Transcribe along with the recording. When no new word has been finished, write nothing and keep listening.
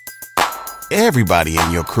Everybody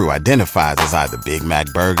in your crew identifies as either Big Mac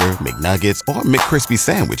Burger, McNuggets, or McCrispy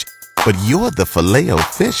Sandwich. But you're the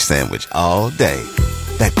Filet-O-Fish Sandwich all day.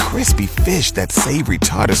 That crispy fish, that savory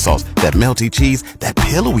tartar sauce, that melty cheese, that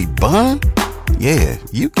pillowy bun. Yeah,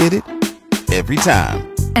 you get it. Every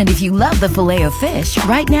time. And if you love the Filet-O-Fish,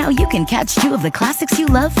 right now you can catch two of the classics you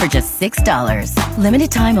love for just $6.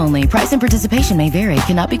 Limited time only. Price and participation may vary.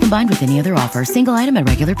 Cannot be combined with any other offer. Single item at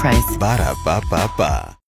regular price.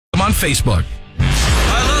 Ba-da-ba-ba-ba. I'm on Facebook.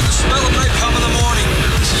 I love the smell of napalm in the morning.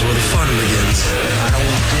 This is where the fun begins. I don't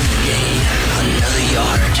want them to gain another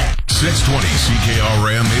yard. 620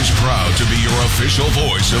 CKRM is proud to be your official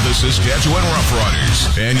voice of the Saskatchewan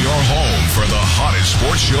Roughriders and your home for the hottest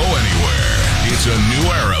sports show anywhere. It's a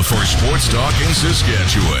new era for sports talk in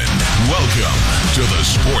Saskatchewan. Welcome to the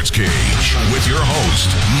Sports Cage with your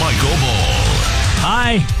host, Michael Ball.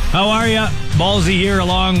 Hi, how are you? Ballsy here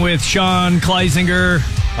along with Sean Kleisinger.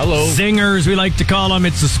 Hello. Zingers, we like to call him.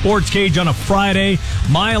 It's the Sports Cage on a Friday.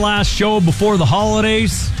 My last show before the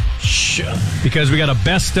holidays. Because we got a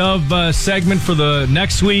best of segment for the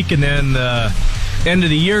next week and then the end of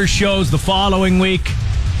the year shows the following week.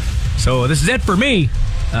 So this is it for me.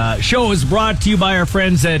 Show is brought to you by our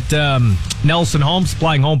friends at Nelson Home,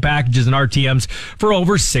 supplying home packages and RTMs for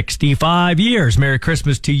over 65 years. Merry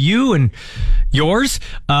Christmas to you and yours.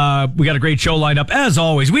 We got a great show lined up. As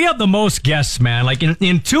always, we have the most guests, man. Like in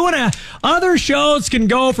 2.5, other shows can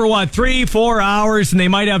go for 3-4 hours and they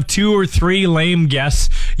might have 2 or 3 lame guests.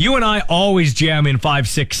 You and I always jam in 5,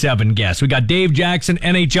 6, 7 guests. We got Dave Jackson,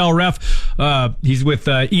 NHL ref. He's with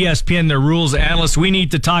ESPN, their rules analyst. We need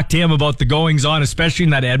to talk to him about the goings on, especially in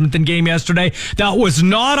that Edmonton game yesterday. That was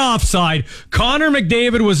not offside. Connor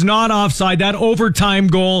McDavid was not offside. That overtime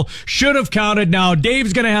goal should have counted. Now,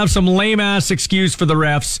 Dave's going to have some lame-ass excuse for the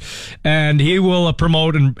refs, and he will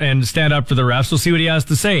promote and stand up for the refs. We'll see what he has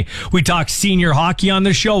to say. We talk senior hockey on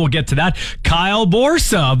this show. We'll get to that. Kyle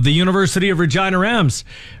Borsa of the University of Regina Rams.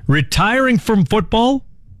 Retiring from football?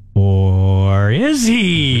 Or is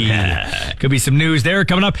he? Could be some news there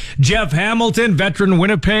coming up. Jeff Hamilton, veteran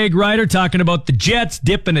Winnipeg writer, talking about the Jets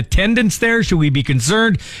dip in attendance there. Should we be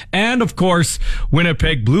concerned? And, of course,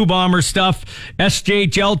 Winnipeg Blue Bomber stuff.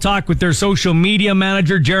 SJHL talk with their social media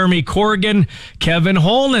manager, Jeremy Corrigan. Kevin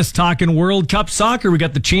Holness talking World Cup soccer. We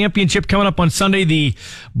got the championship coming up on Sunday. The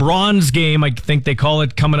bronze game, I think they call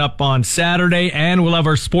it, coming up on Saturday. And we'll have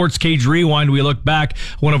our Sports Cage Rewind. We look back,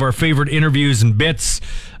 one of our favorite interviews and bits.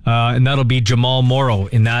 And that'll be Jamal Morrow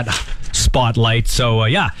in that spotlight. So,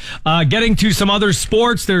 getting to some other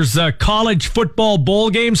sports. There's a college football bowl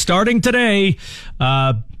game starting today.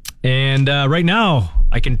 And right now,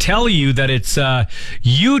 I can tell you that it's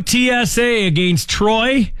UTSA against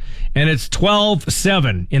Troy, and it's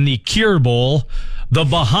 12-7 in the Cure Bowl. The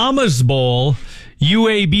Bahamas Bowl,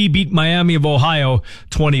 UAB beat Miami of Ohio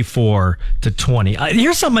 24-20.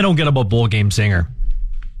 Here's something I don't get about bowl games, Singer.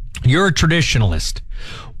 You're a traditionalist.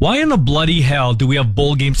 Why in the bloody hell do we have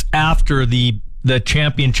bowl games after the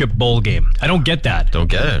championship bowl game? I don't get that. Don't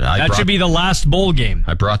get it. That should be the last bowl game.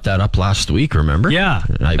 I brought that up last week, remember? Yeah.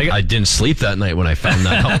 I didn't sleep that night when I found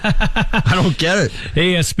that out. I don't get it.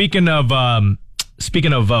 Hey, speaking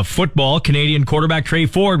of football, Canadian quarterback Trey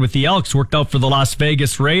Ford with the Elks worked out for the Las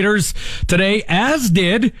Vegas Raiders today, as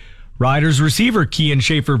did Riders receiver Kean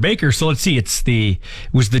Schaefer-Baker. So let's see. It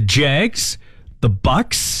was the Jags, the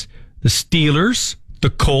Bucks, the Steelers, the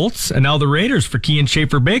Colts, and now the Raiders for Kean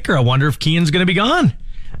Schaefer-Baker. I wonder if Kean's going to be gone.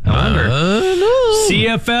 I wonder. No.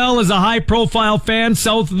 CFL is a high-profile fan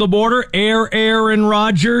south of the border. Aaron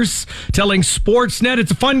Rodgers telling Sportsnet it's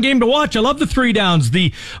a fun game to watch. I love the 3 downs.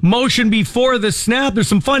 The motion before the snap. There's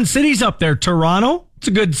some fun cities up there. Toronto, it's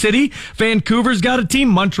a good city. Vancouver's got a team.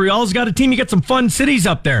 Montreal's got a team. You get some fun cities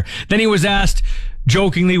up there. Then he was asked,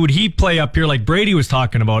 jokingly, would he play up here like Brady was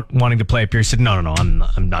talking about wanting to play up here? He said, no, I'm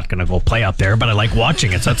not going to go play up there, but I like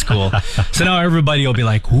watching it, so that's cool. So now everybody will be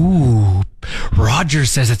like, ooh,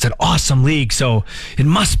 Rodgers says it's an awesome league, so it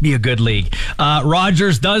must be a good league.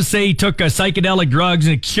 Rodgers does say he took psychedelic drugs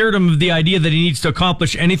and it cured him of the idea that he needs to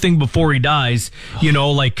accomplish anything before he dies,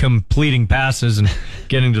 like completing passes and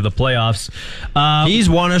getting to the playoffs. He's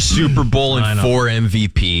won a Super Bowl and 4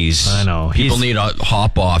 MVPs. I know. People need to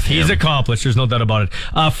hop off him. He's accomplished. There's no doubt about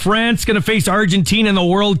it. France going to face Argentina in the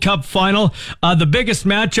World Cup final. The biggest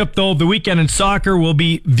matchup, though, of the weekend in soccer will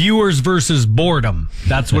be viewers versus boredom.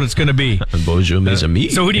 That's what it's going to be. Bonjour, mes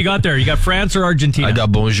amis. So who do you got there? You got France or Argentina? I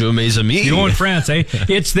got bonjour, mes amis. You're going France, eh?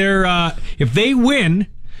 It's their, if they win,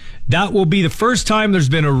 that will be the first time there's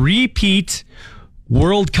been a repeat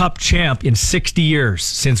World Cup champ in 60 years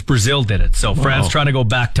since Brazil did it. So France trying to go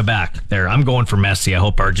back to back there. I'm going for Messi. I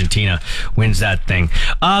hope Argentina wins that thing.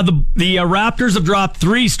 The Raptors have dropped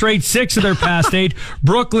 3 straight 6 of their past 8.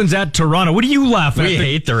 Brooklyn's at Toronto. What are you laughing at? We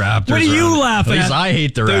hate the Raptors. What are you laughing at? At least I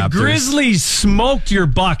hate the Raptors. The Grizzlies smoked your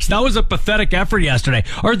Bucks. That was a pathetic effort yesterday.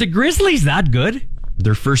 Are the Grizzlies that good?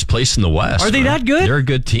 They're first place in the West. Are they that good? They're a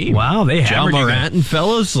good team. Wow, they hammered Ja Morant and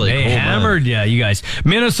fellas. They hammered you guys.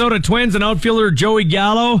 Minnesota Twins and outfielder Joey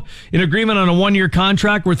Gallo in agreement on a 1-year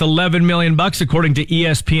contract worth $11 million, according to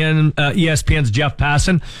ESPN's Jeff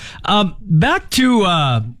Passan. Back to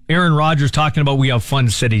Aaron Rodgers talking about we have fun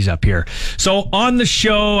cities up here. So on the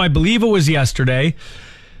show, I believe it was yesterday,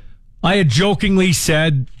 I had jokingly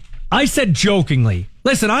said,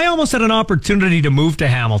 listen, I almost had an opportunity to move to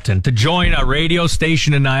Hamilton, to join a radio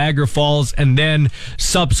station in Niagara Falls, and then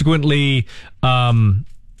subsequently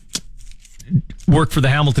work for the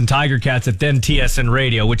Hamilton Tiger Cats at then TSN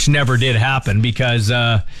Radio, which never did happen because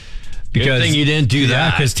good thing you didn't do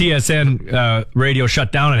that. because TSN Radio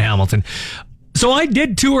shut down in Hamilton. So I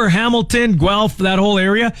did tour Hamilton, Guelph, that whole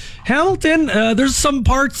area. Hamilton, there's some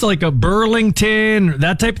parts like a Burlington,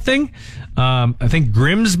 that type of thing. I think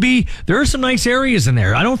Grimsby. There are some nice areas in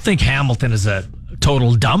there. I don't think Hamilton is a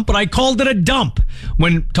total dump, but I called it a dump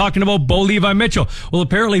when talking about Bo Levi Mitchell. Well,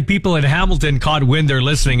 apparently people in Hamilton caught wind they're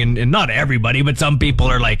listening, and not everybody, but some people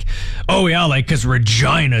are like, oh yeah, like because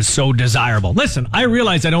Regina is so desirable. Listen, I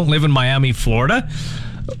realize I don't live in Miami, Florida,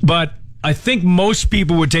 but I think most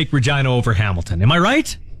people would take Regina over Hamilton. Am I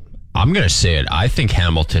right? I'm going to say it. I think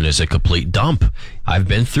Hamilton is a complete dump. I've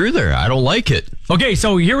been through there. I don't like it. Okay,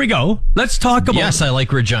 so here we go. Let's talk about... Yes, I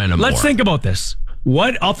like Regina more. Let's think about this.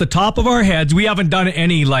 What, off the top of our heads, we haven't done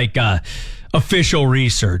any, official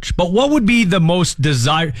research, but what would be the most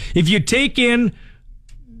desired... If you take in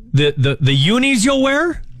the unis you'll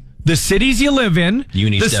wear, the cities you live in...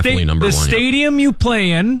 Unis definitely number one. The stadium you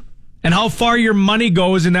play in, and how far your money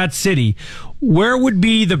goes in that city, where would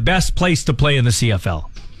be the best place to play in the CFL?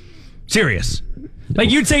 Serious.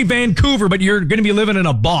 Like you'd say Vancouver, but you're going to be living in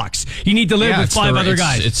a box. You need to live with 5 other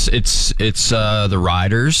guys. It's the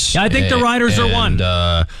Riders. Yeah, I think the Riders are one.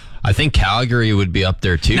 I think Calgary would be up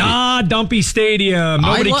there too. Nah, dumpy stadium.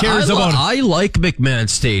 Nobody cares about it. I like McMahon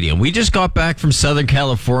Stadium. We just got back from Southern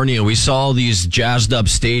California and we saw all these jazzed up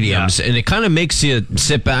stadiums, and it kind of makes you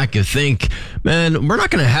sit back and think, man, we're not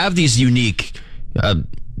going to have these unique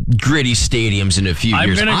gritty stadiums in a few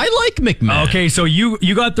years. I like McMahon. Okay, so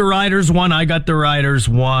you got the Riders 1, I got the Riders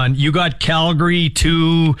 1. You got Calgary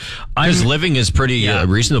 2. His living is pretty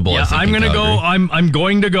reasonable. Yeah, I think I'm going to go. I'm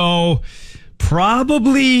going to go.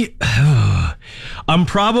 Probably. I'm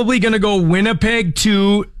probably going to go Winnipeg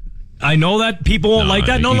 2. I know that people won't like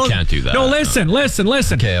that. No, you can't do that. No, listen.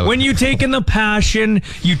 Okay. When you take in the passion,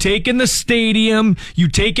 you take in the stadium, you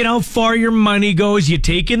take in how far your money goes, you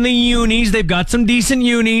take in the unis. They've got some decent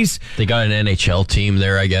unis. They got an NHL team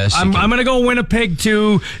there, I guess. I'm going to go Winnipeg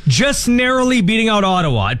 2, just narrowly beating out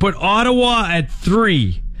Ottawa. I'd put Ottawa at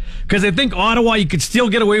 3, because I think Ottawa, you could still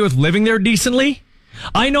get away with living there decently.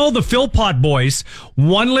 I know the Philpott boys,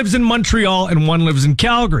 one lives in Montreal and one lives in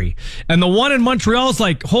Calgary. And the one in Montreal is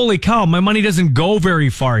like, holy cow, my money doesn't go very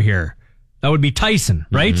far here. That would be Tyson,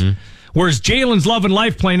 right? Mm-hmm. Whereas Jalen's loving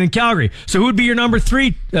life playing in Calgary. So who would be your number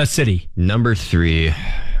 3 city? Number 3.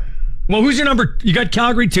 Well, who's your number? You got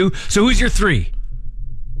Calgary 2. So who's your 3?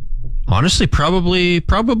 Honestly, probably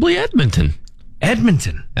Edmonton.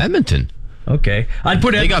 Edmonton. Okay. I'd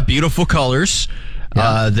put They got beautiful colors.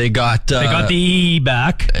 Yeah. They got the E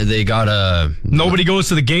back. They got nobody goes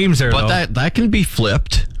to the games there, but though. that can be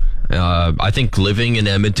flipped. I think living in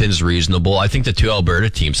Edmonton is reasonable. I think the 2 Alberta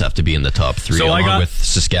teams have to be in the top 3 along with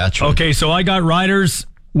Saskatchewan. Okay, so I got Riders,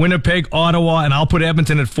 Winnipeg, Ottawa, and I'll put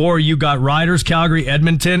Edmonton at 4. You got Riders, Calgary,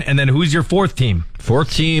 Edmonton, and then who's your 4th team?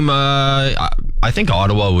 4th team, I think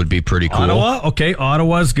Ottawa would be pretty cool. Ottawa? Okay,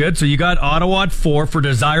 Ottawa's good. So you got Ottawa at 4 for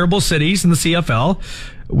desirable cities in the CFL.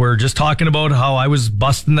 We're just talking about how I was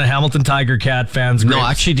busting the Hamilton Tiger Cat fans. No,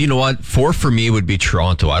 actually, do you know what? 4 for me would be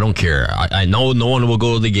Toronto. I don't care. I know no one will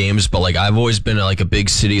go to the games, but I've always been a big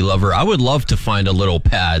city lover. I would love to find a little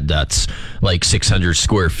pad that's 600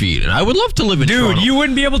 square feet, and I would love to live in Toronto. Dude, you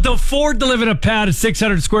wouldn't be able to afford to live in a pad of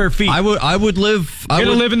 600 square feet. I would live. You're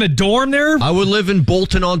gonna live in the dorm there? I would live in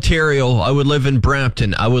Bolton, Ontario. I would live in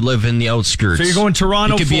Brampton. I would live in the outskirts. So you're going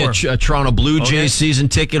Toronto. You could 4. be a Toronto Blue Jays season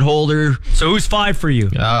ticket holder. So who's 5 for you?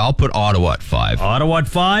 I'll put Ottawa at 5. Ottawa at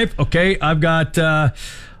 5. Okay, I've got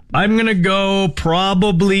I'm going to go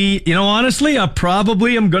probably, honestly, I'm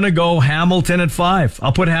going to go Hamilton at 5.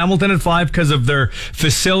 I'll put Hamilton at 5 because of their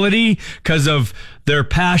facility, because of their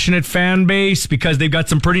passionate fan base, because they've got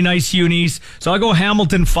some pretty nice unis. So I'll go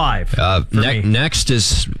Hamilton 5. Next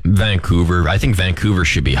is Vancouver. I think Vancouver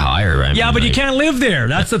should be higher. But you can't live there.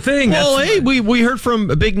 That's the thing. Well, we heard from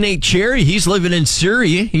Big Nate Cherry. He's living in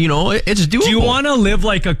Surrey. It's doable. Do you want to live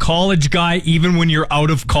like a college guy even when you're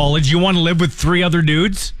out of college? You want to live with 3 other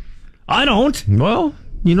dudes? I don't. Well,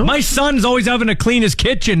 my son's always having to clean his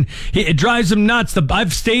kitchen. It drives him nuts.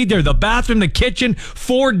 I've stayed there. The bathroom, the kitchen,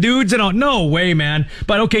 4 dudes and all. No way, man.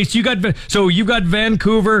 But okay, so you got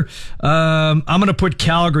Vancouver. I'm gonna put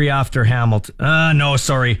Calgary after Hamilton. No,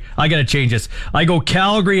 sorry, I gotta change this. I go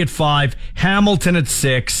Calgary at 5, Hamilton at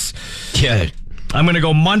 6. Yeah. I'm gonna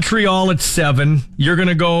go Montreal at 7. You're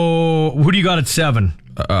gonna go. Who do you got at 7?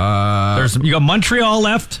 You got Montreal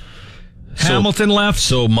left. Hamilton left.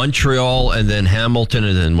 So Montreal and then Hamilton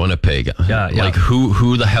and then Winnipeg. Yeah. Like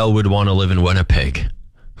who the hell would want to live in Winnipeg?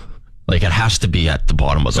 Like it has to be at the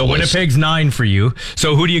bottom of the list. So Winnipeg's 9 for you.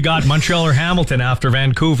 So who do you got, Montreal or Hamilton after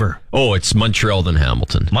Vancouver? Oh, it's Montreal then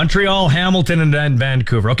Hamilton. Montreal, Hamilton, and then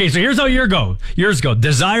Vancouver. Okay, so here's how yours go.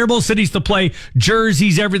 Desirable cities to play,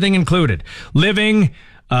 jerseys, everything included. Living,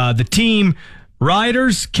 the team,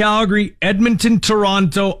 Riders, Calgary, Edmonton,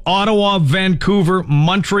 Toronto, Ottawa, Vancouver,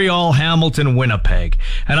 Montreal, Hamilton, Winnipeg.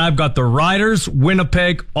 And I've got the Riders,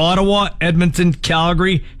 Winnipeg, Ottawa, Edmonton,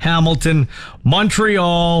 Calgary, Hamilton,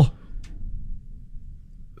 Montreal,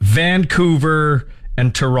 Vancouver,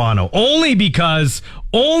 and Toronto. Only because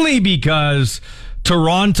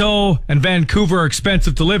Toronto and Vancouver are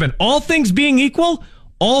expensive to live in. All things being equal,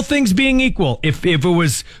 if it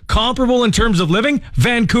was comparable in terms of living,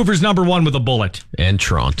 Vancouver's number 1 with a bullet. And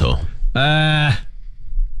Toronto.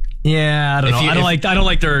 Yeah, I don't know. I don't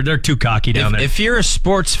like they're too cocky down there. If you're a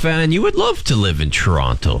sports fan, you would love to live in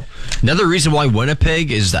Toronto. Another reason why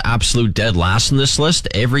Winnipeg is the absolute dead last on this list,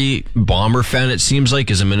 every Bomber fan, it seems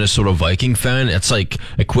like, is a Minnesota Viking fan. It's like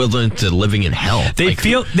equivalent to living in hell. They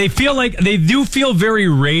do feel very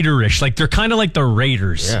Raiderish. Like they're kind of like the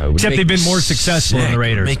Raiders. Yeah, except they've been more successful than the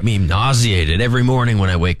Raiders. Make me nauseated every morning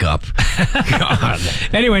when I wake up. God.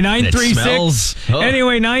 Anyway, 936.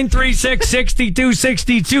 Anyway,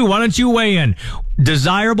 936-6262. Why don't you weigh in?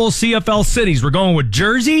 Desirable CFL cities. We're going with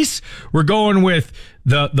jerseys. We're going with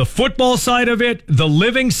the football side of it, the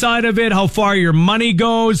living side of it, how far your money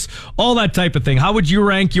goes, all that type of thing. How would you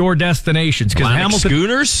rank your destinations? Because Hamilton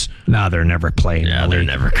Schooners? No, they're never playing. Yeah, they're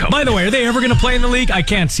never coming. By the way, are they ever going to play in the league? I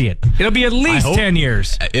can't see it. It'll be at least 10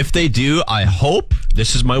 years. If they do, I hope,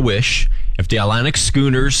 this is my wish, if the Atlantic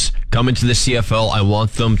Schooners come into the CFL, I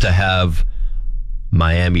want them to have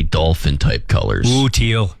Miami Dolphin type colors. Ooh,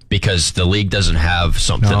 teal. Because the league doesn't have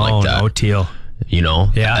something like that. No, teal.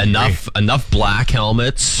 Yeah, enough black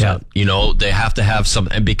helmets. Yeah. They have to have some,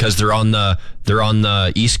 and because they're on the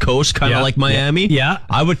East Coast, kind of like Miami. Yeah.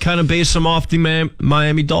 I would kind of base them off the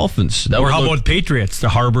Miami Dolphins. Or how about Patriots? The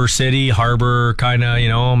Harbor City, Harbor kind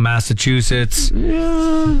of, Massachusetts.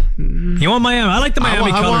 Yeah. You want Miami? I like the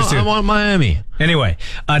Miami colors too. I want Miami. Anyway,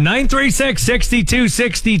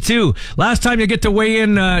 936-6262. Last time you get to weigh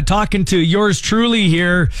in talking to yours truly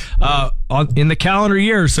here in the calendar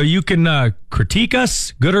year, so you can critique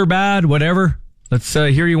us, good or bad, whatever. Let's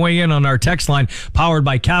hear you weigh in on our text line, powered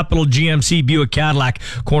by Capital GMC Buick Cadillac,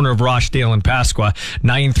 corner of Rochdale and Pasqua,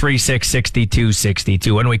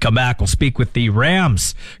 936-6262. When we come back, we'll speak with the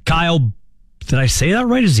Rams. Kyle, did I say that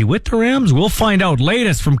right? Is he with the Rams? We'll find out.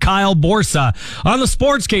 Latest from Kyle Borsa on the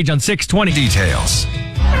Sports Cage on 620. Details.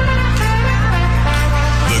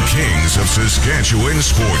 The Kings of Saskatchewan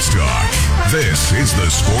Sports Talk. This is the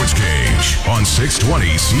Sports Cage on 620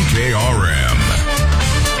 CKRM.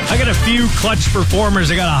 I got a few clutch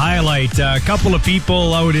performers I got to highlight. A couple of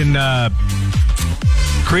people out in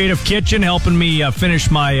Creative Kitchen helping me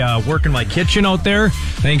finish my work in my kitchen out there.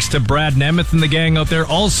 Thanks to Brad Nemeth and the gang out there.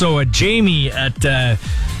 Also, Jamie at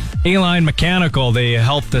A-Line Mechanical. They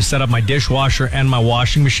helped to set up my dishwasher and my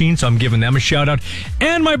washing machine, so I'm giving them a shout out.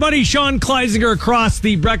 And my buddy Sean Kleisinger across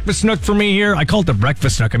the breakfast nook for me here. I call it the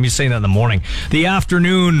breakfast nook. I'm just saying that in the morning. The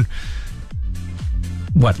afternoon...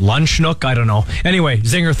 lunch nook? I don't know. Anyway,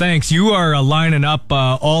 Zinger, thanks. You are lining up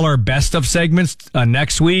all our best of segments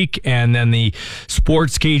next week, and then the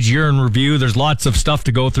Sports Cage Year in Review. There's lots of stuff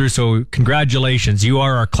to go through, so congratulations. You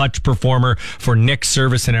are our clutch performer for Nick's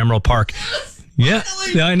service in Emerald Park. Yeah,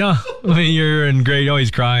 I know. You're in great. Oh,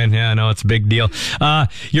 he's crying. Yeah, I know. It's a big deal.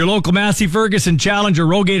 Your local Massey Ferguson Challenger,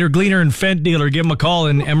 Rogator, Gleaner, and Fent dealer. Give them a call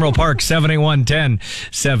in Emerald Park,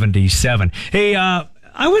 781-1077. Hey,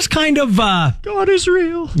 I was kind of... God is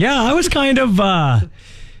real. Yeah, I was kind of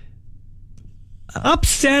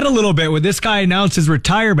upset a little bit when this guy announced his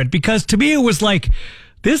retirement, because to me it was like,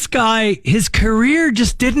 this guy, his career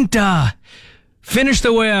just didn't finish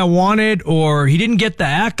the way I wanted, or he didn't get the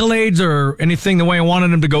accolades or anything the way I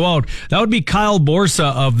wanted him to go out. That would be Kyle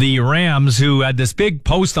Borsa of the Rams, who had this big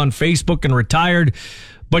post on Facebook and retired.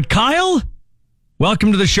 But Kyle,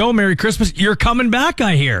 welcome to the show. Merry Christmas. You're coming back,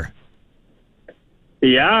 I hear.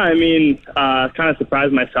 Yeah, I mean, kind of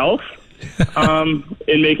surprised myself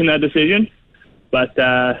in making that decision. But,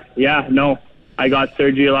 yeah, no, I got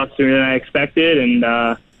surgery a lot sooner than I expected, and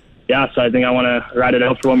so I think I want to ride it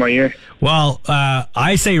out for one more year. Well,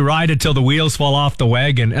 I say ride it till the wheels fall off the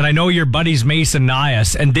wagon. And I know your buddy's Mason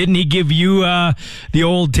Nias. And didn't he give you the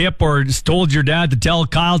old tip, or told your dad to tell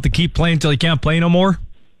Kyle to keep playing till he can't play no more?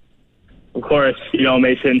 Of course,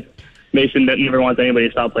 Mason never wants anybody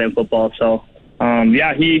to stop playing football. So,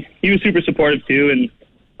 he was super supportive too.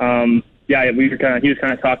 And, he was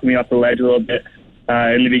kind of talking me off the ledge a little bit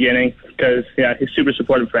in the beginning because, he's a super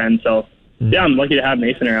supportive friend. So, yeah, I'm lucky to have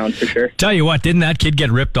Mason around for sure. Tell you what, didn't that kid get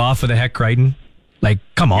ripped off of the Heck Crichton? Like,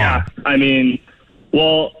 come on. Yeah, I mean,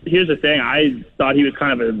 well, here's the thing. I thought he was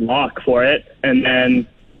kind of a lock for it, and then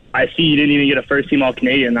I see he didn't even get a first-team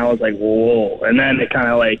All-Canadian. I was like, whoa. And then it kind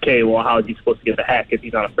of like, okay, well, how is he supposed to get the Heck if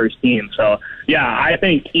he's on a first team? So, yeah, I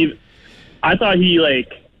thought he,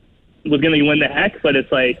 was going to win the Heck, but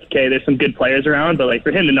it's like, okay, there's some good players around, but,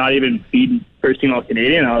 for him to not even be first-team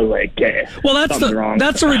All-Canadian, I was like, okay, well, wrong.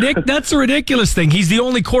 That's a ridiculous thing. He's the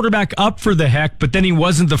only quarterback up for the Heck, but then he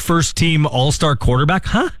wasn't the first-team All-Star quarterback?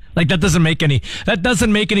 Huh? That doesn't make any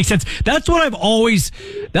sense. That's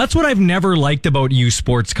what I've never liked about U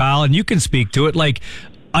Sports, Kyle, and you can speak to it.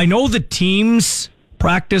 I know the teams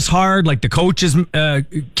practice hard, the coaches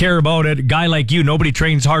care about it. A guy like you, nobody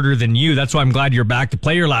trains harder than you. That's why I'm glad you're back to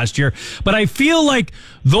play here last year. But I feel like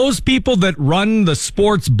those people that run the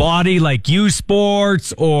sports body, like U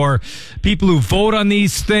Sports, or people who vote on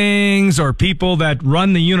these things, or people that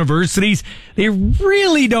run the universities, they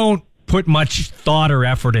really don't put much thought or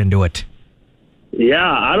effort into it.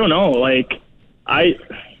 Yeah, I don't know. I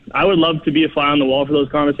would love to be a fly on the wall for those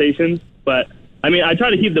conversations, but I mean, I try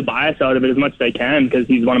to keep the bias out of it as much as I can because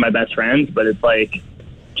he's one of my best friends, but it's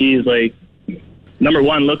number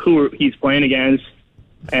one, look who he's playing against,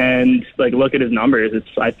 and look at his numbers.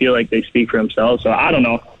 I feel like they speak for themselves. So I don't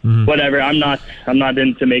know. Mm-hmm. Whatever. I'm not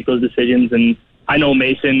in to make those decisions, and I know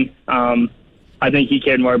Mason. I think he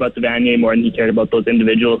cared more about the Vanier more than he cared about those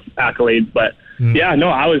individual accolades. But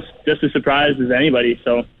I was just as surprised as anybody.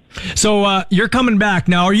 So you're coming back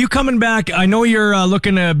now. Are you coming back? I know you're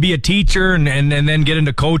looking to be a teacher and then get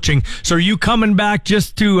into coaching. So are you coming back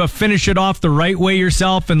just to finish it off the right way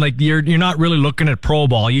yourself? And you're not really looking at pro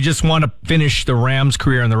ball. You just want to finish the Rams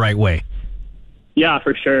career in the right way. Yeah,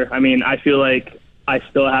 for sure. I mean, I feel like I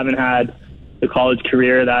still haven't had the college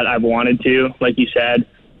career that I've wanted to, like you said.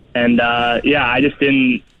 And I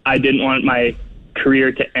didn't want my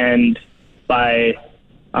career to end by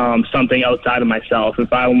something outside of myself.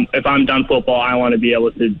 If I'm done football, I want to be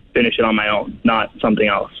able to finish it on my own, not something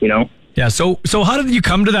else, Yeah. So how did you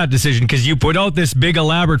come to that decision? Because you put out this big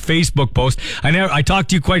elaborate Facebook post. I talked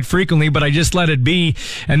to you quite frequently, but I just let it be.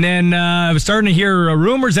 And then I was starting to hear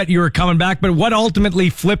rumors that you were coming back. But what ultimately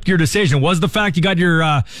flipped your decision? Was the fact you got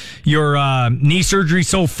your knee surgery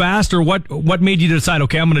so fast, or what made you decide?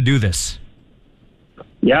 Okay, I'm going to do this.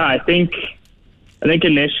 Yeah, I think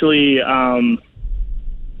initially.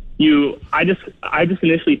 I just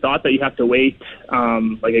initially thought that you have to wait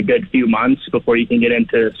a good few months before you can get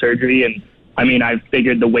into surgery, and I mean I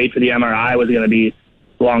figured the wait for the MRI was going to be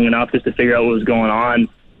long enough just to figure out what was going on.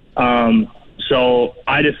 So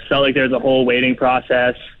I just felt like there's a whole waiting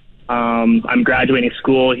process. I'm graduating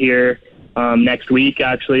school here next week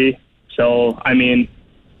actually, so I mean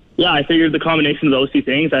I figured the combination of those two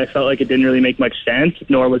things, I felt like it didn't really make much sense,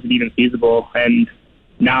 nor was it even feasible. And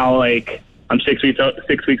now I'm 6 weeks out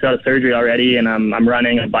of surgery already, and I'm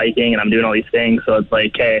running, I'm biking, and I'm doing all these things. So it's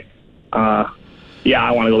hey,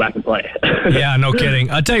 I want to go back and play. Yeah, no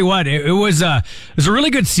kidding. I'll tell you what, it was a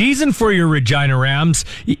really good season for your Regina Rams,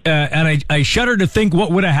 and I shudder to think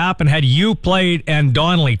what would have happened had you played and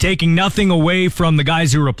Donnelly, taking nothing away from the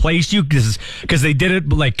guys who replaced you, because they did it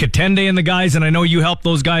like Katende and the guys, and I know you helped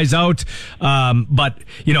those guys out. But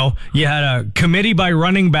you had a committee by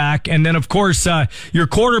running back, and then of course your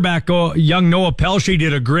quarterback, young Noah Pelche,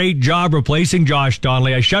 did a great job replacing Josh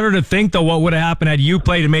Donnelly. I shudder to think though what would have happened had you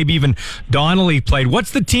played and maybe even Donnelly played.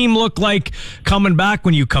 What's the team look like coming back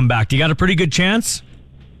when you come back? Do you got a pretty good chance?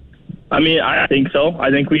 I mean, I think so.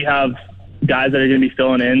 I think we have guys that are going to be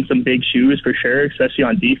filling in some big shoes for sure, especially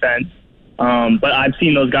on defense. But I've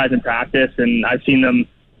seen those guys in practice, and I've seen them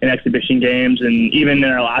in exhibition games. And even in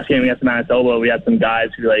our last game against Manitoba, we had some guys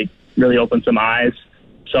who like really opened some eyes.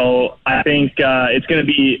 So I think it's going to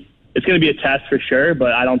be a test for sure,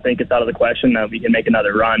 but I don't think it's out of the question that we can make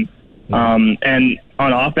another run. And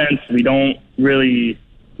on offense, we don't really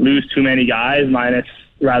lose too many guys, minus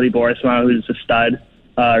Riley Borisma, who's a stud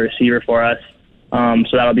receiver for us.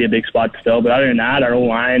 So that'll be a big spot to fill. But other than that, our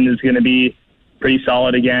O-line is going to be pretty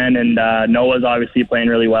solid again, and Noah's obviously playing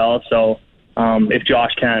really well. So if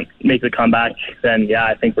Josh can't make the comeback, then yeah,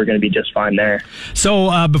 I think we're going to be just fine there.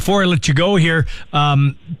 So before I let you go here,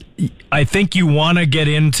 I think you want to get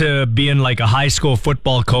into being like a high school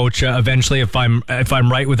football coach eventually, if I'm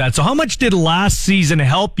right with that. So how much did last season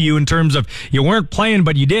help you in terms of, you weren't playing,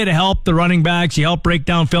 but you did help the running backs, you helped break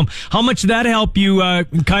down film. How much did that help you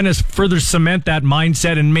kind of further cement that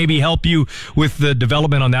mindset and maybe help you with the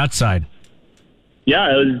development on that side?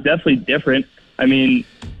 Yeah, it was definitely different. I mean,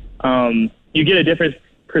 you get a different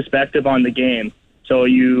perspective on the game. So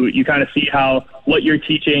you kind of see how what you're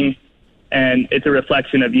teaching, and it's a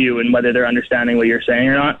reflection of you and whether they're understanding what you're saying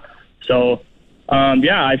or not. So,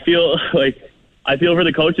 yeah, I feel for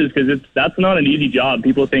the coaches because that's not an easy job.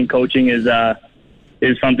 People think coaching is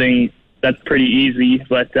something that's pretty easy,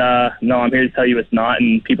 but no, I'm here to tell you it's not.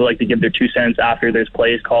 And people like to give their 2 cents after there's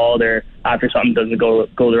plays called or after something doesn't go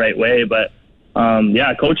the right way. But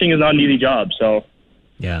yeah, coaching is not an easy job. So.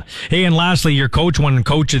 Yeah. Hey, and lastly, your coach won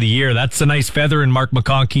Coach of the Year. That's a nice feather in Mark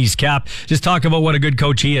McConkey's cap. Just talk about what a good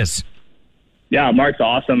coach he is. Yeah, Mark's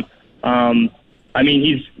awesome. I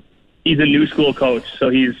mean, he's a new school coach,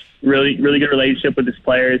 so he's really good relationship with his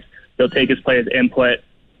players. He'll take his players' input,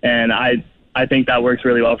 and I think that works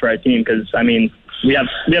really well for our team because, I mean, we have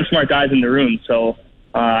smart guys in the room, so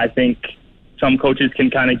I think some coaches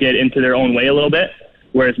can kind of get into their own way a little bit.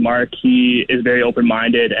 Whereas Mark, he is very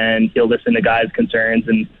open-minded, and he'll listen to guys' concerns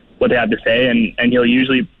and what they have to say, and he'll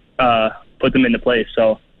usually put them into place.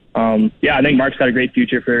 So, yeah, I think Mark's got a great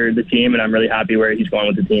future for the team, and I'm really happy where he's going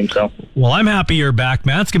with the team. So, well, I'm happy you're back,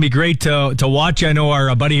 man. It's going to be great to watch. I know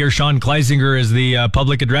our buddy here, Sean Kleisinger, is the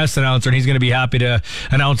public address announcer, and he's going to be happy to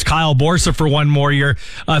announce Kyle Borsa for one more year.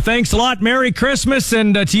 Thanks a lot. Merry Christmas,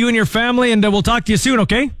 and to you and your family, and we'll talk to you soon,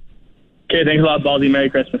 okay? Okay, thanks a lot, Baldy. Merry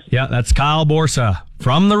Christmas. Yeah, that's Kyle Borsa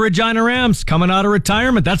from the Regina Rams coming out of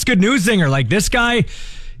retirement. That's good news, Zinger. Like, this guy,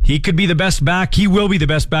 he could be the best back. He will be the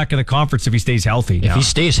best back in the conference if he stays healthy. If he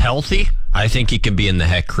stays healthy, I think he could be in the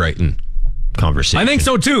Heck Crichton conversation. I think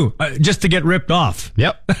so, too, just to get ripped off.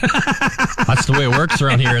 Yep. That's the way it works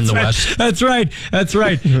around here in the West. That's right.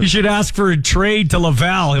 You should ask for a trade to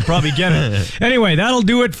Laval. He'll probably get it. Anyway, that'll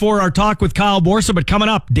do it for our talk with Kyle Borsa. But coming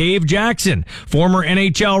up, Dave Jackson, former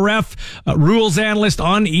NHL ref, rules analyst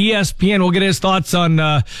on ESPN. We'll get his thoughts on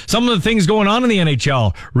some of the things going on in the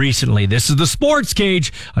NHL recently. This is the Sports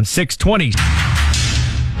Cage on 620.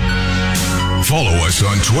 Follow us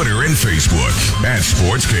on Twitter and Facebook at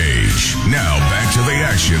Sports Cage. Now back to the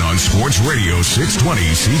action on Sports Radio 620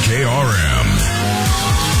 CKRM.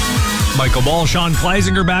 Michael Ball, Sean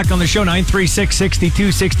Kleisinger back on the show,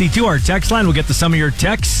 936-6262. Our text line, we'll get to some of your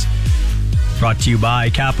texts. Brought to you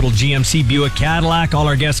by Capital GMC Buick Cadillac. All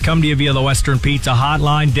our guests come to you via the Western Pizza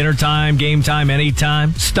hotline. Dinner time, game time,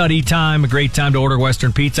 anytime. Study time, a great time to order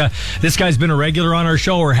Western Pizza. This guy's been a regular on our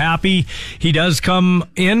show. We're happy he does come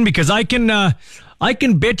in because I can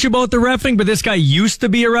bitch about the reffing, but this guy used to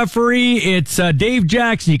be a referee. It's Dave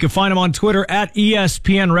Jackson. You can find him on Twitter at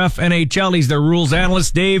ESPN Ref NHL. He's their rules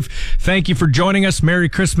analyst. Dave, thank you for joining us. Merry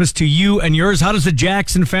Christmas to you and yours. How does the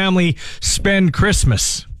Jackson family spend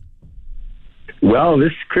Christmas? Well,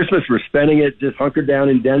 this Christmas we're spending it just hunkered down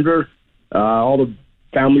in Denver. All the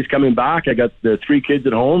family's coming back. I got the 3 kids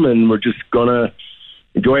at home, and we're just going to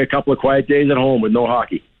enjoy a couple of quiet days at home with no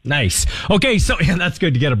hockey. Nice. Okay, so yeah, that's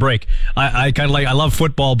good to get a break. I kind of I love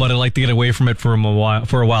football, but I like to get away from it for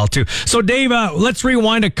a while too. So Dave, let's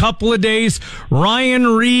rewind a couple of days. Ryan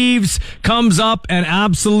Reeves comes up and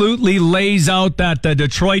absolutely lays out that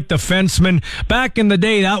Detroit defenseman. Back in the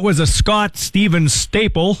day, that was a Scott Stevens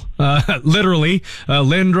staple, literally.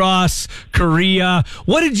 Lindros, Korea.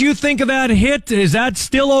 What did you think of that hit? Is that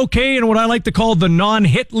still okay in what I like to call the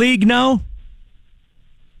non-hit league now?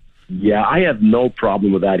 Yeah, I have no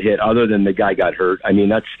problem with that hit other than the guy got hurt. I mean,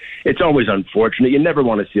 it's always unfortunate. You never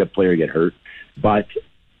want to see a player get hurt. But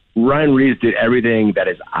Ryan Reeves did everything that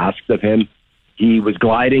is asked of him. He was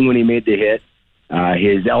gliding when he made the hit.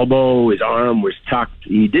 His elbow, his arm was tucked.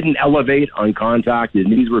 He didn't elevate on contact. His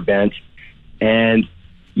knees were bent. And,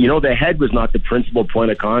 the head was not the principal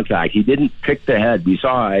point of contact. He didn't pick the head. We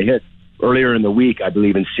saw a hit earlier in the week, I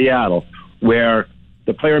believe, in Seattle, where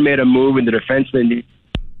the player made a move and the defenseman...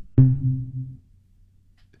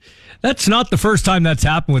 That's not the first time that's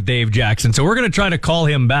happened with Dave Jackson, so we're going to try to call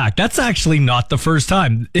him back. That's actually not the first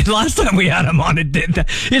time. Last time we had him on, it did that.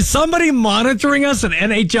 Is somebody monitoring us at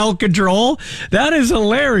NHL Control? That is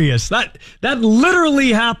hilarious. That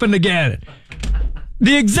literally happened again.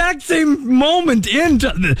 The exact same moment.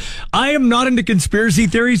 I am not into conspiracy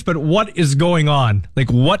theories, but what is going on?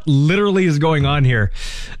 Like, what literally is going on here?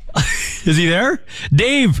 Is he there?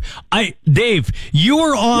 Dave, you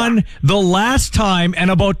were on the last time,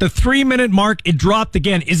 and about the 3-minute mark, it dropped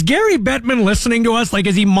again. Is Gary Bettman listening to us? Like,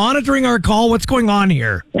 is he monitoring our call? What's going on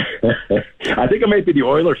here? I think it might be the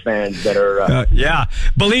Oilers fans that are. Yeah,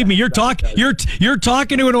 believe me, you're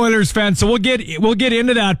talking to an Oilers fan, so we'll get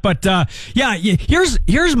into that. But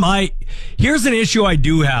here's an issue I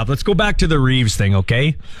do have. Let's go back to the Reeves thing,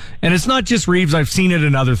 okay? And it's not just Reeves. I've seen it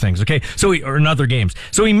in other things, okay? Or in other games.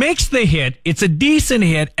 So he makes the hit. It's a decent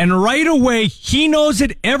hit, and right away he knows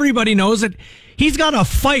it. Everybody knows it. He's got to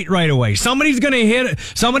fight right away. Somebody's going to hit it.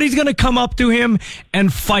 Somebody's going to come up to him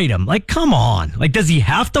and fight him. Like, come on. Like, does he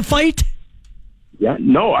have to fight? Yeah,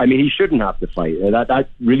 no. I mean, he shouldn't have to fight. That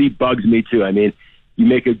really bugs me too. I mean, you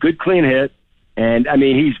make a good clean hit, and I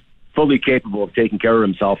mean, he's fully capable of taking care of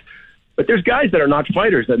himself. But there's guys that are not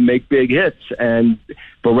fighters that make big hits, and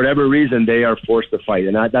for whatever reason, they are forced to fight,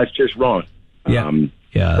 and that's just wrong. Yeah.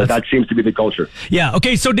 But that seems to be the culture. Yeah.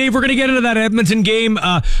 Okay. So, Dave, we're going to get into that Edmonton game.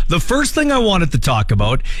 The first thing I wanted to talk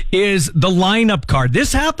about is the lineup card.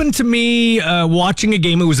 This happened to me watching a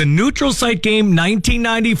game. It was a neutral site game,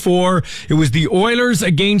 1994. It was the Oilers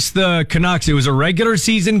against the Canucks. It was a regular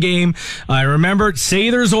season game. I remember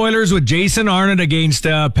Sather's Oilers with Jason Arnott against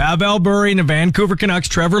Pavel Bure and the Vancouver Canucks,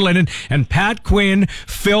 Trevor Linden, and Pat Quinn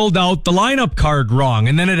filled out the lineup card wrong.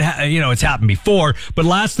 And then it's happened before, but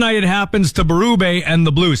last night it happens to Berube and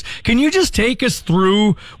the Blues. Can you just take us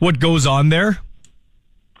through what goes on there?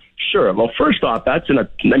 Sure. Well, first off, that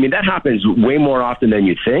happens way more often than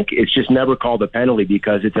you think. It's just never called a penalty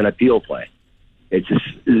because it's an appeal play. It's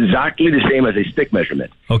exactly the same as a stick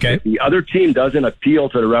measurement. Okay. If the other team doesn't appeal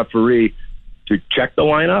to the referee to check the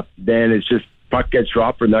lineup, then it's just puck gets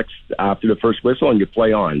dropped after the first whistle and you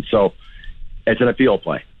play on. So it's an appeal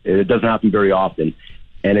play. It doesn't happen very often.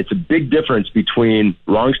 And it's a big difference between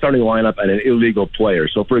wrong starting lineup and an illegal player.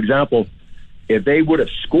 So, for example, if they would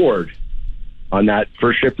have scored on that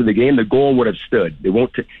first shift of the game, the goal would have stood.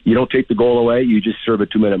 You don't take the goal away. You just serve a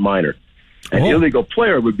 2-minute minor. An illegal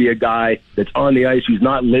player would be a guy that's on the ice who's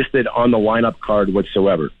not listed on the lineup card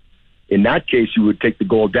whatsoever. In that case, you would take the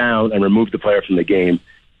goal down and remove the player from the game,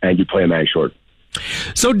 and you play a man short.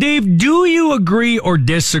 So, Dave, do you agree or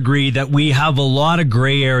disagree that we have a lot of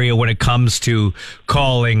gray area when it comes to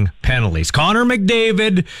calling penalties? Connor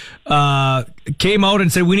McDavid came out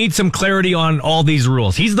and said we need some clarity on all these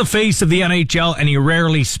rules. He's the face of the NHL, and he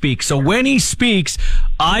rarely speaks. So when he speaks,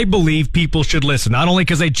 I believe people should listen. Not only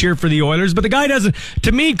because I cheer for the Oilers, but the guy doesn't.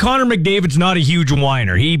 To me, Connor McDavid's not a huge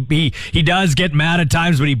whiner. He does get mad at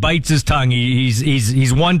times, but he bites his tongue.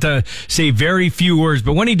 He's one to say very few words,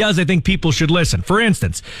 but when he does, I think people should listen. For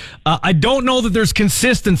instance, I don't know that there's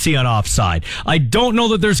consistency on offside. I don't know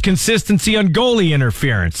that there's consistency on goalie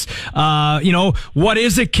interference. What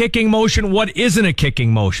is a kicking motion? What isn't a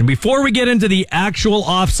kicking motion? Before we get into the actual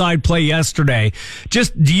offside play yesterday,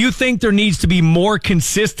 just do you think there needs to be more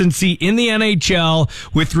consistency in the NHL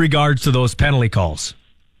with regards to those penalty calls?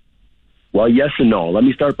 Well, yes and no. Let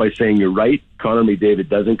me start by saying you're right. Connor McDavid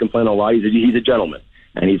doesn't complain a lot. He's a gentleman,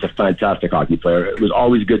 and he's a fantastic hockey player. It was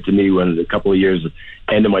always good to me when a couple of years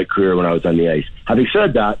end of my career when I was on the ice. Having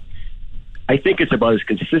said that, I think it's about as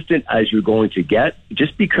consistent as you're going to get,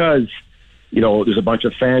 just because there's a bunch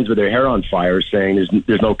of fans with their hair on fire saying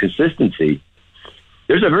there's no consistency.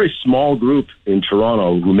 There's a very small group in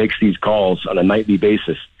Toronto who makes these calls on a nightly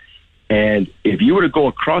basis. And if you were to go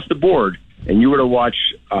across the board and you were to watch,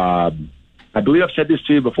 I believe I've said this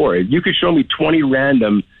to you before, if you could show me 20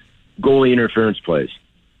 random goalie interference plays,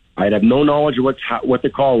 I'd have no knowledge of what the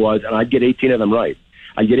call was, and I'd get 18 of them right.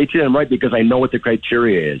 I'd get 18 of them right because I know what the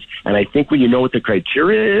criteria is. And I think when you know what the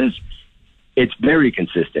criteria is, it's very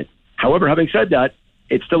consistent. However, having said that,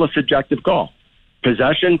 it's still a subjective call.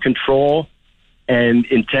 Possession, control, and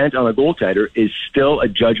intent on a goaltender is still a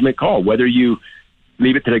judgment call, whether you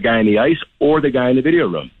leave it to the guy on the ice or the guy in the video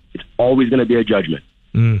room. It's always going to be a judgment.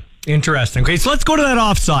 Interesting. Okay, so let's go to that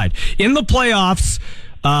offside. In the playoffs,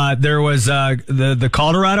 there was the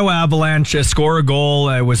Colorado Avalanche score a goal.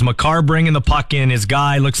 It was Makar bringing the puck in. His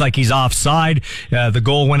guy looks like he's offside. The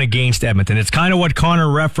goal went against Edmonton. It's kind of what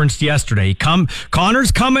Connor referenced yesterday.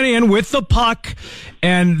 Connor's coming in with the puck,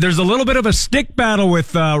 and there's a little bit of a stick battle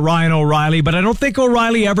with Ryan O'Reilly, but I don't think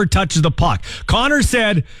O'Reilly ever touches the puck. Connor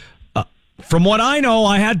said, from what I know,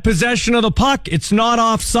 I had possession of the puck. It's not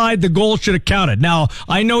offside. The goal should have counted. Now,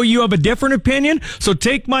 I know you have a different opinion, so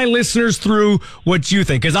take my listeners through what you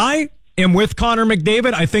think. Because I am with Connor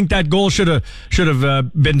McDavid. I think that goal should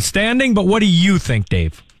have been standing. But what do you think,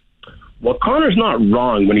 Dave? Well, Connor's not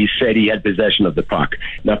wrong when he said he had possession of the puck.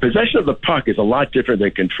 Now, possession of the puck is a lot different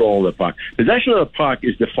than control of the puck. Possession of the puck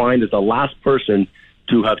is defined as the last person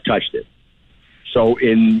to have touched it. So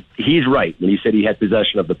he's right when he said he had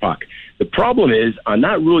possession of the puck. The problem is, on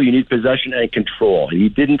that rule, you need possession and control. And he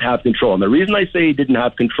didn't have control. And the reason I say he didn't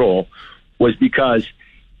have control was because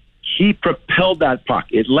he propelled that puck.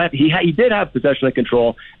 He did have possession and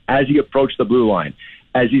control as he approached the blue line.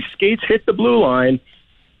 As his skates hit the blue line,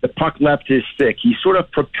 the puck left his stick. He sort of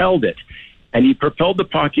propelled it, and he propelled the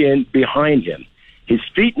puck in behind him. His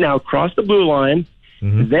feet now cross the blue line.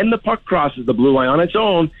 Mm-hmm. Then the puck crosses the blue line on its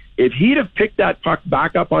own. If he'd have picked that puck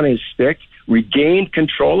back up on his stick, regained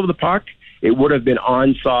control of the puck, it would have been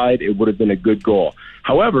onside. It would have been a good goal.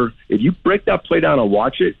 However, if you break that play down and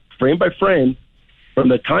watch it frame by frame, from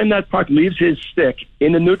the time that puck leaves his stick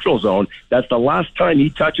in the neutral zone, that's the last time he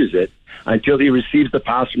touches it until he receives the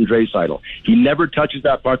pass from Draisaitl. He never touches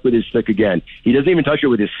that puck with his stick again. He doesn't even touch it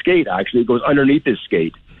with his skate, actually. It goes underneath his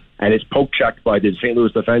skate, and it's poke checked by the St.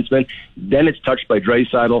 Louis defenseman. Then it's touched by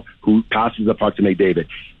Draisaitl, who passes the puck to McDavid.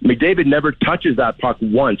 McDavid never touches that puck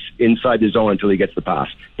once inside the zone until he gets the pass.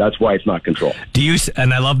 That's why it's not control.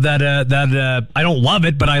 And I love that. I don't love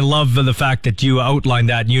it, but I love the fact that you outlined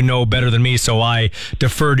that. You know better than me, so I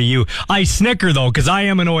defer to you. I snicker though, because I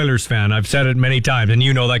am an Oilers fan. I've said it many times, and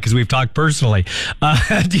you know that because we've talked personally.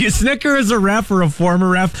 Do you snicker as a ref or a former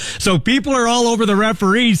ref? So people are all over the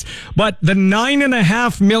referees, but the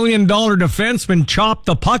 $9.5 million defenseman chopped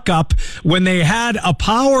the puck up when they had a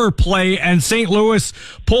power play, and St. Louis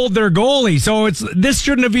pulled their goalie. So this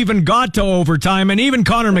shouldn't have even got to overtime, and even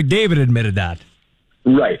Connor McDavid admitted that.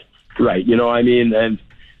 Right. You know, I mean, and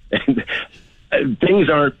things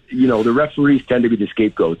aren't, you know, the referees tend to be the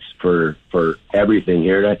scapegoats for everything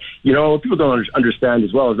here. And, you know, what people don't understand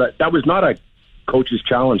as well is that was not a coach's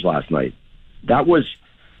challenge last night. That was,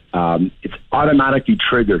 it's automatically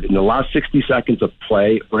triggered in the last 60 seconds of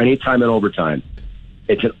play or any time in overtime.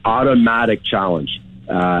 It's an automatic challenge.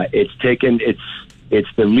 It's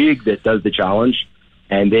the league that does the challenge,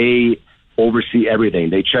 and they oversee everything.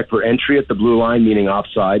 They check for entry at the blue line, meaning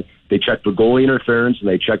offside. They check for goalie interference, and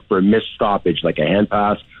they check for a missed stoppage, like a hand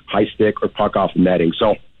pass, high stick, or puck off the netting.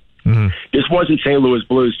 So this wasn't St. Louis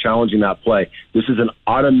Blues challenging that play. This is an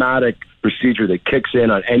automatic procedure that kicks in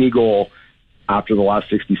on any goal after the last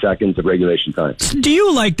 60 seconds of regulation time. Do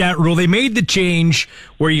you like that rule? They made the change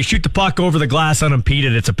where you shoot the puck over the glass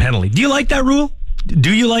unimpeded, it's a penalty. Do you like that rule?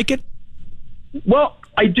 Do you like it? Well,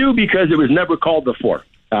 I do, because it was never called before.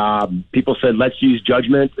 People said, let's use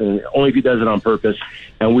judgment, and only if he does it on purpose.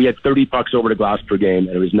 And we had 30 pucks over the glass per game,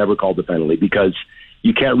 and it was never called a penalty because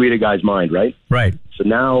you can't read a guy's mind, right? Right. So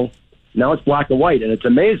now it's black and white, and it's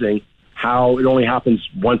amazing how it only happens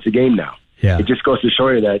once a game now. Yeah. It just goes to show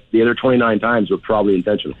you that the other 29 times were probably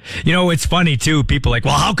intentional. You know, it's funny, too. People are like,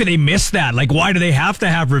 well, how could they miss that? Like, why do they have to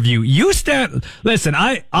have review? Listen,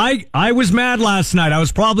 I was mad last night. I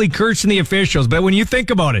was probably cursing the officials. But when you think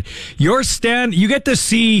about it, you get to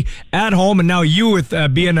see at home, and now you with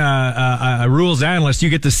being a rules analyst, you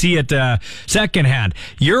get to see it secondhand.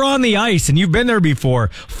 You're on the ice, and you've been there before.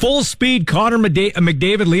 Full speed, Connor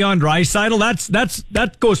McDavid, Leon Draisaitl,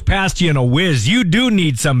 that goes past you in a whiz. You do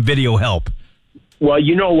need some video help. Well,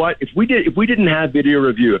 you know what? If we didn't have video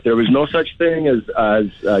review, if there was no such thing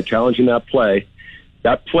as challenging that play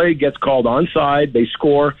gets called onside, they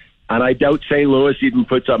score, and I doubt St. Louis even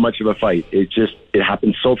puts up much of a fight. It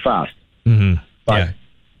happens so fast. Mm-hmm. But,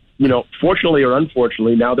 you know, fortunately or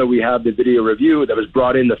unfortunately, now that we have the video review that was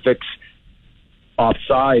brought in to fix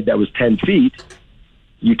offside that was 10 feet,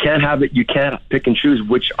 you can't have it. You can't pick and choose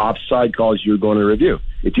which offside calls you're going to review.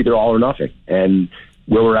 It's either all or nothing. And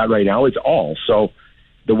where we're at right now, it's all. So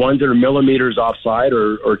the ones that are millimeters offside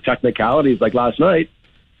or technicalities like last night,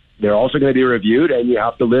 they're also going to be reviewed, and you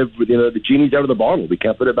have to live with, the genie's out of the bottle. We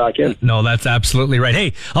can't put it back in. No, that's absolutely right.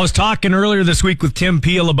 Hey, I was talking earlier this week with Tim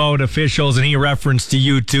Peel about officials, and he referenced to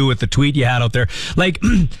you too with the tweet you had out there. Like,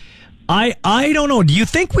 I don't know. Do you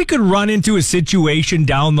think we could run into a situation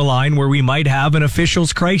down the line where we might have an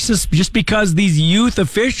officials crisis just because these youth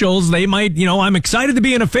officials, they might, I'm excited to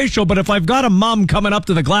be an official, but if I've got a mom coming up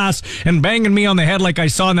to the glass and banging me on the head like I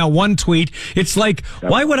saw in that one tweet, it's like,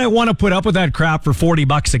 why would I want to put up with that crap for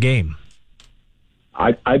 $40 a game?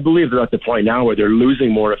 I believe they're at the point now where they're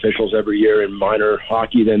losing more officials every year in minor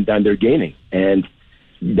hockey than they're gaining. And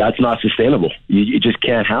that's not sustainable. It just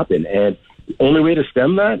can't happen. And The only way to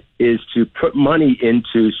stem that is to put money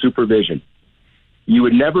into supervision. You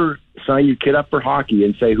would never sign your kid up for hockey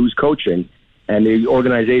and say who's coaching, and the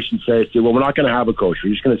organization says, well, we're not going to have a coach.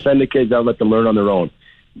 We're just going to send the kids out, let them learn on their own.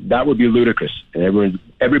 That would be ludicrous, and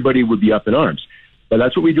everybody would be up in arms. But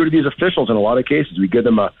that's what we do to these officials in a lot of cases. We give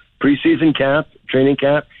them a preseason camp, training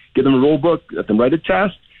camp, give them a rule book, let them write a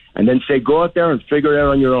test, and then say, go out there and figure it out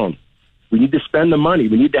on your own. We need to spend the money.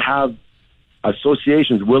 We need to have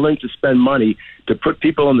associations willing to spend money to put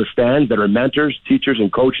people in the stands that are mentors, teachers,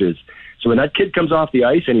 and coaches. So when that kid comes off the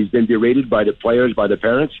ice and he's been berated by the players, by the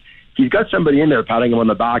parents, he's got somebody in there patting him on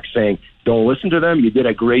the back saying, don't listen to them. You did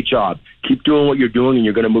a great job. Keep doing what you're doing, and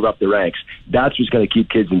you're going to move up the ranks. That's what's going to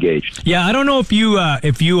keep kids engaged. Yeah, I don't know if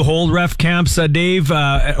you hold ref camps, Dave,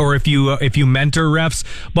 or if you mentor refs,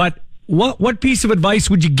 but what piece of advice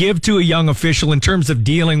would you give to a young official in terms of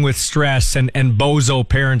dealing with stress and bozo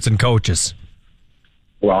parents and coaches?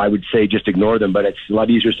 Well, I would say just ignore them, but it's a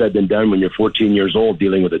lot easier said than done when you're 14 years old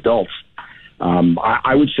dealing with adults.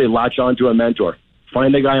 I would say latch on to a mentor.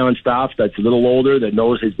 Find a guy on staff that's a little older, that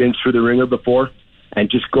knows has been through the ringer before, and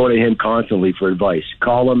just go to him constantly for advice.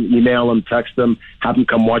 Call him, email him, text him, have him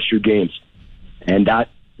come watch your games. And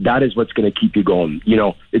that is what's going to keep you going. You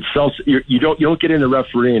know, you don't get into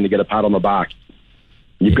refereeing to get a pat on the back.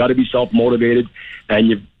 You've got to be self-motivated, and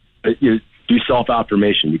you do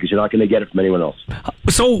self-affirmation, because you're not going to get it from anyone else.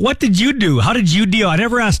 So what did you do? How did you deal? I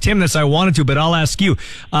never asked him this. I wanted to, but I'll ask you.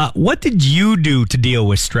 What did you do to deal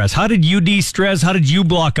with stress? How did you de-stress? How did you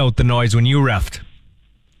block out the noise when you reffed?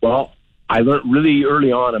 Well, I learned really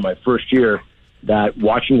early on in my first year that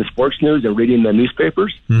watching the sports news and reading the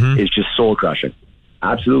newspapers is just soul-crushing.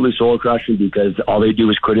 Absolutely soul-crushing, because all they do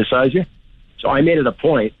is criticize you. So I made it a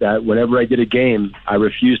point that whenever I did a game, I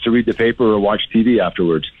refused to read the paper or watch TV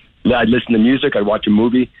afterwards. I'd listen to music. I'd watch a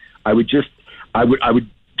movie. I would just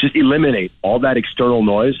eliminate all that external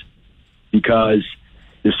noise, because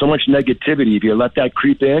there's so much negativity. If you let that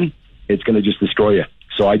creep in, it's going to just destroy you.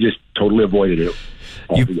 So I just totally avoided it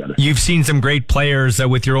altogether. You've seen some great players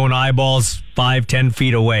with your own eyeballs 5-10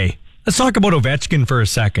 feet away. Let's talk about Ovechkin for a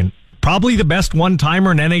second. Probably the best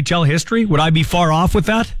one-timer in NHL history. Would I be far off with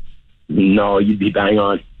that? No, you'd be bang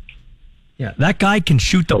on. Yeah, that guy can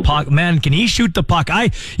shoot the puck. Man, can he shoot the puck?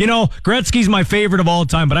 Gretzky's my favorite of all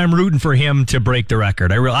time, but I'm rooting for him to break the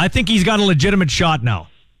record. I think he's got a legitimate shot now.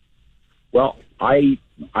 Well, I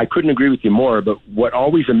couldn't agree with you more, but what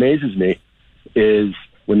always amazes me is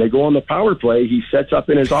when they go on the power play, he sets up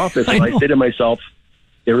in his office, and I say to myself,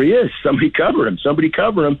 there he is. Somebody cover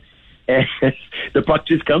him. And the puck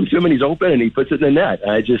just comes to him, and he's open, and he puts it in the net.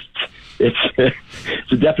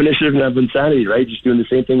 It's a definition of insanity, right? Just doing the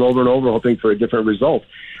same thing over and over, hoping for a different result.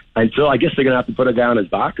 Until I guess they're going to have to put a guy on his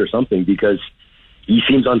back or something, because he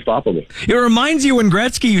seems unstoppable. It reminds you when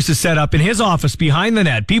Gretzky used to set up in his office behind the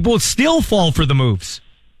net. People would still fall for the moves.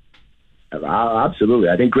 Absolutely.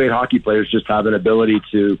 I think great hockey players just have an ability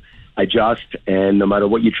to adjust, and no matter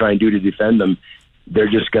what you try and do to defend them, they're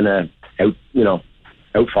just going to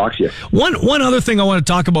outfox you. One other thing I want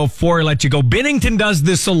to talk about before I let you go. Binnington does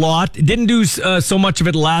this a lot. Didn't do so much of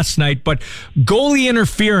it last night, but goalie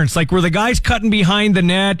interference, like where the guy's cutting behind the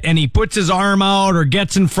net and he puts his arm out or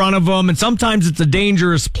gets in front of him, and sometimes it's a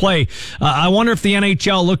dangerous play. I wonder if the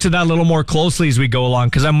NHL looks at that a little more closely as we go along,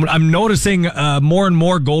 because I'm noticing more and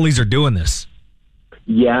more goalies are doing this.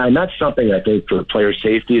 Yeah, and that's something I think for player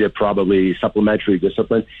safety, to probably supplementary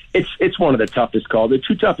discipline. It's one of the toughest calls. The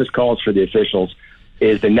two toughest calls for the officials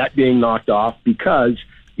is the net being knocked off, because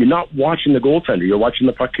you're not watching the goaltender, you're watching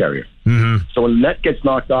the puck carrier. Mm-hmm. So when the net gets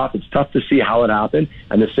knocked off, it's tough to see how it happened,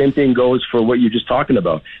 and the same thing goes for what you're just talking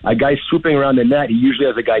about. A guy swooping around the net, he usually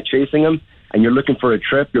has a guy chasing him, and you're looking for a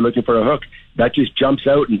trip, you're looking for a hook. That just jumps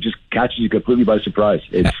out and just catches you completely by surprise.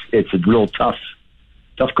 It's a real tough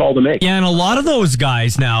call to make. Yeah, and a lot of those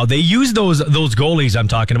guys now, they use those goalies I'm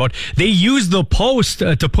talking about, they use the post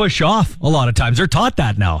to push off a lot of times. They're taught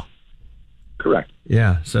that now. Correct.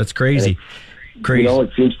 Yeah, so that's crazy. Crazy.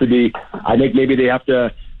 It seems to be, I think maybe they have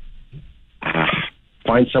to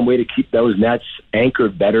find some way to keep those nets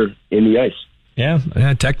anchored better in the ice. Yeah,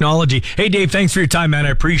 technology. Hey, Dave, thanks for your time, man. I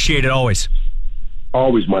appreciate it always.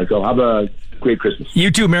 Always, Michael. Have a great Christmas.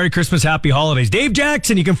 You too. Merry Christmas. Happy holidays. Dave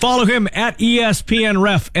Jackson, you can follow him at ESPN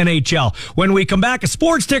Ref NHL. When we come back, a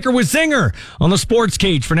sports ticker with Zinger on the Sports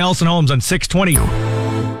Cage for Nelson Holmes on 620.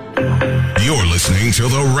 You're listening to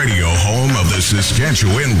the radio home of the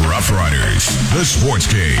Saskatchewan Roughriders, the Sports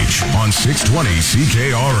Cage on 620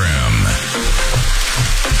 CKRM.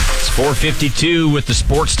 It's 4:52 with the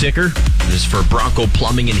sports ticker. This is for Bronco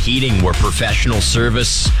Plumbing and Heating, where professional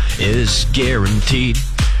service is guaranteed.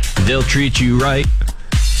 They'll treat you right.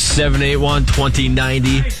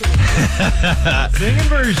 781-2090. Singing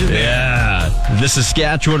version. Yeah. The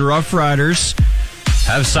Saskatchewan Roughriders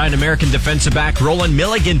have signed American defensive back Roland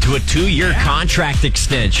Milligan to a 2-year contract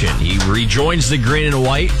extension. He rejoins the green and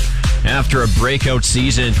white after a breakout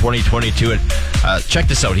season in 2022. And check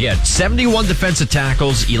this out. He had 71 defensive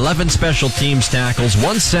tackles, 11 special teams tackles,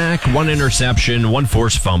 1 sack, 1 interception, 1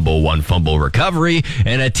 forced fumble, 1 fumble recovery,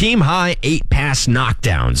 and a team-high 8 pass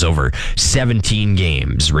knockdowns over 17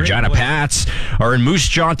 games. Regina Pats are in Moose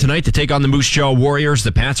Jaw tonight to take on the Moose Jaw Warriors.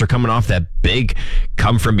 The Pats are coming off that big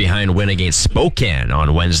come-from-behind win against Spokane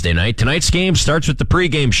on Wednesday night. Tonight's game starts with the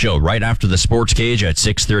pregame show right after the Sports Cage at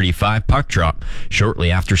 6:35. Puck drop shortly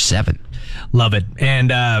after 7. Love it.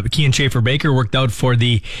 And Kean Schaefer-Baker worked out for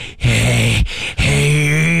the Raiders.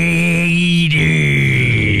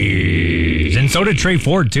 And so did Trey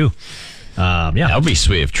Ford, too. Yeah, that would be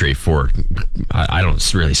sweet if Trey Ford. I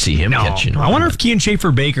don't really see him catching on. I wonder if Kean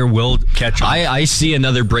Schaefer-Baker will catch on. I see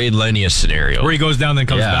another Braid Lenius scenario. Where he goes down and then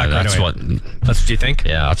comes back right away. That's what you think?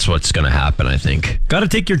 Yeah, that's what's going to happen, I think. Got to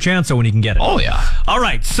take your chance when you can get it. Oh, yeah. All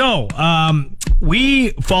right, so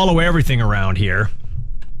we follow everything around here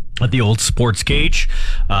at the old Sports Cage.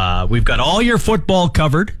 We've got all your football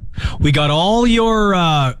covered. We got all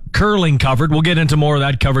your curling covered. We'll get into more of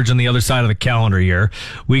that coverage on the other side of the calendar here.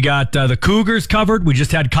 We got the Cougars covered. We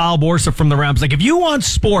just had Kyle Borsa from the Rams. Like, if you want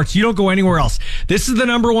sports, you don't go anywhere else. This is the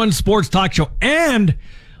 #1 sports talk show. And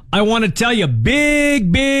I want to tell you,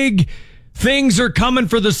 big things are coming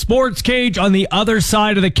for the Sports Cage on the other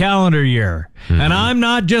side of the calendar year. Mm-hmm. And I'm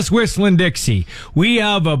not just whistling Dixie. We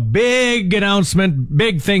have a big announcement,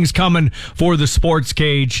 big things coming for the Sports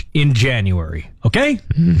Cage in January. Okay?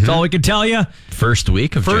 Mm-hmm. That's all we can tell you. First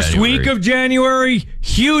week of January.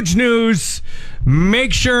 Huge news.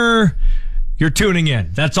 Make sure you're tuning in.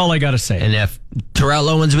 That's all I got to say. And if Terrell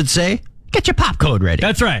Owens would say, get your pop code ready.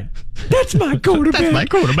 That's right. That's my quarterback. That's my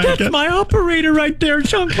quarterback. That's my operator right there,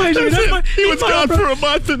 Sean Kleiser. He was gone for a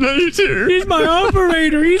month and now he's here. He's my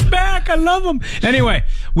operator. He's back. I love him. Anyway,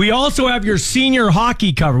 we also have your senior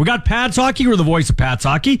hockey cover. We got Pats Hockey. We're the voice of Pats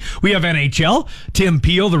Hockey. We have NHL. Tim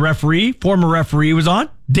Peel, the referee, former referee, was on.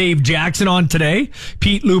 Dave Jackson on today.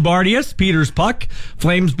 Pete Loubardias, Peter's Puck,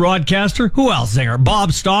 Flames broadcaster. Who else there?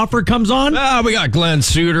 Bob Stauffer comes on. We got Glenn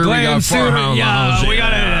Suter. We got Farhan Lounge. We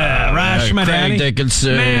got Rash Craig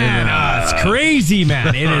Dickinson. Man, it's crazy,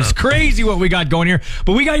 man. It is crazy what we got going here.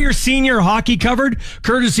 But we got your senior hockey covered,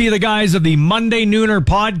 courtesy of the guys of the Monday Nooner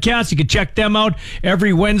podcast. You can check them out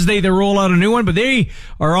every Wednesday. They roll out a new one, but they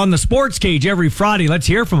are on the Sports Cage every Friday. Let's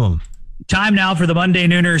hear from them. Time now for the Monday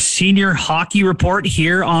Nooner Senior Hockey Report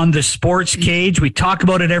here on the Sports Cage. We talk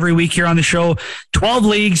about it every week here on the show. 12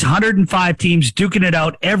 leagues, 105 teams duking it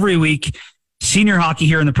out every week. Senior hockey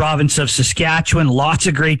here in the province of Saskatchewan. Lots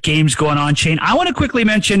of great games going on, Shane. I want to quickly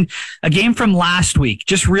mention a game from last week.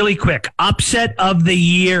 Just really quick. Upset of the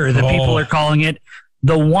year, the people are calling it.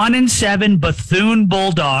 The 1-7 Bethune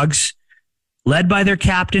Bulldogs, led by their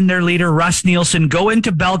captain, their leader, Russ Nielsen, go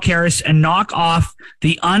into Belcaris and knock off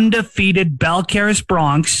the undefeated Belcaris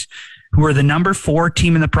Bronx, who are the number 4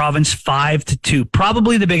 team in the province, 5-2.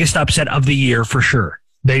 Probably the biggest upset of the year for sure.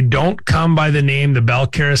 They don't come by the name the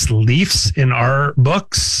Belcaris Leafs in our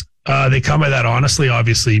books. They come by that honestly,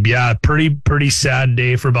 obviously. Yeah, pretty sad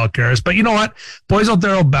day for Belcaris. But you know what? Boys out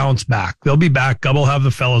there will bounce back. They'll be back. Gub will have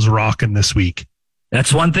the fellas rocking this week.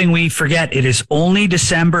 That's one thing we forget. It is only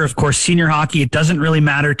December. Of course, senior hockey, it doesn't really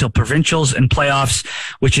matter till provincials and playoffs,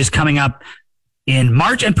 which is coming up in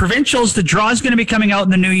March. And provincials, the draw is going to be coming out in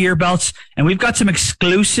the new year, Belts. And we've got some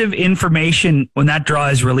exclusive information when that draw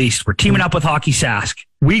is released. We're teaming up with Hockey Sask.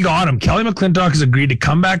 We got him. Kelly McClintock has agreed to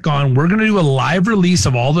come back on. We're going to do a live release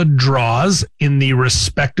of all the draws in the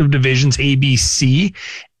respective divisions, A, B, C.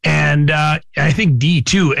 And I think D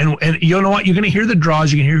too. And you know what? You're going to hear the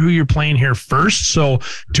draws. You can hear who you're playing here first. So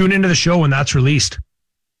tune into the show when that's released.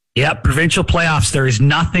 Yep, provincial playoffs. There is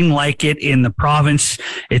nothing like it in the province.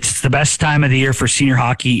 It's the best time of the year for senior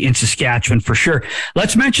hockey in Saskatchewan for sure.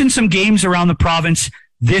 Let's mention some games around the province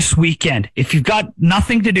this weekend. If you've got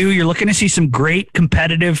nothing to do, you're looking to see some great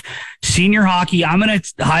competitive senior hockey. I'm going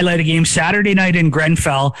to highlight a game Saturday night in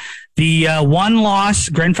Grenfell. The one-loss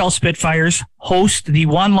Grenfell Spitfires host the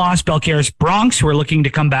one-loss Belcaris Bronx, who are looking to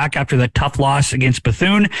come back after the tough loss against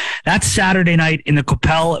Bethune. That's Saturday night in the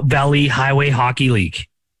Coppell Valley Highway Hockey League.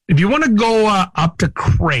 If you want to go up to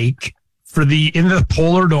Craik in the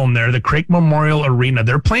Polar Dome there, the Craig Memorial Arena.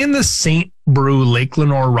 They're playing the St. Brew Lake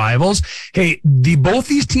Lenore rivals. Hey, both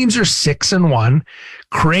these teams are 6-1.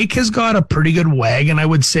 Craig has got a pretty good wagon, I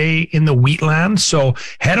would say, in the Wheatland. So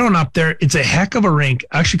head on up there. It's a heck of a rink,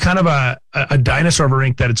 actually kind of a dinosaur of a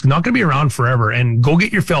rink that it's not going to be around forever. And go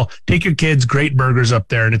get your fill. Take your kids, great burgers up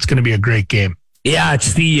there, and it's going to be a great game. Yeah,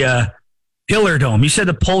 it's the Pillar Dome. You said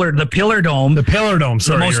the Pillar Dome. The Pillar Dome.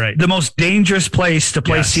 Sorry, you're right. The most dangerous place to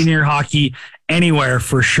play senior hockey anywhere,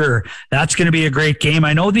 for sure. That's going to be a great game.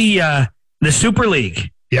 I know the Super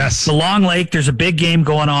League. Yes. The Long Lake, there's a big game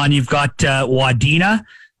going on. You've got Wadena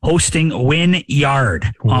hosting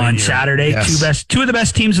Wynyard on Saturday. Yes. Two of the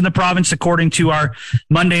best teams in the province, according to our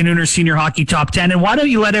Monday Nooner Senior Hockey Top 10. And why don't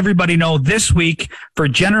you let everybody know this week for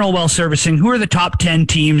General Well Servicing, who are the top 10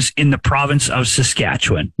 teams in the province of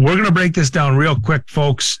Saskatchewan? We're going to break this down real quick,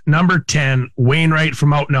 folks. Number 10, Wainwright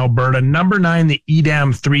from out in Alberta. Number 9, the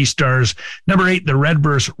Edam 3 Stars. Number 8, the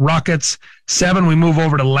Redbreast Rockets. 7, we move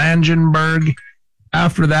over to Langenberg.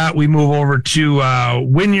 After that, we move over to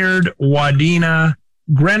Wynyard, Wadena,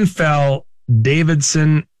 Grenfell,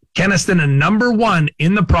 Davidson, Kenaston, and number 1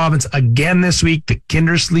 in the province again this week, the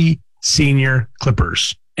Kindersley Senior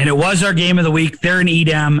Clippers. And it was our game of the week there in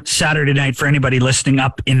Edam Saturday night for anybody listening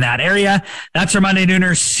up in that area. That's our Monday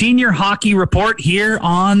Nooner Senior Hockey Report here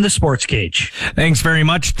on the Sports Cage. Thanks very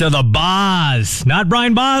much to the Boz. Not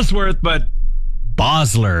Brian Bosworth, but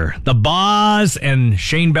Bosler. The Boz and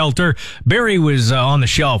Shane Belter. Barry was on the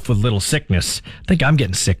shelf with a little sickness. I think I'm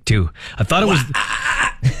getting sick too. I thought it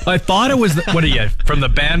was what are you, from the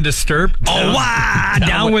band Disturbed?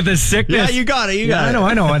 Down with his sickness. Yeah, you got it.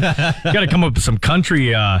 I know. Got to come up with some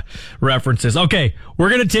country references. Okay, we're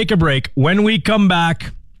going to take a break. When we come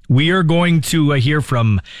back, we are going to hear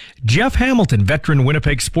from Jeff Hamilton, veteran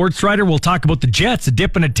Winnipeg sports writer. We'll talk about the Jets, a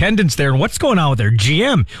dip in attendance there, and what's going on with their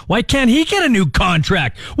GM. Why can't he get a new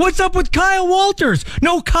contract? What's up with Kyle Walters?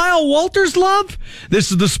 No Kyle Walters love?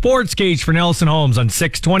 This is the Sports Cage for Nelson Holmes on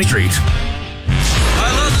 620 Street.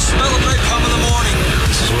 I love the smell of napalm in the morning.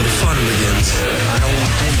 This is where the fun begins. I don't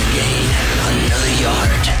want them to gain another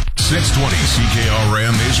yard. 620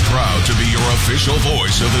 CKRM is proud to be your official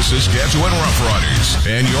voice of the Saskatchewan Roughriders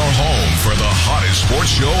and your home for the hottest sports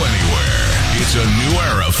show anywhere. It's a new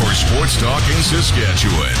era for sports talk in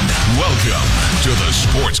Saskatchewan. Welcome to the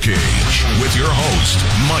Sports Cage with your host,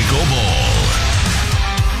 Michael Ball.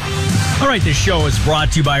 All right, this show is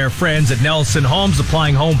brought to you by our friends at Nelson Homes,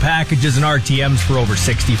 supplying home packages and RTMs for over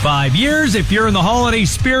 65 years. If you're in the holiday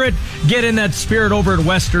spirit, get in that spirit over at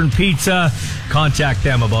Western Pizza. Contact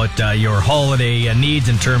them about your holiday needs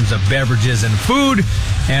in terms of beverages and food.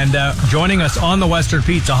 And joining us on the Western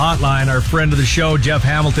Pizza hotline, our friend of the show, Jeff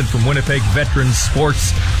Hamilton from Winnipeg, veteran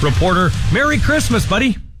sports reporter. Merry Christmas,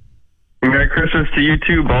 buddy. Merry Christmas to you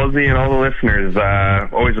too, Ballsy, and all the listeners.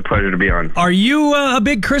 Always a pleasure to be on. Are you a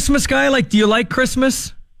big Christmas guy? Do you like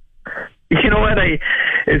Christmas? You know what?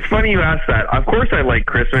 It's funny you ask that. Of course I like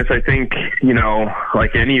Christmas. I think,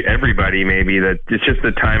 like everybody maybe, that it's just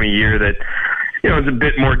the time of year that, is a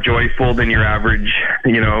bit more joyful than your average,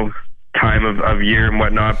 time of year and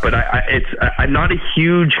whatnot. But I'm not a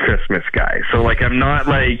huge Christmas guy. So I'm not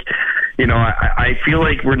I feel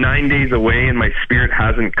like we're 9 days away and my spirit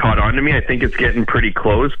hasn't caught on to me. I think it's getting pretty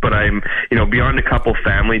close, but I'm, beyond a couple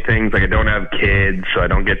family things. I don't have kids, so I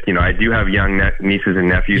don't get, I do have young nieces and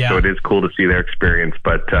nephews, so it is cool to see their experience.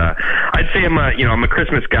 But I'd say I'm a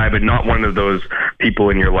Christmas guy, but not one of those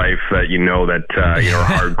people in your life that are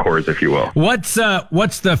hardcores, if you will. What's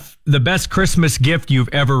the best Christmas gift you've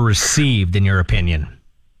ever received, in your opinion?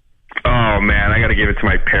 Oh man, I got to give it to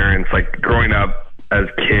my parents. Growing up, as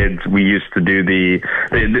kids, we used to do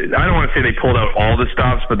I don't want to say they pulled out all the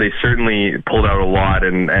stops, but they certainly pulled out a lot.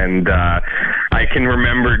 And I can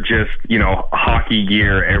remember just, hockey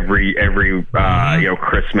gear every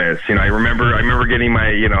Christmas. I remember getting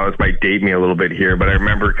my, this might date me a little bit here, but I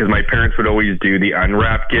remember because my parents would always do the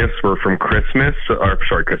unwrapped gifts were from Christmas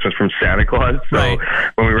from Santa Claus. So right.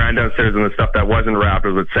 When we ran downstairs and the stuff that wasn't wrapped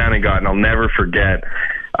was what Santa got. And I'll never forget,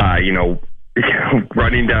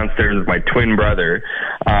 running downstairs with my twin brother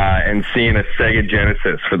and seeing a Sega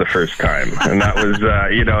Genesis for the first time, and that was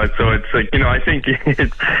so it's I think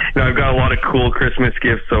it's I've got a lot of cool Christmas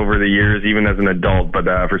gifts over the years, even as an adult, but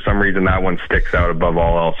for some reason that one sticks out above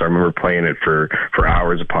all else. I remember playing it for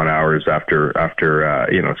hours upon hours after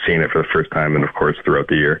seeing it for the first time, and of course throughout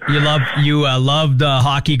the year. You loved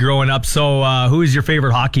hockey growing up. So who is your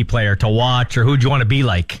favorite hockey player to watch, or who'd you want to be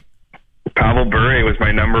like? Pavel Bure was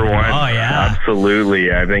my number one. Oh, yeah.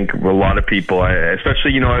 Absolutely. I think a lot of people,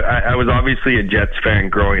 especially, I was obviously a Jets fan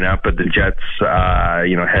growing up, but the Jets,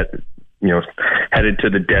 headed to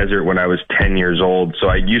the desert when I was 10 years old. So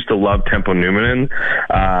I used to love Tempo Numinen,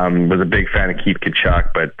 was a big fan of Keith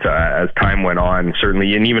Tkachuk, but as time went on,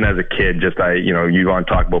 certainly, and even as a kid, you want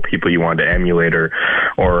to talk about people you wanted to emulate or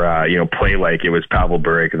play like, it was Pavel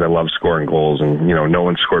Bure, because I love scoring goals, and no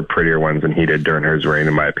one scored prettier ones than he did during his reign,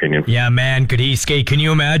 in my opinion. Yeah, man, could he skate? Can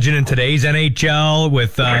you imagine in today's NHL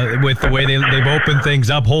with the way they've opened things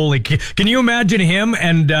up? Can you imagine him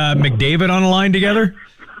and McDavid on a line together?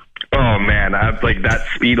 Oh man, like that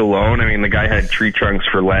speed alone. I mean, the guy had tree trunks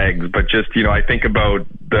for legs, but just, I think about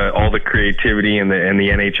all the creativity in the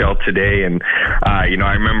NHL today. And,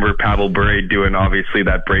 I remember Pavel Bure doing obviously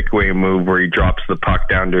that breakaway move where he drops the puck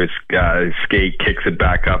down to his skate, kicks it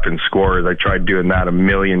back up and scores. I tried doing that a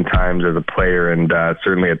million times as a player, and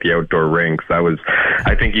certainly at the outdoor rinks.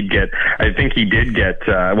 I think he did get,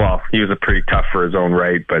 he was a pretty tough for his own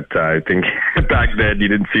right, but I think back then you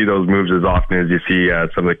didn't see those moves as often as you see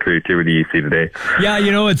some of the creativity you see today. Yeah,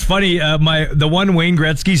 it's funny. The one Wayne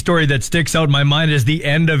Gretzky story that sticks out in my mind is the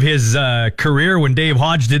end of his career when Dave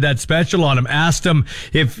Hodge did that special on him. Asked him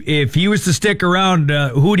if he was to stick around,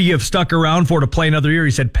 who would he have stuck around for to play another year?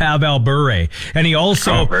 He said Pavel Bure, and he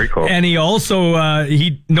also, very cool. And he also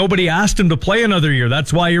nobody asked him to play another year.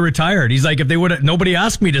 That's why he retired. He's like, if they would, nobody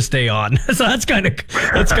asked me to stay on. So that's kind of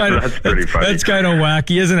that's pretty funny. That's kind of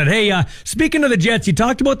wacky, isn't it? Hey, speaking of the Jets, you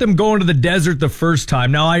talked about them going to the desert the first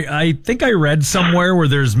time. Now, I think I read somewhere where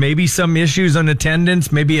there's maybe some issues on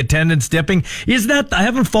attendance, maybe attendance dipping. I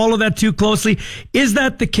haven't followed that too closely. Is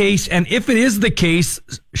that the case? And if it is the case,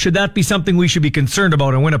 should that be something we should be concerned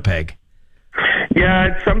about in Winnipeg? Yeah,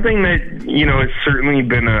 it's something that, has certainly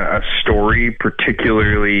been a story,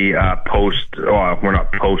 particularly we're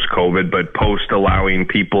not post-COVID, but post-allowing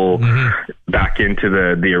people back into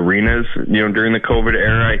the arenas, during the COVID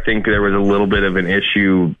era. I think there was a little bit of an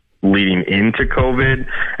issue leading into COVID,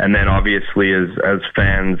 and then obviously as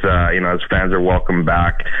fans are welcome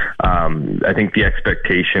back, I think the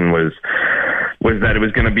expectation was that it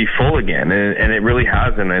was going to be full again, and it really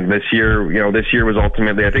hasn't. And this year was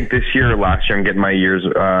ultimately, I think last year, I'm getting my years,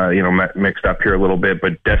 mixed up here a little bit,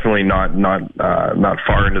 but definitely not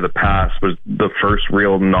far into the past, was the first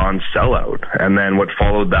real non-sellout. And then what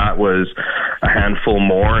followed that was a handful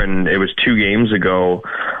more, and it was 2 games ago.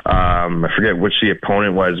 I forget which the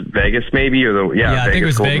opponent was, Vegas maybe, or Vegas, I think it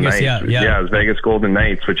was Golden Vegas, Knights. Yeah, it was Vegas Golden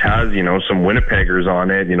Knights, which has, some Winnipeggers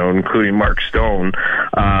on it, including Mark Stone.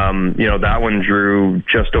 That one drew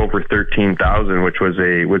just over 13,000, which was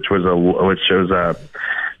a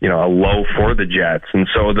low for the Jets. And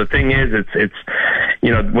so the thing is, it's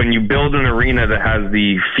when you build an arena that has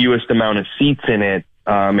the fewest amount of seats in it,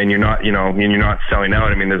 and you're not selling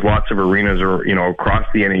out. I mean, there's lots of arenas across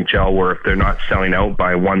the NHL where if they're not selling out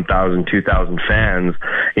by 1,000, 2,000 fans,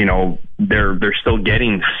 they're still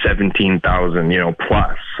getting 17,000,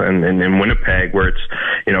 plus. And in Winnipeg, where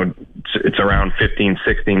it's around 15,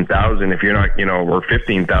 16,000, if you're not, or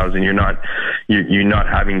 15,000, you're not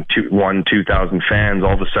having 2,000 fans.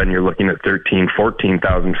 All of a sudden you're looking at 13,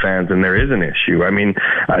 14,000 fans, and there is an issue. I mean,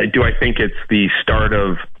 do I think it's the start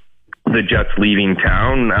of the Jets leaving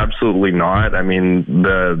town? Absolutely not. I mean,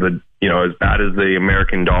 as bad as the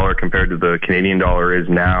American dollar compared to the Canadian dollar is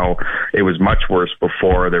now, it was much worse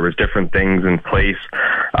before. There was different things in place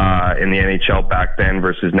in the NHL back then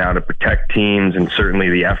versus now to protect teams, and certainly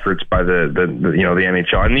the efforts by the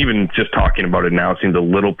NHL. And even just talking about it now seems a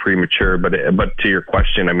little premature. But to your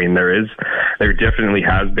question, I mean, there definitely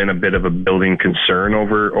has been a bit of a building concern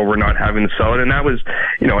over not having to sell it, and that was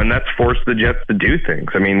and that's forced the Jets to do things.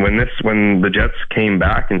 I mean, when the Jets came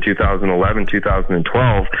back in 2011,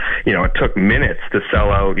 2012. It took minutes to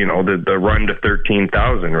sell out, the run to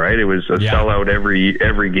 13,000, right? It was a sellout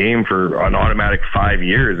every game for an automatic 5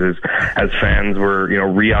 years as fans were,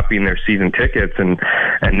 re-upping their season tickets. And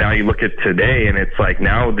now you look at today, and it's like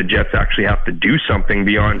now the Jets actually have to do something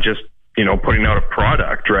beyond just, putting out a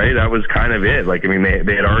product, right? That was kind of it. Like, I mean,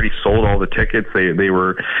 they had already sold all the tickets. They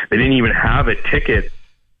didn't even have a ticket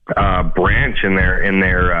branch in their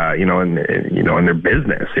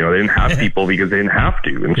business. They didn't have people because they didn't have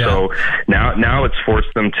to. And so now it's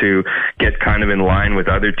forced them to get kind of in line with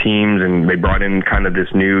other teams, and they brought in kind of this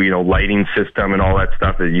new, lighting system and all that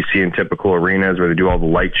stuff that you see in typical arenas where they do all the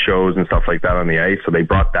light shows and stuff like that on the ice. So they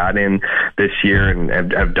brought that in this year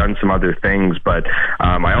and have done some other things. But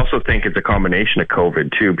I also think it's a combination of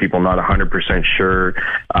COVID too. People not 100% sure,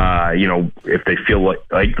 if they feel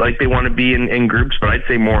like they want to be in groups, but I'd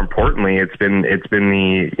say more more importantly, it's been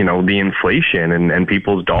the, you know, the inflation and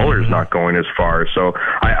people's dollars not going as far. So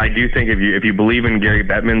I do think if you believe in Gary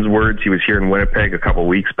Bettman's words, he was here in Winnipeg a couple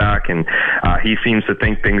weeks back, and he seems to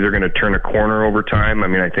think things are going to turn a corner over time. I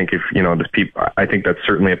mean, I think I think that's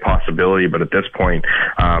certainly a possibility, but at this point,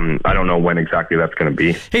 I don't know when exactly that's going to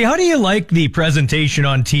be. Hey, how do you like the presentation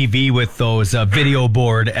on TV with those video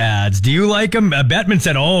board ads? Do you like them? Bettman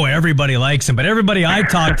said, "Oh, everybody likes him," but everybody I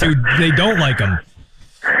talk to, they don't like him.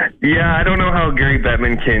 Yeah, I don't know how Gary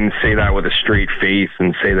Bettman can say that with a straight face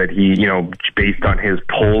and say that he, you know, based on his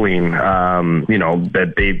polling, you know,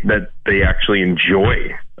 that they actually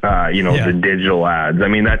enjoy, the digital ads. I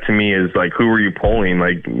mean, that to me is like, who are you polling?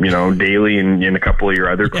 Like, you know, Daly and a couple of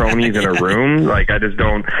your other cronies in a room? Like, I just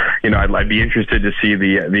don't, you know, I'd be interested to see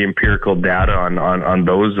the empirical data on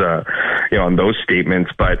those, on those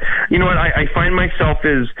statements. But, you know what, I find myself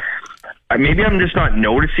maybe I'm just not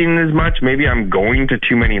noticing as much. Maybe I'm going to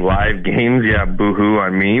too many live games. Yeah, boo-hoo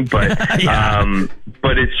on me. But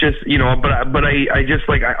but it's just, you know, but I just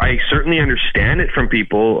like I certainly understand it from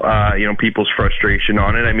people. People's frustration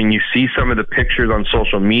on it. I mean, you see some of the pictures on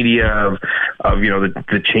social media of you know,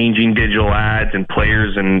 the changing digital ads and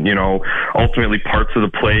players, and, you know, ultimately parts of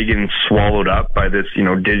the play getting swallowed up by this, you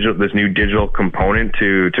know, this new digital component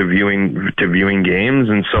to viewing games.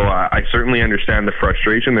 And so I certainly understand the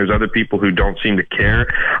frustration. There's other people who don't seem to care.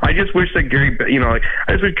 I just wish that Gary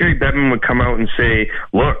Bettman would come out and say,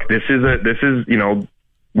 look, this is, you know,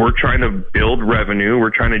 we're trying to build revenue. We're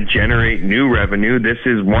trying to generate new revenue. This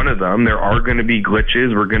is one of them. There are going to be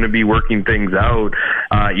glitches. We're going to be working things out,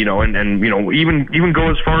 and you know, even go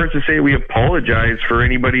as far as to say we apologize for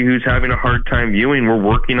anybody who's having a hard time viewing. We're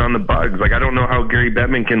working on the bugs. Like, I don't know how Gary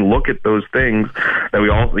Bettman can look at those things that we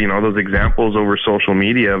all, you know, those examples over social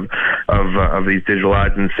media of these digital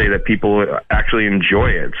ads and say that people actually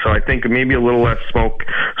enjoy it. So I think maybe a little less smoke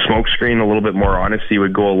screen, a little bit more honesty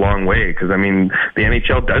would go a long way. Because I mean, the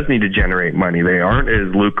NHL does need to generate money. They aren't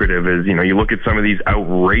as lucrative as, you know, you look at some of these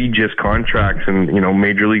outrageous contracts in, you know,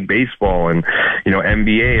 Major League Baseball and, you know,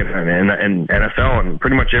 NBA and NFL and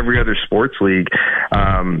pretty much every other sports league.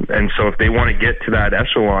 And so if they want to get to that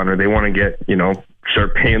echelon, or they want to get, you know,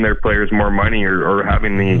 start paying their players more money, or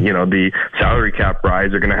having the, you know, the salary cap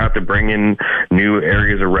rise, they're going to have to bring in new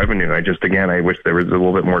areas of revenue. I wish there was a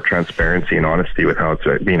little bit more transparency and honesty with how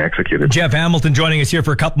it's being executed. Jeff Hamilton joining us here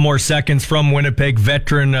for a couple more seconds from Winnipeg,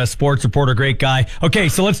 veteran sports reporter, great guy. Okay,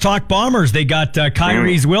 so let's talk Bombers. They got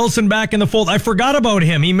Kyrie's Wilson back in the fold. I forgot about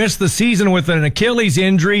him. He missed the season with an Achilles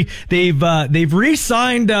injury. They've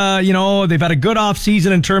re-signed, they've had a good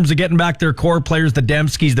offseason in terms of getting back their core players, the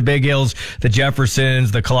Dembskys, the Big Hills, the Jeffersons,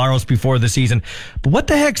 the Collaros before the season. But what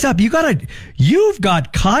the heck's up? You've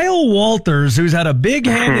got Kyle Walters, who's had a big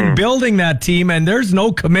hand in building that team, and there's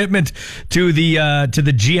no commitment to the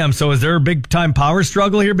GM. So is there a big time power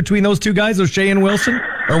struggle here between those two guys, O'Shea and Wilson,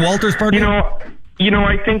 or Walters? Pardon me.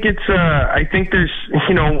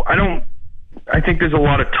 I think there's a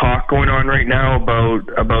lot of talk going on right now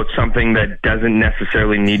about something that doesn't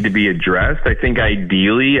necessarily need to be addressed. I think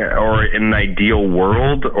ideally, or in an ideal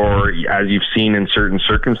world, or as you've seen in certain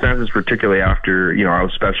circumstances, particularly after, you know, how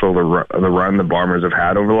special the run the Bombers have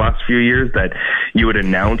had over the last few years, that you would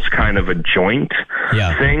announce kind of a joint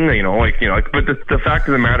thing, but the fact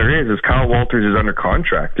of the matter is Kyle Walters is under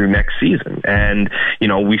contract through next season. And, you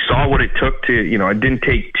know, we saw what it took to, you know, it didn't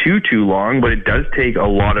take too long, but it does take a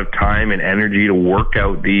lot of time and energy to work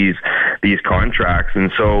out these contracts.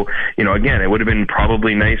 And so, you know, again, it would have been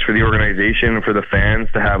probably nice for the organization and for the fans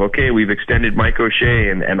to have, okay, we've extended Mike O'Shea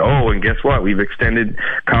and guess what? We've extended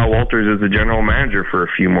Kyle Walters as the general manager for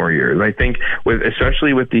a few more years. I think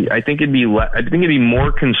I think it'd be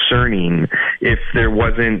more concerning if there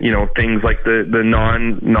wasn't, you know, things like the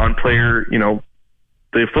non-player, you know,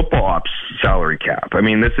 the football ops salary cap. I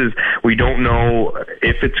mean, we don't know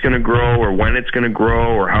if it's going to grow or when it's going to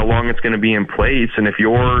grow or how long it's going to be in place. And if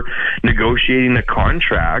you're negotiating a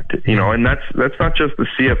contract, you know, and that's not just the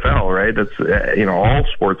CFL, right? That's, you know, all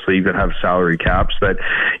sports leagues that have salary caps, that,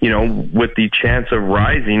 you know, with the chance of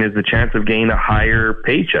rising is the chance of getting a higher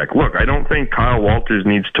paycheck. Look, I don't think Kyle Walters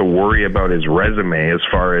needs to worry about his resume as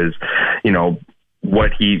far as, you know,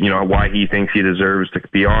 what he, you know, why he thinks he deserves to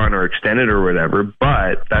be on or extended or whatever.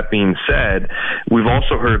 But that being said, we've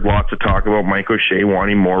also heard lots of talk about Mike O'Shea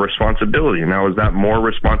wanting more responsibility. Now, is that more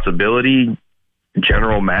responsibility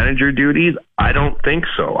general manager duties? I don't think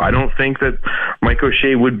so. I don't think that Mike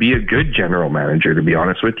O'Shea would be a good general manager, to be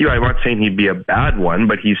honest with you. I'm not saying he'd be a bad one,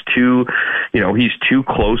 but he's too he's too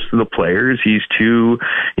close to the players. He's too,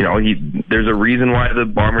 there's a reason why the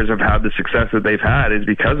Bombers have had the success that they've had is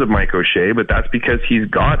because of Mike O'Shea, but that's because he's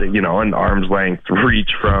got, an arm's length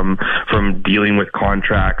reach from dealing with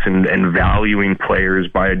contracts and valuing players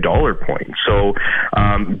by a dollar point. So,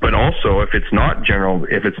 but also if it's not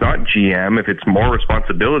GM, if it's more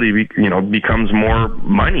responsibility, becomes more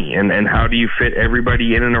money. And how do you fit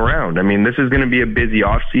everybody in and around? I mean, this is going to be a busy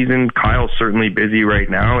off season. Kyle's certainly busy right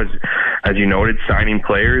now, as you noted, signing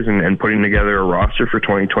players and putting together a roster for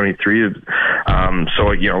 2023.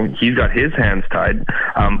 So, he's got his hands tied.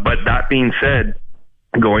 But that being said,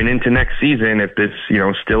 going into next season, if this,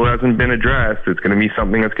 still hasn't been addressed, it's going to be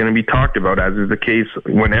something that's going to be talked about, as is the case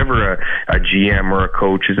whenever a GM or a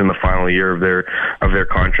coach is in the final year of their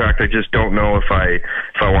contract. I just don't know if I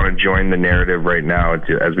want to join the narrative right now as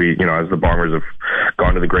the Bombers have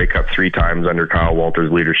gone to the Grey Cup 3 times under Kyle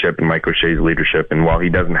Walter's leadership and Mike O'Shea's leadership. And while he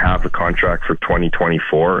doesn't have the contract for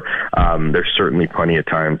 2024, there's certainly plenty of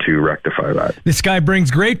time to rectify that. This guy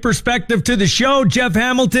brings great perspective to the show. Jeff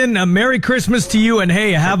Hamilton, a Merry Christmas to you, and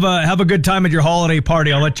hey, have a good time at your holiday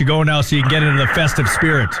party. I'll let you go now so you can get into the festive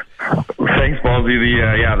spirit. Thanks, Ballsy.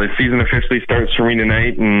 The season officially starts for me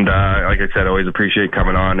tonight, and like I said, always appreciate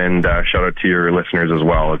coming on, and shout out to your listeners as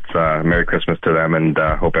well. It's Merry Christmas to them, and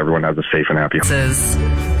hope everyone has a safe and happy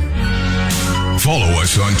Follow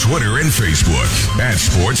us on Twitter and Facebook at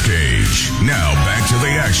Sports Cage. Now back to the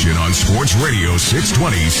action on Sports Radio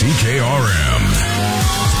 620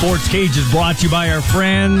 CKRM. Sports Cage is brought to you by our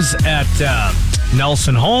friends at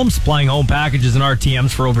Nelson Home, supplying home packages and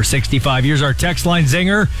RTMs for over 65 years. Our text line,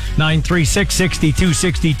 Zinger,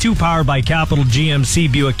 936-6262, powered by Capital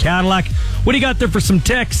GMC Buick Cadillac. What do you got there for some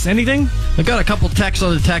texts? Anything? I got a couple texts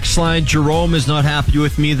on the text line. Jerome is not happy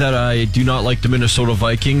with me that I do not like the Minnesota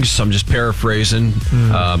Vikings. I'm just paraphrasing.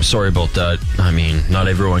 Sorry about that. I mean, not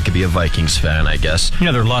everyone can be a Vikings fan, I guess.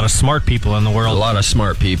 Yeah, there are a lot of smart people in the world. A lot of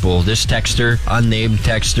smart people. This texter, unnamed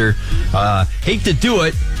texter, hate to do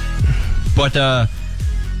it, but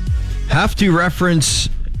have to reference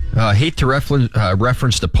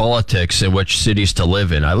reference the politics in which cities to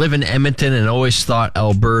live in. I live in Edmonton and always thought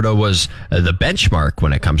Alberta was the benchmark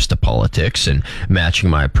when it comes to politics and matching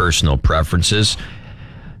my personal preferences.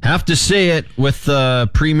 Have to say it, with the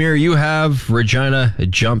premier you have, Regina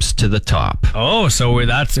jumps to the top. Oh, so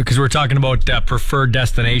that's because we're talking about preferred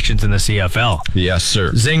destinations in the CFL. Yes,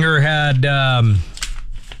 sir. Zinger had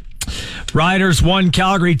Riders 1,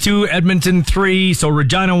 Calgary 2, Edmonton 3. So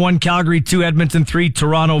Regina 1, Calgary 2, Edmonton 3,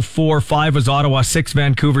 Toronto 4, 5 was Ottawa, 6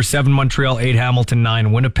 Vancouver, 7 Montreal, 8 Hamilton,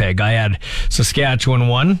 9 Winnipeg. I had Saskatchewan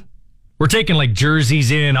 1. We're taking like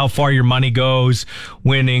jerseys in, how far your money goes,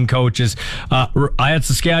 winning coaches. I had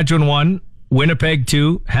Saskatchewan 1, Winnipeg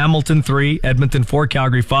 2, Hamilton 3, Edmonton 4,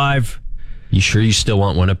 Calgary 5. You sure you still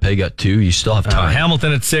want Winnipeg at 2? You still have time.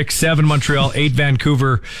 Hamilton at 6, 7 Montreal, 8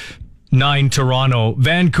 Vancouver, 9 Toronto.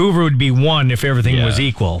 Vancouver would be 1 if everything was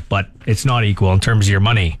equal, but it's not equal in terms of your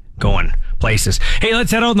money going places. Hey,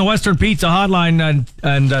 let's head out in the Western Pizza Hotline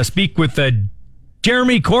and speak with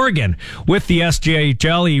Jeremy Corrigan with the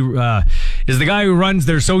SJHL. He is the guy who runs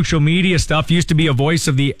their social media stuff. Used to be a voice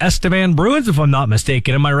of the Estevan Bruins, if I'm not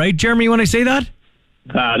mistaken. Am I right, Jeremy, when I say that?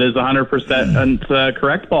 That is 100%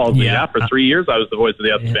 correct, Paul. Yeah, for 3 years I was the voice of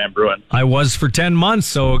the Estevan Bruins. I was for 10 months,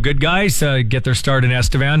 so good guys get their start in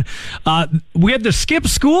Estevan. We had the Skip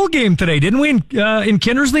School game today, didn't we, in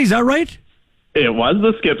Kindersley? Is that right? It was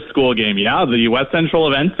the Skip School game, yeah. The West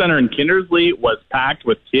Central Event Center in Kindersley was packed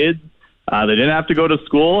with kids. They didn't have to go to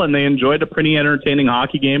school, and they enjoyed a pretty entertaining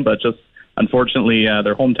hockey game, but just unfortunately,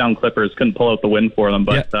 their hometown Clippers couldn't pull out the win for them.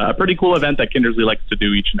 But a pretty cool event that Kindersley likes to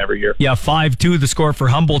do each and every year. Yeah, 5-2 the score for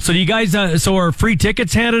Humboldt. So do you guys, are free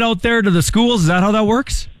tickets handed out there to the schools? Is that how that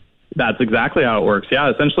works? That's exactly how it works. Yeah,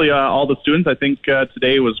 essentially all the students, I think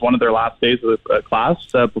today was one of their last days of class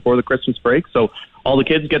before the Christmas break. So all the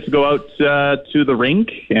kids get to go out to the rink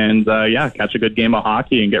and, catch a good game of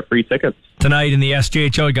hockey and get free tickets. Tonight in the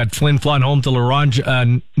SJHL, we got Flin Flon home to Laurent,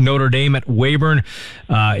 Notre Dame at Weyburn.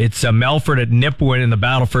 It's Melfort at Nipawin and the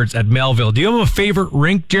Battlefords at Melville. Do you have a favorite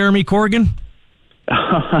rink, Jeremy Corrigan?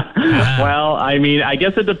 Well, I mean, I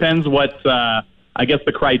guess it depends what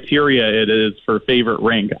the criteria it is for favorite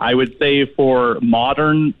rink. I would say for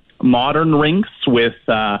modern rinks with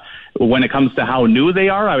when it comes to how new they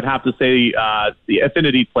are, I would have to say the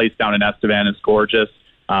Affinity Place down in Estevan is gorgeous.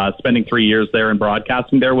 Spending 3 years there in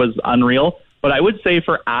broadcasting there was unreal. But I would say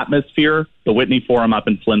for atmosphere, the Whitney Forum up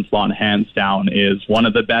in Flin Flon, hands down, is one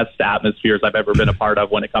of the best atmospheres I've ever been a part of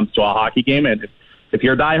when it comes to a hockey game. And if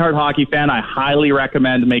you're a diehard hockey fan, I highly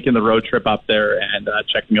recommend making the road trip up there and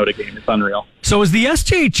checking out a game. It's unreal. So is the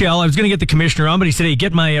SJHL, I was going to get the commissioner on, but he said, hey,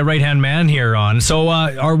 get my right-hand man here on. So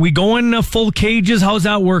are we going full cages? How's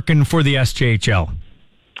that working for the SJHL?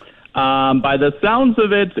 By the sounds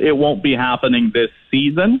of it, it won't be happening this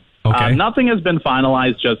season. Okay. Nothing has been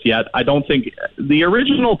finalized just yet. I don't think the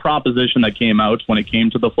original proposition that came out when it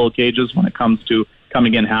came to the full cages, when it comes to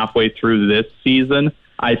coming in halfway through this season,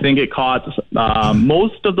 I think it caught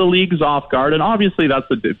most of the leagues off guard. And obviously that's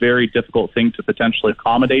a very difficult thing to potentially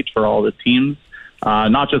accommodate for all the teams,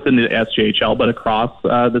 not just in the SJHL, but across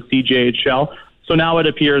the CJHL. So now it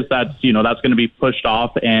appears that, that's going to be pushed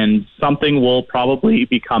off and something will probably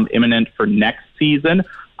become imminent for next season.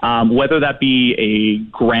 Whether that be a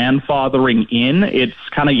grandfathering in, it's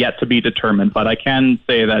kind of yet to be determined. But I can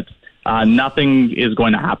say that nothing is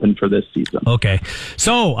going to happen for this season. Okay.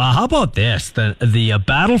 So how about this? The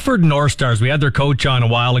Battleford North Stars, we had their coach on a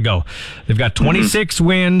while ago. They've got 26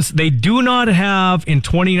 wins. They do not have, in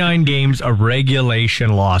 29 games, a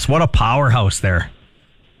regulation loss. What a powerhouse there.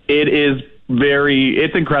 It is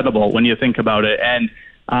it's incredible when you think about it. And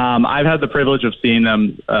I've had the privilege of seeing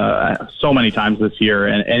them so many times this year,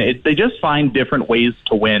 and they just find different ways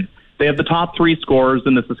to win. They have the top 3 scorers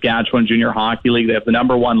in the Saskatchewan Junior Hockey League. They have the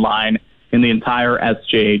number 1 line in the entire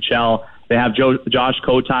SJHL. They have Josh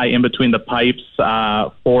Kotai in between the pipes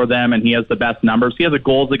for them, and he has the best numbers. He has a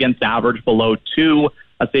goals against average below 2,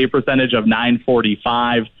 a save percentage of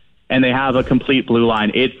 .945, and they have a complete blue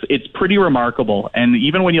line. It's pretty remarkable. And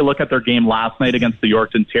even when you look at their game last night against the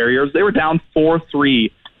Yorkton Terriers, they were down 4-3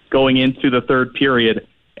 going into the third period,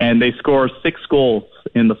 and they score 6 goals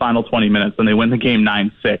in the final 20 minutes, and they win the game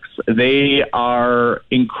 9-6. They are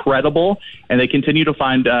incredible, and they continue to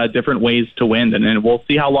find different ways to win, and we'll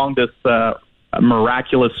see how long this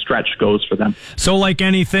miraculous stretch goes for them. So like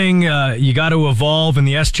anything, you got to evolve, and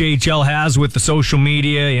the SJHL has with the social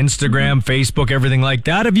media, Instagram, Facebook, everything like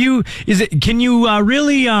that. Can you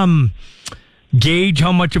really gauge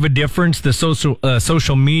how much of a difference the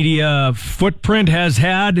social media footprint has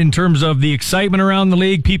had in terms of the excitement around the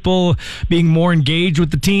league, people being more engaged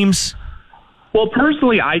with the teams? Well,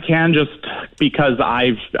 personally, I can, just because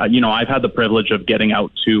I've had the privilege of getting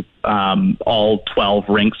out to all 12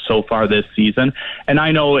 rinks so far this season. And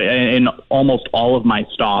I know in almost all of my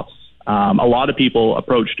stops, a lot of people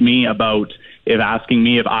approached me about asking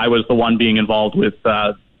me if I was the one being involved with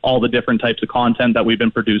all the different types of content that we've been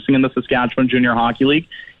producing in the Saskatchewan Junior Hockey League.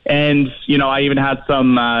 And, I even had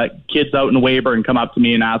some kids out in Weyburn come up to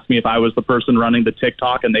me and ask me if I was the person running the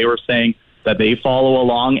TikTok, and they were saying that they follow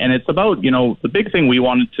along. And it's about, the big thing we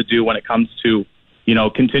wanted to do when it comes to,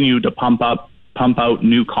 continue to pump out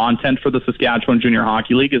new content for the Saskatchewan Junior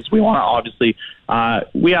Hockey League is we want to obviously,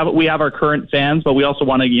 we have our current fans, but we also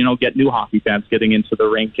want to, get new hockey fans getting into the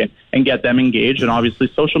rink and get them engaged. And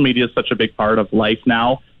obviously social media is such a big part of life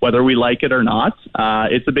now, whether we like it or not.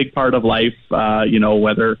 It's a big part of life,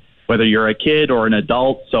 whether you're a kid or an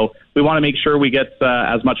adult. So we want to make sure we get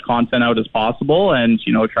as much content out as possible and,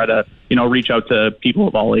 try to, reach out to people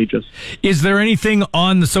of all ages. Is there anything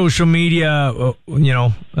on the social media,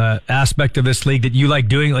 aspect of this league that you like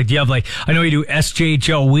doing? Like, do you have I know you do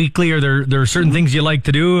SJHL Weekly. Are there certain things you like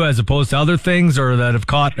to do as opposed to other things or that have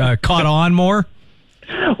caught on more?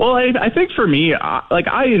 Well, I think for me,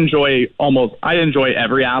 I enjoy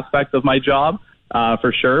every aspect of my job.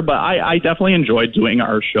 For sure, but I definitely enjoy doing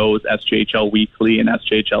our shows, SJHL Weekly and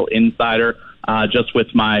SJHL Insider, just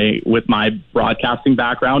with my broadcasting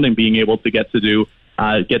background and being able to get to do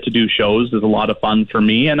shows is a lot of fun for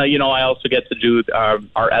me. And I also get to do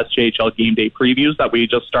our SJHL game day previews that we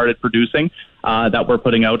just started producing, that we're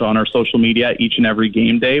putting out on our social media each and every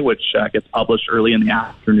game day, which gets published early in the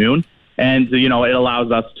afternoon. And, it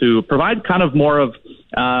allows us to provide kind of more of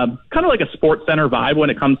kind of like a sports center vibe when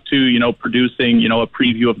it comes to, producing, a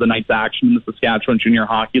preview of the night's action in the Saskatchewan Junior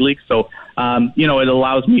Hockey League. So, it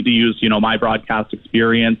allows me to use, my broadcast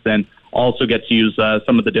experience and also get to use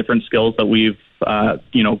some of the different skills that we've,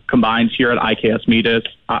 combined here at IKS Media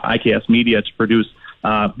to produce,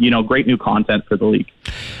 great new content for the league.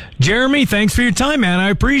 Jeremy, thanks for your time, man.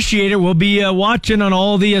 I appreciate it. We'll be watching on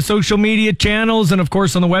all the social media channels and, of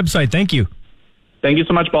course, on the website. Thank you. Thank you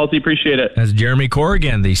so much, Balti. Appreciate it. That's Jeremy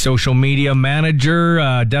Corrigan, the social media manager,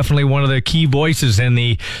 definitely one of the key voices in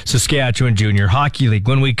the Saskatchewan Junior Hockey League.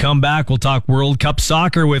 When we come back, we'll talk World Cup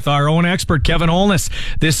soccer with our own expert, Kevin Holness.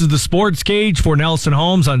 This is the Sports Cage for Nelson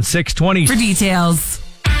Holmes on 620. For details.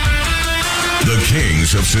 The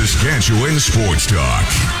Kings of Saskatchewan Sports Talk.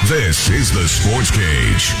 This is the Sports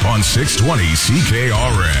Cage on 620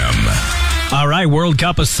 CKRM. All right, World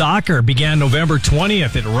Cup of Soccer began November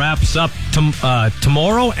 20th. It wraps up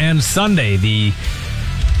tomorrow and Sunday. The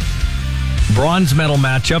bronze medal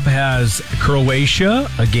matchup has Croatia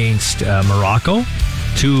against Morocco,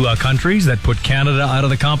 two countries that put Canada out of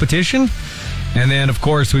the competition. And then, of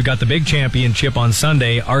course, we've got the big championship on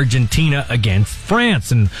Sunday, Argentina against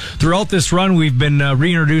France. And throughout this run, we've been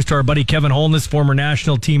reintroduced to our buddy Kevin Holness, former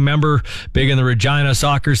national team member, big in the Regina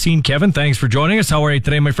soccer scene. Kevin, thanks for joining us. How are you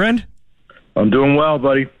today, my friend? I'm doing well,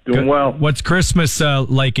 buddy. Doing well. What's Christmas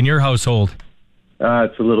like in your household?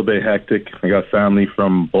 It's a little bit hectic. I got family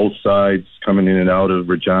from both sides coming in and out of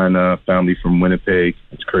Regina, family from Winnipeg.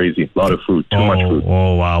 It's crazy. A lot of food. Too much food.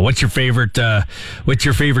 Oh, wow. What's your favorite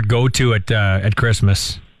go-to at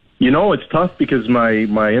Christmas? You know, it's tough because my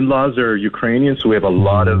in-laws are Ukrainian, so we have a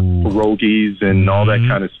lot of pierogies and all that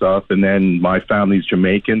kind of stuff. And then my family's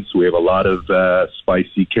Jamaican, so we have a lot of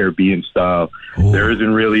spicy Caribbean style. Ooh. There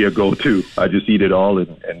isn't really a go-to. I just eat it all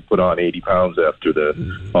and put on 80 pounds after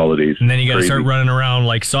the holidays. And then you got to start running around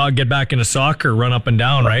like get back into soccer, run up and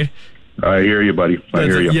down, right? I hear you, buddy. I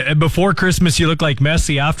hear you. Yeah, before Christmas, you look like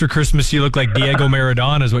Messi. After Christmas, you look like Diego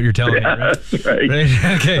Maradona, is what you're telling me, right? That's right.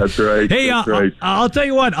 Okay. That's right. Hey, That's right. I'll tell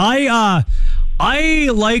you what. I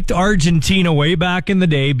liked Argentina way back in the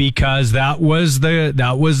day because that was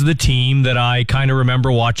the team that I kind of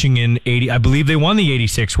remember watching in 80. I believe they won the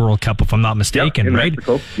 86 World Cup, if I'm not mistaken, in right?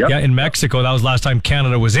 Mexico. Yep. Yeah, in Mexico. That was the last time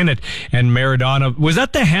Canada was in it. And Maradona, was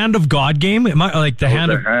that the Hand of God game?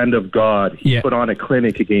 Hand of God. He put on a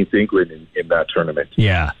clinic against England in that tournament.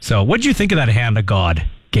 Yeah. So what did you think of that Hand of God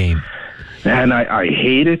game? And I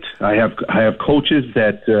hate it. I have coaches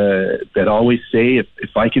that always say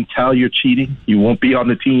if I can tell you're cheating, you won't be on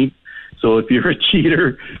the team. So if you're a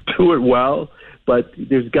cheater, do it well. But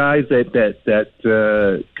there's guys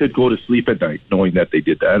that could go to sleep at night knowing that they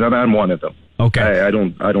did that, and I'm one of them. Okay. I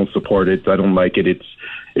don't support it. I don't like it. It's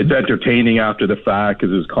entertaining after the fact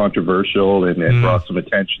because it was controversial and brought some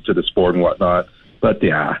attention to the sport and whatnot. But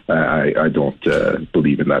yeah, I don't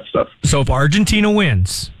believe in that stuff. So if Argentina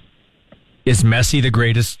wins, is Messi the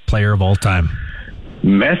greatest player of all time?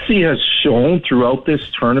 Messi has shown throughout this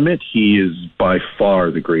tournament he is by far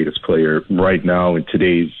the greatest player right now in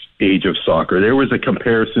today's age of soccer. There was a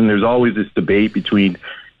comparison. There's always this debate between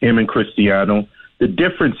him and Cristiano. The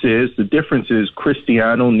difference is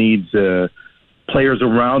Cristiano needs players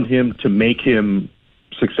around him to make him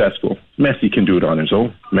successful. Messi can do it on his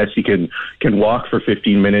own. Messi can walk for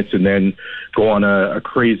 15 minutes and then go on a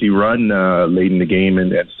crazy run late in the game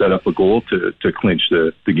and set up a goal to clinch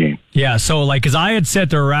the game. Yeah, so because I had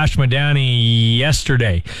said to Arash Madani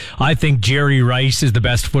yesterday, I think Jerry Rice is the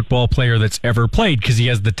best football player that's ever played because he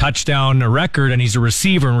has the touchdown record and he's a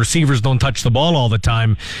receiver, and receivers don't touch the ball all the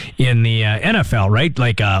time in the NFL, right?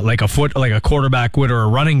 Like a quarterback would or a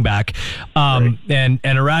running back. Right. And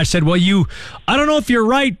Arash said, well, I don't know if you're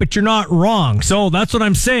right, but you're not wrong. So that's what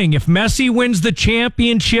I'm saying. If Messi wins the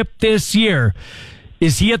championship this year,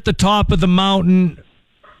 is he at the top of the mountain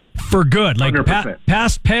for good? Like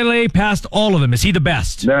past Pele, past all of them. Is he the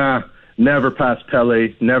best? Nah, never past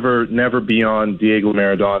Pele. Never beyond Diego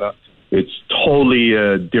Maradona. It's totally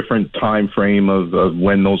a different time frame of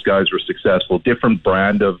when those guys were successful. Different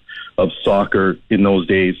brand of soccer in those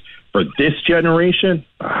days. For this generation,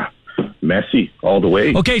 Messi all the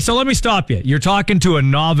way. Okay, so let me stop you. You're talking to a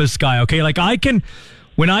novice guy, okay?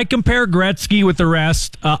 When I compare Gretzky with the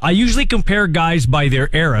rest, I usually compare guys by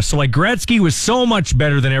their era. So, Gretzky was so much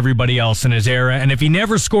better than everybody else in his era, and if he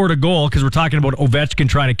never scored a goal, because we're talking about Ovechkin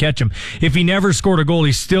trying to catch him, if he never scored a goal,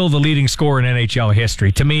 he's still the leading scorer in NHL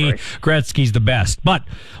history. To me, right. Gretzky's the best. But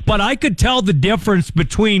I could tell the difference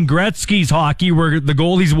between Gretzky's hockey, where the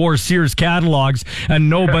goalies wore Sears catalogs and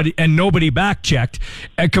nobody back-checked,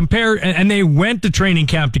 and they went to training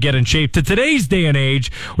camp to get in shape, to today's day and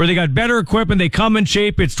age, where they got better equipment, they come in shape.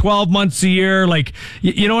 It's 12 months a year.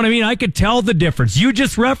 You know what I mean? I could tell the difference. You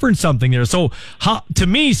just referenced something there. So to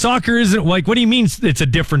me, soccer isn't what do you mean it's a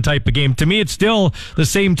different type of game? To me, it's still the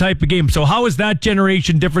same type of game. So how is that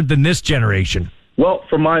generation different than this generation? Well,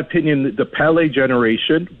 from my opinion, the Pele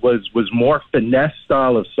generation was more finesse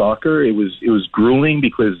style of soccer. It was grueling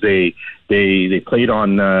because they played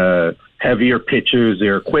on heavier pitches.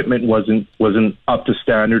 Their equipment wasn't up to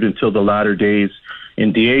standard until the latter days.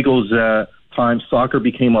 In Diego's time, soccer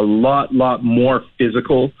became a lot more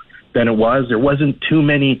physical than it was. There wasn't too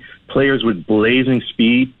many players with blazing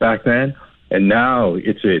speed back then, and now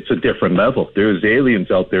it's a different level. There's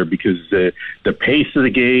aliens out there because the pace of the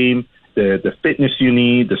game, the fitness you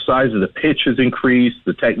need, the size of the pitch has increased,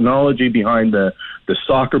 the technology behind the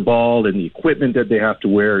soccer ball and the equipment that they have to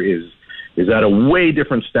wear is is at a way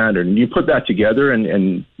different standard. And you put that together,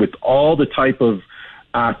 and with all the type of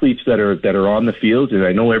athletes that are on the field, and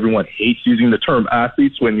I know everyone hates using the term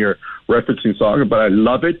athletes when you're referencing soccer, but I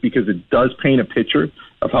love it because it does paint a picture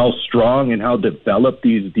of how strong and how developed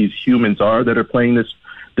these humans are that are playing this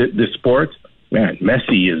sport. Man,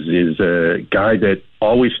 Messi is a guy that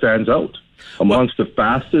always stands out amongst the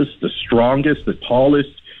fastest, the strongest, the tallest.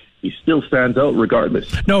 He still stands out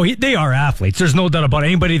regardless. No, they are athletes. There's no doubt about it.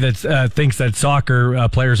 Anybody that thinks that soccer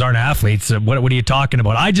players aren't athletes, what are you talking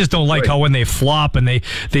about? I just don't like how when they flop and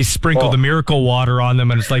they sprinkle the miracle water on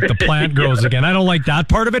them and it's like the plant grows again. I don't like that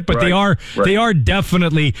part of it, but they are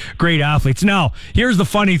definitely great athletes. Now, here's the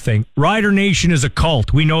funny thing. Rider Nation is a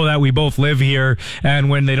cult. We know that. We both live here, and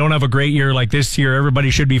when they don't have a great year like this year,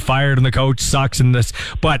 everybody should be fired and the coach sucks and this.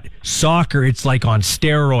 But soccer, it's like on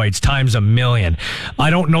steroids times a million.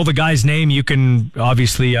 I don't know the guy's name. You can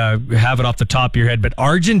obviously have it off the top of your head, but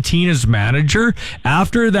Argentina's manager,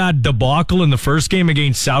 after that debacle in the first game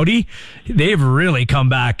against Saudi, they've really come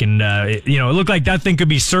back, and it looked like that thing could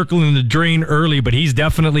be circling the drain early, but he's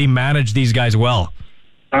definitely managed these guys well.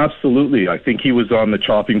 Absolutely. I think he was on the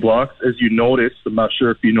chopping blocks. As you noticed, I'm not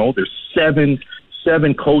sure if you know, there's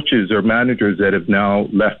seven coaches or managers that have now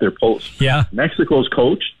left their posts. Yeah. Mexico's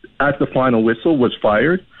coach at the final whistle was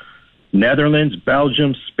fired. Netherlands,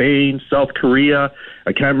 Belgium, Spain, South Korea.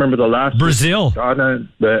 I can't remember the last. Brazil. Ghana,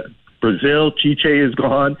 Brazil, Chiche is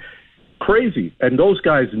gone. Crazy. And those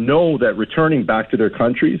guys know that returning back to their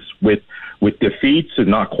countries with defeats and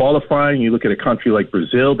not qualifying, you look at a country like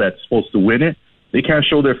Brazil that's supposed to win it, they can't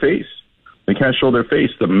show their face. They can't show their face.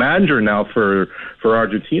 The manager now for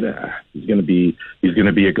Argentina, he's going to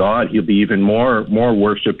be a god. He'll be even more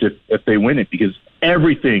worshipped if they win it, because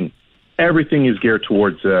everything is geared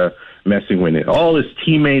towards Messi winning. All his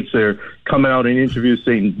teammates are coming out in interviews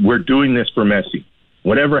saying, we're doing this for Messi.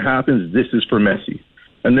 Whatever happens, this is for Messi.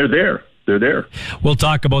 And they're there. They're there. We'll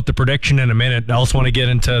talk about the prediction in a minute. I also want to get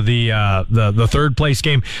into the third place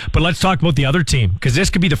game. But let's talk about the other team, because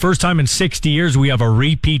this could be the first time in 60 years we have a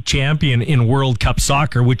repeat champion in World Cup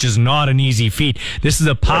soccer, which is not an easy feat. This is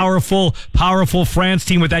a powerful France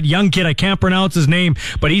team with that young kid. I can't pronounce his name,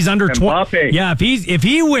 but he's under 20. Yeah, if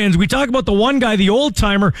he wins, we talk about the one guy, the old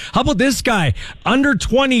timer. How about this guy? Under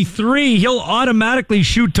 23, he'll automatically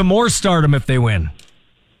shoot to more stardom if they win.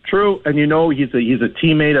 True, and he's a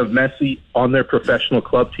teammate of Messi on their professional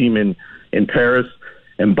club team in Paris.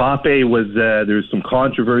 Mbappe was there's some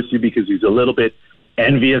controversy because he's a little bit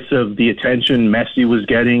envious of the attention Messi was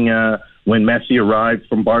getting when Messi arrived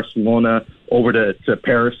from Barcelona over to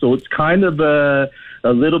Paris. So it's kind of a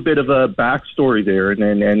little bit of a backstory there,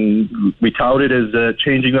 and we tout it as a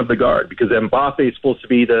changing of the guard, because Mbappe is supposed to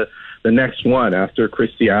be the next one after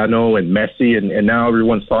Cristiano and Messi, and now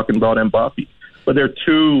everyone's talking about Mbappe. But they're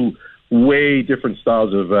two way different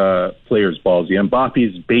styles of players' balls. The Mbappe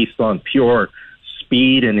is based on pure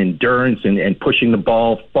speed and endurance and pushing the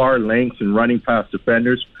ball far lengths and running past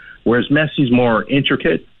defenders, whereas Messi's more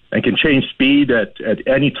intricate and can change speed at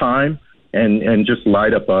any time and just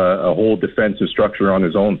light up a whole defensive structure on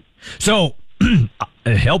his own. So,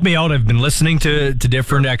 help me out. I've been listening to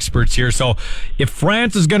different experts here. So if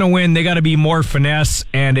France is going to win, they got to be more finesse.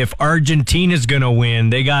 And if Argentina's going to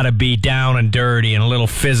win, they got to be down and dirty and a little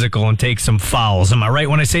physical and take some fouls. Am I right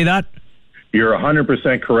when I say that? You're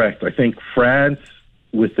 100% correct. I think France,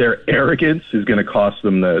 with their arrogance, is going to cost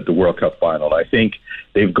them the World Cup final. I think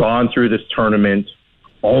they've gone through this tournament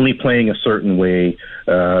only playing a certain way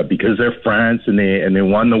because they're France and they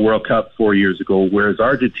won the World Cup 4 years ago, whereas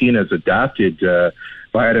Argentina has adapted.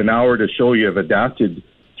 If I had an hour to show you, have adapted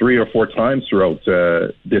 3 or 4 times throughout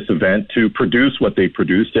this event to produce what they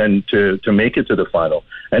produced and to make it to the final.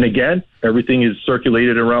 And again, everything is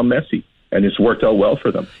circulated around Messi, and it's worked out well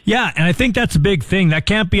for them. Yeah, and I think that's a big thing. That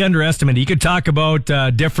can't be underestimated. You could talk about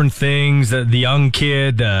different things, the young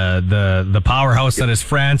kid, the powerhouse that is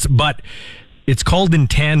France, but it's called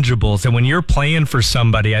intangibles, and when you're playing for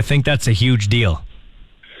somebody, I think that's a huge deal.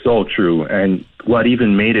 So true, and what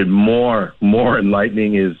even made it more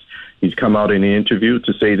enlightening is he's come out in an interview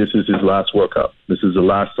to say this is his last World Cup. This is the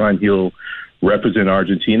last time he'll represent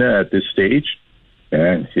Argentina at this stage,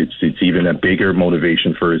 and it's even a bigger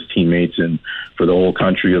motivation for his teammates and for the whole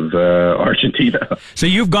country of Argentina. So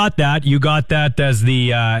you got that as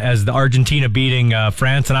the Argentina beating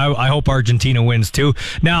France, and I hope Argentina wins too.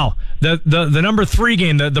 Now the number 3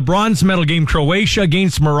 game, the bronze medal game, Croatia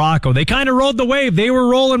against Morocco. They kind of rode the wave. They were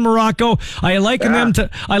rolling Morocco. I liken them to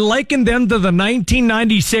the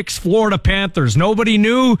 1996 Florida Panthers. Nobody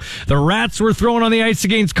knew. The Rats were thrown on the ice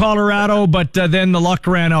against Colorado, but then the luck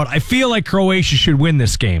ran out. I feel like Croatia should win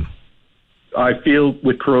this game. I feel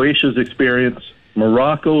with Croatia's experience,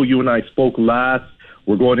 Morocco, you and I spoke last.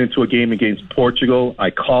 We're going into a game against Portugal.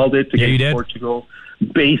 I called it against Portugal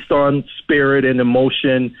based on spirit and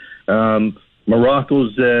emotion.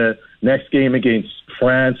 Morocco's next game against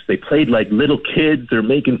France, they played like little kids. They're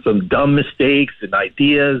making some dumb mistakes and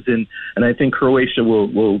ideas, and I think Croatia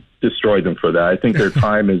will destroy them for that. I think their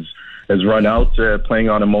time has run out playing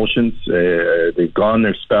on emotions. They've gone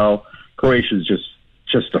their spell. Croatia's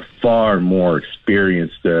just a far more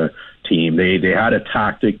experienced team. They had a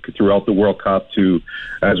tactic throughout the World Cup to,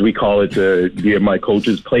 as we call it, via my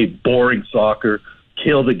coaches, play boring soccer,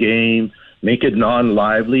 kill the game, make it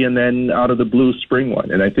non-lively, and then out of the blue spring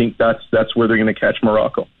one. And I think that's where they're going to catch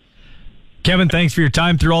Morocco. Kevin, thanks for your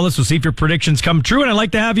time through all this. We'll see if your predictions come true. And I'd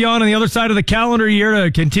like to have you on the other side of the calendar year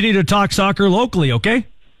to continue to talk soccer locally, okay?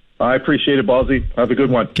 I appreciate it, Ballsy. Have a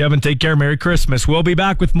good one. Kevin, take care. Merry Christmas. We'll be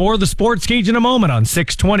back with more of the Sports Cage in a moment on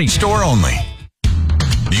 620. Store only.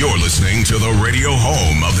 You're listening to the radio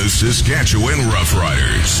home of the Saskatchewan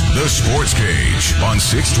Roughriders, the Sports Cage on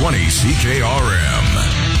 620 CKRM.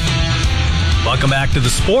 Welcome back to the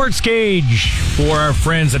Sports Cage for our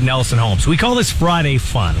friends at Nelson Homes. We call this Friday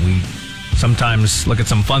Fun. We sometimes look at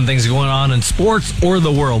some fun things going on in sports or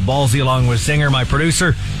the world. Ballsy along with Singer, my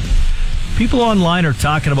producer. People online are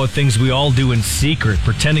talking about things we all do in secret,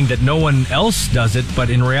 pretending that no one else does it, but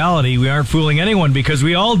in reality, we aren't fooling anyone because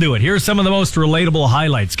we all do it. Here are some of the most relatable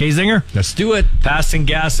highlights. Zinger? Let's do it. Passing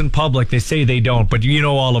gas in public. They say they don't, but you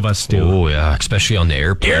know all of us do. Oh, yeah, especially on the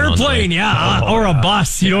airplane. Airplane, yeah, or a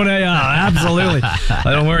bus. You know what absolutely.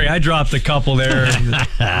 Don't worry, I dropped a couple there.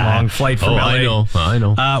 Long flight from LA. I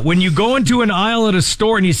know. When you go into an aisle at a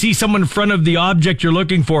store and you see someone in front of the object you're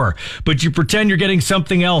looking for, but you pretend you're getting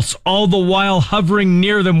something else, all the while hovering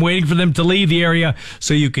near them, waiting for them to leave the area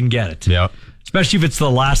so you can get it. Yeah. Especially if it's the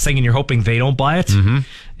last thing and you're hoping they don't buy it.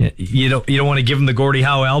 Mm-hmm. You don't want to give them the Gordie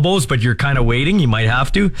Howe elbows, but you're kind of waiting. You might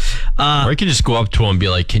have to. Or you can just go up to them and be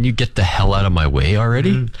like, can you get the hell out of my way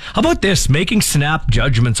already? How about this? Making snap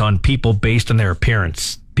judgments on people based on their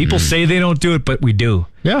appearance. People say they don't do it, but we do.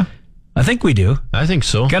 Yeah. I think we do. I think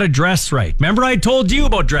so. Got to dress right. Remember I told you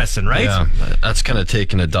about dressing, right? Yeah, that's kind of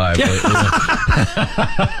taken a dive lately.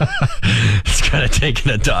 It's kind of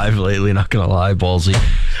taken a dive lately, not going to lie, Ballsy.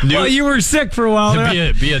 Well, you were sick for a while.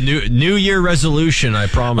 Be a new year resolution, I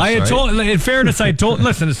promise. I had told, in fairness,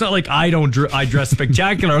 listen, it's not like I dress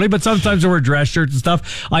spectacularly, but sometimes I wear dress shirts and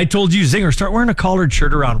stuff. I told you, Zinger, start wearing a collared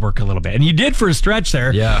shirt around work a little bit. And you did for a stretch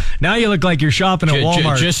there. Yeah. Now you look like you're shopping at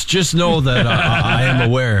Walmart. Just know that I am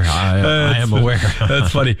aware. I am aware.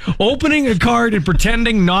 That's funny. Opening a card and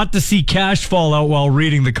pretending not to see cash fall out while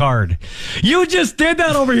reading the card. You just did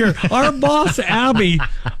that over here. Our boss Abby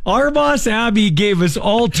gave us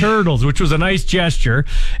all turtles, which was a nice gesture,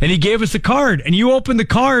 and he gave us a card. And you opened the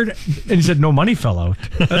card, and he said, "No money fell out."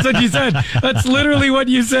 That's what you said. That's literally what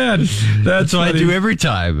you said. That's what I do every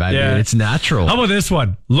time. I mean, it's natural. How about this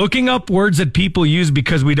one? Looking up words that people use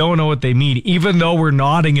because we don't know what they mean, even though we're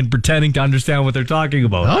nodding and pretending to understand what they're talking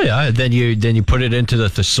about. Oh yeah. Then you put it into the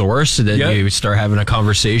thesaurus, and then you start having a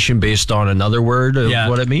conversation based on another word of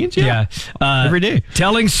what it means. Yeah. Every day.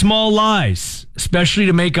 Telling small lies, especially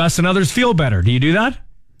to make us and others feel better. Do you do that?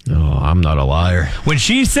 Oh, I'm not a liar. When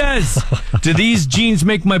she says, "Do these jeans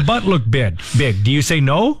make my butt look big?" Do you say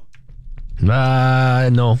no?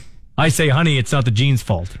 No. I say, "Honey, it's not the jeans'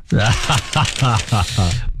 fault."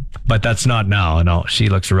 But that's not now. No, she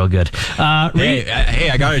looks real good. Hey,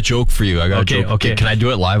 I got a joke for you. Okay. Can I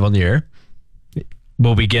do it live on the air?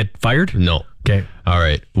 Will we get fired? No. Okay. All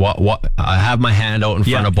right. What? I have my hand out in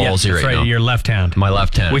front of Ballsy right now. Your left hand. My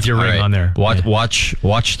left hand. With your ring on there.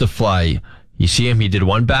 Watch the fly. You see him? He did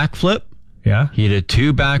one backflip. Yeah. He did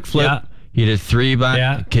two backflip. Yeah. He did three back.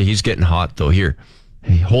 Yeah. Okay, he's getting hot though. Here.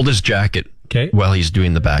 Hey, hold his jacket. Okay. While he's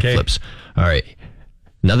doing the backflips. All right.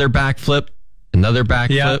 Another backflip. Another backflip.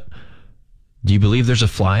 Yeah. Do you believe there's a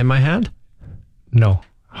fly in my hand? No.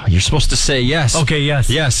 Oh, you're supposed to say yes. Okay, yes.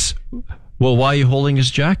 Yes. Well, why are you holding his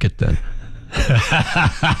jacket then?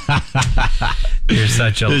 You're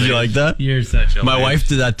such a loser. Did you like that? You're such a loser. My wife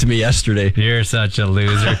did that to me yesterday. You're such a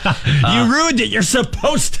loser. You ruined it. You're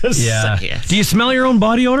supposed to say it. Do you smell your own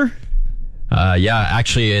body odor? Yeah,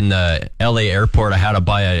 actually in the LA airport, I had to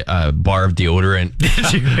buy a bar of deodorant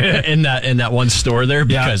in that one store there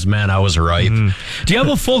because, man, I was ripe. Do you have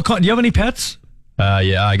a full do you have any pets?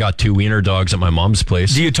 Yeah, I got 2 wiener dogs at my mom's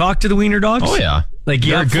place. Do you talk to the wiener dogs? Oh, yeah. Like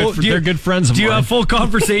they're good friends of mine. Do you have full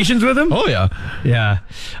conversations with them? Oh, yeah.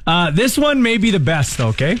 Yeah. This one may be the best,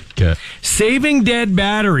 okay? Okay. Saving dead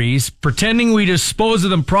batteries, pretending we dispose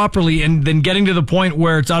of them properly, and then getting to the point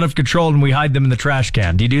where it's out of control and we hide them in the trash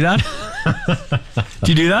can. Do you do that?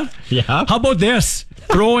 Do you do that? Yeah. How about this?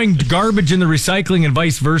 Throwing garbage in the recycling and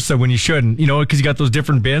vice versa when you shouldn't, because you got those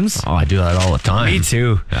different bins. Oh, I do that all the time. Me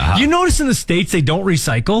too. Yeah. You notice in the States they don't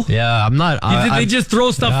recycle? Yeah, I'm not. They just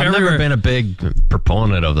throw stuff everywhere. I've never been a big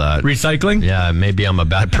proponent of that. Recycling? Yeah, maybe I'm a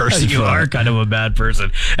bad person. You are kind of a bad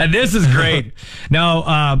person. And this is great.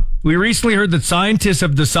 Now, we recently heard that scientists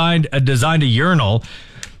have designed a urinal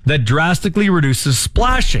that drastically reduces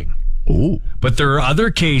splashing. Ooh. But there are other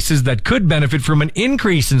cases that could benefit from an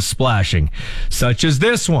increase in splashing, such as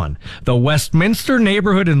this one. The Westminster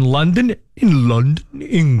neighborhood in London,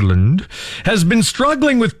 England, has been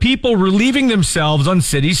struggling with people relieving themselves on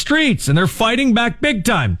city streets, and they're fighting back big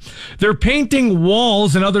time. They're painting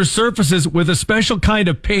walls and other surfaces with a special kind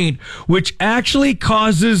of paint, which actually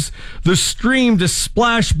causes the stream to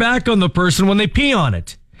splash back on the person when they pee on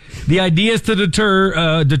it. The idea is to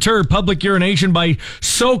deter public urination by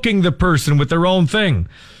soaking the person with their own thing.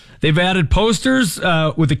 They've added posters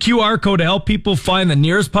with a QR code to help people find the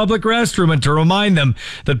nearest public restroom and to remind them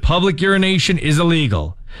that public urination is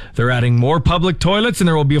illegal. They're adding more public toilets, and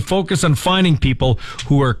there will be a focus on finding people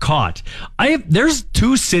who are caught. There's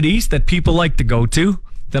 2 cities that people like to go to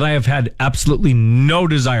that I have had absolutely no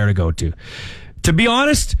desire to go to. To be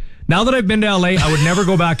honest, now that I've been to LA, I would never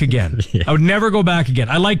go back again. Yeah. I would never go back again.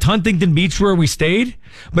 I liked Huntington Beach where we stayed,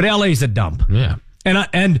 but LA's a dump. Yeah.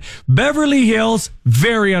 And Beverly Hills,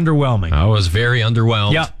 very underwhelming. I was very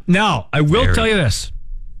underwhelmed. Yeah. Now, I will tell you this.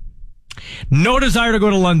 No desire to go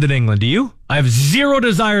to London, England. Do you? I have zero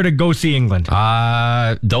desire to go see England.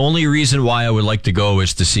 The only reason why I would like to go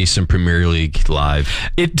is to see some Premier League live.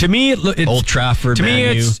 To me, it's Old Trafford. To me,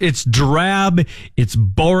 it's drab. It's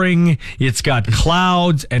boring. It's got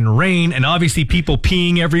clouds and rain, and obviously people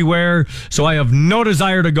peeing everywhere. So I have no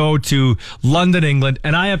desire to go to London, England,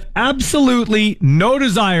 and I have absolutely no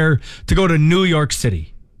desire to go to New York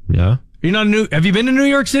City. Yeah. You're not have you been to New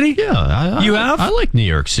York City? Yeah. You have? I like New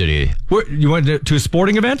York City. You went to a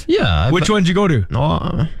sporting event? Yeah. Which one did you go to?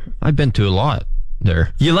 No, I've been to a lot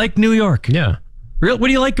there. You like New York? Yeah. What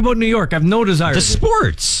do you like about New York? I have no desire. The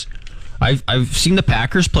sports. I've seen the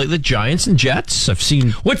Packers play the Giants and Jets. I've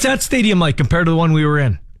seen. What's that stadium like compared to the one we were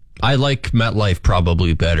in? I like MetLife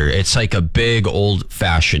probably better. It's like a big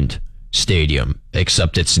old-fashioned stadium,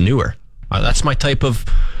 except it's newer. That's my type of.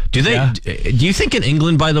 Do you think in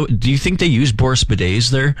England, by the way, do you think they use Boris bidets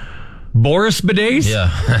there? Boris bidets?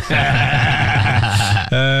 Yeah.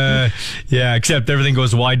 Yeah, except everything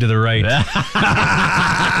goes wide to the right.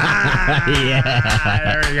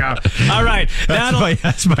 Yeah. There we go. All right.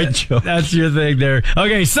 That's my joke. That's your thing there.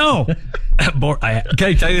 Okay, so can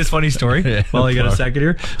I tell you this funny story while I get a second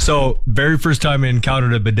here? So, very first time I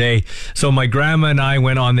encountered a bidet. So, my grandma and I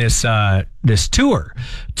went on this tour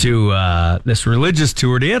to this religious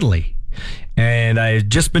tour to Italy. And I had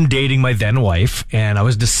just been dating my then wife, and I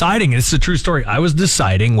was deciding, and this is a true story, I was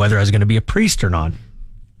deciding whether I was going to be a priest or not.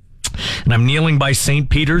 And I'm kneeling by St.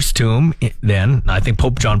 Peter's tomb then. I think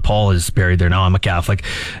Pope John Paul is buried there now. I'm a Catholic.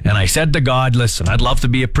 And I said to God, listen, I'd love to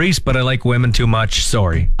be a priest, but I like women too much.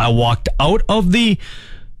 Sorry. I walked out of the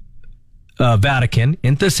Vatican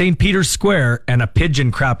into St. Peter's Square, and a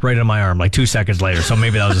pigeon crapped right in my arm like 2 seconds later. So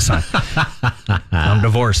maybe that was a sign. I'm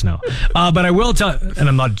divorced now. But I will tell, and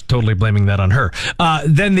I'm not totally blaming that on her.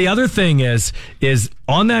 Then the other thing is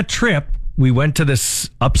on that trip, we went to this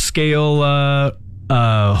upscale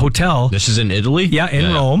hotel. This is in Italy? Yeah,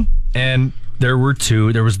 in Rome. And there were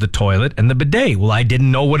 2. There was the toilet and the bidet. Well, I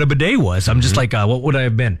didn't know what a bidet was. I'm just like, what would I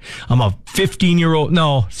have been? I'm a 15-year-old.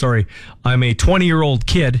 No, sorry. I'm a 20-year-old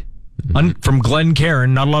kid from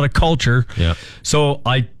Glencairn. Not a lot of culture. Yeah. So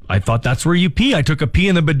I thought that's where you pee. I took a pee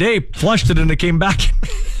in the bidet, flushed it, and it came back.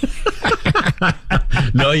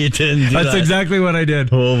 No, you didn't do That's exactly what I did.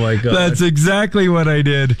 Oh, my God. That's exactly what I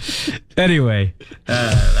did. Anyway,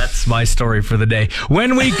 that's my story for the day.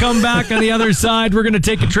 When we come back on the other side, we're going to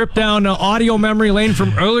take a trip down audio memory lane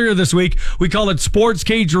from earlier this week. We call it Sports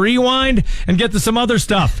Cage Rewind, and get to some other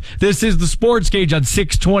stuff. This is the Sports Cage on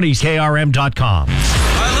 620 KRM.com.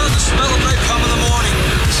 I love the smell of napalm in the morning.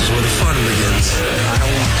 This is where the fun begins. I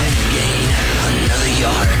don't want them to gain another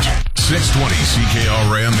yard. 620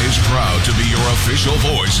 CKRM is proud to be your official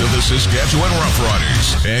voice of the Saskatchewan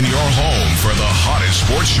Roughriders and your home for the hottest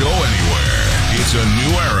sports show anywhere. It's a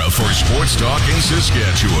new era for sports talk in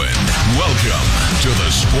Saskatchewan. Welcome to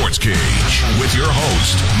the Sports Cage with your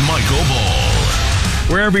host, Michael Ball.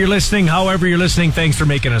 Wherever you're listening, however you're listening, thanks for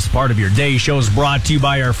making us part of your day. Show's brought to you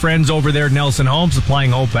by our friends over there at Nelson Homes,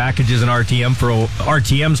 supplying home packages and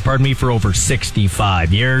RTMs for over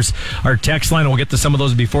 65 years. Our text line, we'll get to some of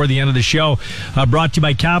those before the end of the show, brought to you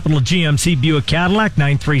by Capital GMC Buick Cadillac,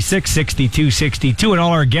 936-6262. And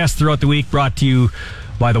all our guests throughout the week brought to you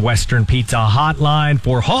by the Western Pizza Hotline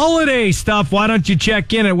for holiday stuff. Why don't you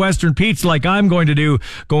check in at Western Pizza like I'm going to do,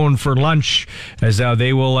 going for lunch, as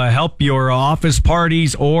they will help your office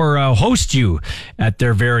parties or host you at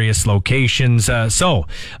their various locations. So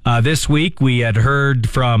this week we had heard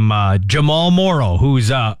from Jamal Morrow,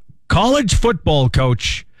 who's a college football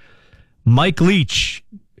coach, Mike Leach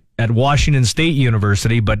at Washington State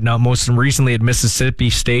University, but now most recently at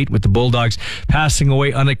Mississippi State with the Bulldogs, passing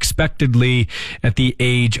away unexpectedly at the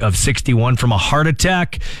age of 61 from a heart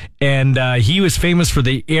attack. And he was famous for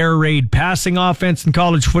the air raid passing offense in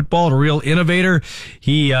college football, a real innovator.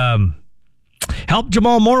 He helped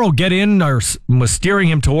Jamal Morrow get in, or was steering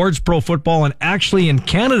him towards pro football, and actually in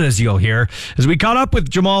Canada, as you'll hear. As we caught up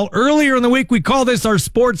with Jamal earlier in the week, we call this our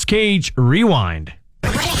Sports Cage Rewind.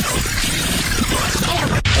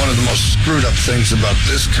 One of the most screwed up things about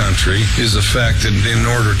this country is the fact that in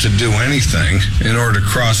order to do anything, in order to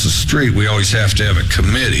cross the street, we always have to have a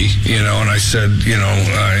committee, and I said,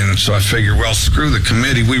 and so I figured, well, screw the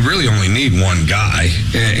committee. We really only need one guy,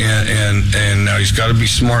 and now he's got to be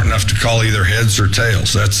smart enough to call either heads or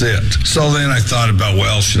tails. That's it. So then I thought about,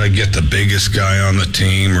 well, should I get the biggest guy on the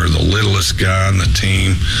team or the littlest guy on the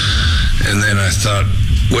team? And then I thought,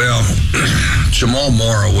 well, Jamal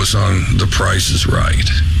Morrow was on The Price is Right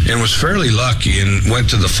and was fairly lucky and went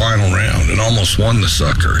to the final round and almost won the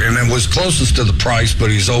sucker. And it was closest to the price, but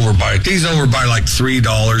he's over by like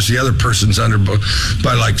 $3. The other person's under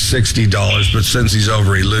by like $60, but since he's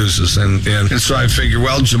over, he loses. And so I figured,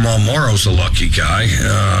 well, Jamal Morrow's a lucky guy.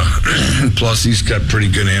 Plus, he's got pretty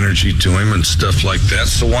good energy to him and stuff like that.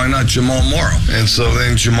 So why not Jamal Morrow? And so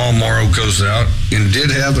then Jamal Morrow goes out and did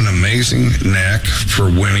have an amazing knack for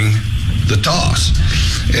winning the toss.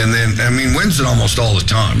 And then, wins it almost all the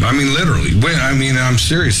time. Literally. I'm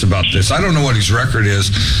serious about this. I don't know what his record is,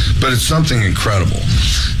 but it's something incredible.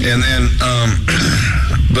 And then,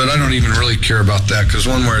 but I don't even really care about that, because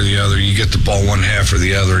one way or the other, you get the ball one half or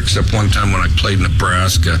the other, except one time when I played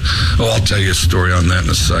Nebraska. I'll tell you a story on that in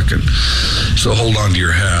a second. So hold on to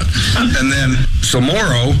your hat. And then, so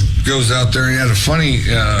Morrow goes out there and he had a funny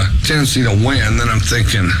tendency to win. Then I'm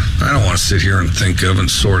thinking, I don't want to sit here and think of and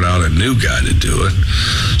sort out a new guy to do it.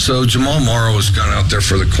 So Jamal Morrow has gone out there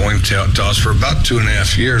for the coin toss for about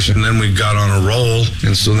 2.5 years, and then we got on a roll,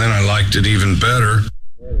 and so then I liked it even better.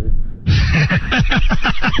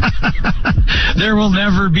 There will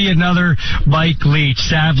never be another Mike Leach,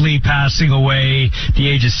 sadly passing away at the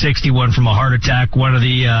age of 61 from a heart attack. One of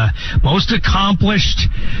the most accomplished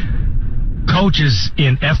coaches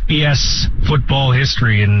in FBS football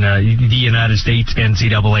history in the United States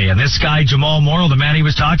NCAA. And this guy, Jamal Morrow, the man he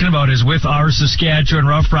was talking about, is with our Saskatchewan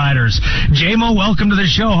Roughriders. J-Mo, welcome to the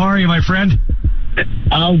show. How are you, my friend?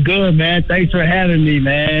 I'm good, man. Thanks for having me,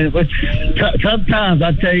 man. Tough times,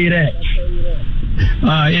 I'll tell you that.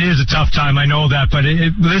 It is a tough time, I know that, but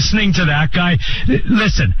listening to that guy,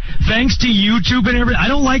 listen, thanks to YouTube and everything, I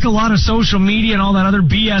don't like a lot of social media and all that other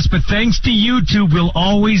BS, but thanks to YouTube, we'll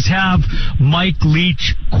always have Mike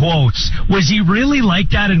Leach quotes. Was he really like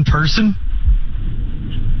that in person?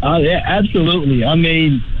 Yeah, absolutely.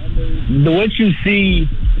 What you see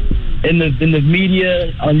in the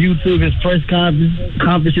media on YouTube, his press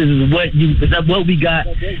conferences is what we got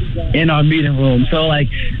in our meeting room. So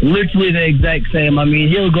literally the exact same.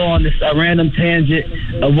 He'll go on a random tangent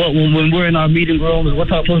of when we're in our meeting rooms, we're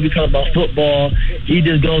supposed to be talking about football. He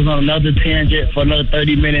just goes on another tangent for another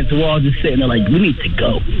 30 minutes. We're all just sitting there like, we need to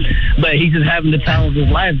go. But he's just having the time of his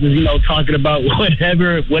life, just, talking about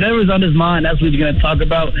whatever's on his mind. That's what he's going to talk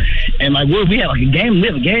about. And we have a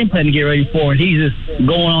game plan to get ready for, and he's just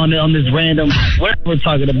going on this random whatever we're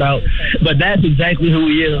talking about. But that's exactly who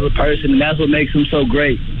he is as a person, and that's what makes him so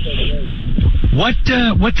great. What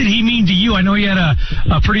did he mean to you? I know you had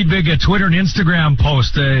a pretty big Twitter and Instagram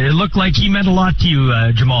post. It looked like he meant a lot to you,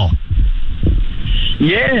 Jamal.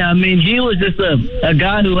 Yeah, he was just a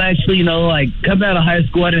guy who actually, coming out of high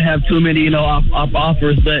school, I didn't have too many,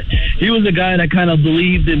 offers, but he was a guy that kind of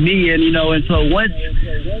believed in me, and so once,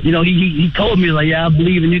 he told me, yeah, I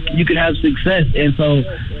believe in you can have success, and so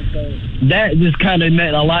that just kind of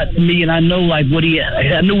meant a lot to me, and I know I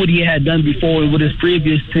knew what he had done before with his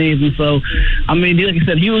previous teams, and so I mean, like I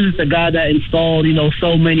said, he was just a guy that installed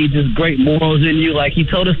so many just great morals in you. Like he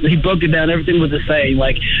told us, he broke it down, everything was the same.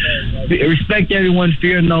 Like respect everyone,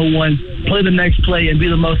 fear no one, play the next play, and be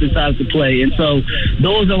the most excited to play. And so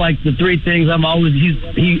those are like the three things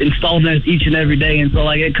he installed in us each and every day. And so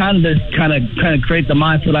like it kind of creates the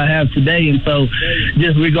mindset I have today. And so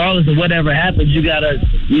just regardless of whatever happens, you gotta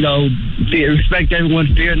respect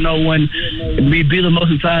everyone, fear no one, be the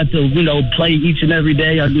most excited to play each and every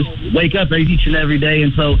day, or just wake up each and every day.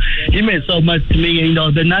 And so he meant so much to me, and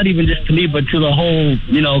but not even just to me, but to the whole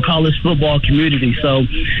college football community. So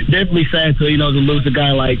definitely sad to to lose a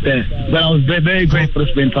guy like that. But I was very, very grateful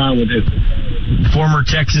to spend time with him. Former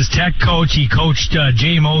Texas Tech coach. He coached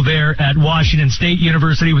JMO there at Washington State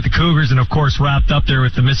University with the Cougars, and of course wrapped up there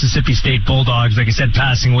with the Mississippi State Bulldogs. Like I said,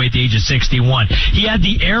 passing away at the age of 61. He had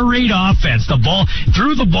the air raid offense.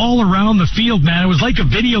 Threw the ball around the field, man. It was like a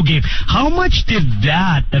video game. How much did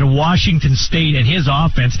that at Washington State and his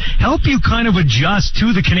offense help you kind of adjust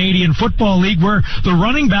to the Canadian Football League, where the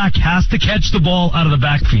running back has to catch the ball out of the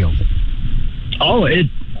backfield? Oh, it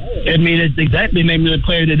exactly made me the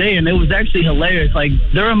player today, and it was actually hilarious. Like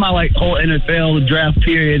during my whole NFL draft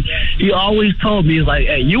period, he always told me, like,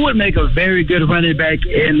 hey, you would make a very good running back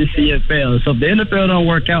in the CFL. So if the NFL don't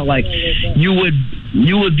work out, like you would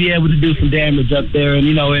be able to do some damage up there. And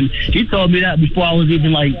and he told me that before I was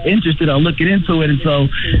even interested or looking into it. And so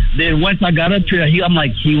then once I got up here, he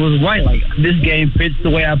was right. Like this game fits the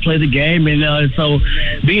way I play the game. And so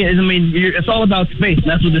it's all about space. And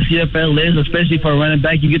that's what the CFL is, especially for a running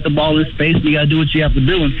back. You get the ball in space, and you got to do what you have to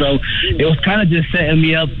do. And so it was kind of just setting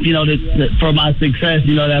me up, for my success,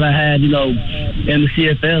 that I had, in the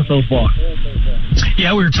CFL so far.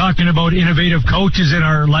 Yeah, we were talking about innovative coaches in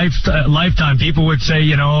our lifetime. People would say,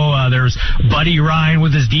 there's Buddy Ryan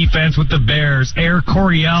with his defense with the Bears, Air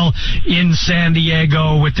Coryell in San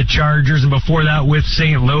Diego with the Chargers, and before that with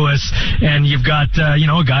St. Louis. And you've got,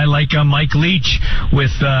 a guy like Mike Leach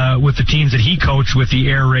with the teams that he coached with the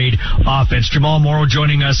air raid offense. Jamal Morrow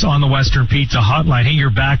joining us on the Western Pizza Hotline. Hey,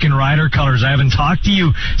 you're back in Rider colors. I haven't talked to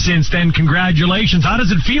you since then. Congratulations. How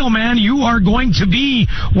does it feel, man? You are going to be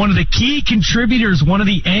one of the key contributors, one of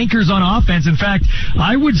the anchors on offense. In fact,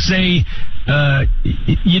 I would say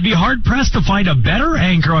you'd be hard pressed to find a better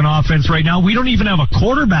anchor on offense right now. We don't even have a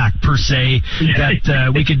quarterback per se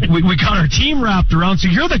that we got our team wrapped around. So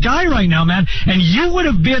you're the guy right now, man. And you would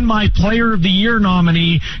have been my Player of the Year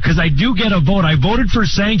nominee, because I do get a vote. I voted for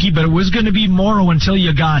Sankey, but it was going to be Morrow until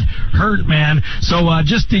you got hurt, man. So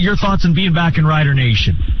just your thoughts on being back in Rider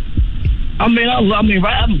Nation. I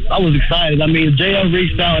was excited. JL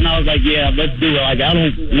reached out, and I was like, yeah, let's do it. Like, I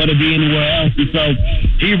don't want to be anywhere else. And so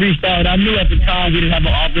he reached out. I knew at the time we didn't have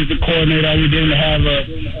an offensive coordinator. We didn't have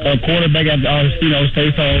a quarterback at say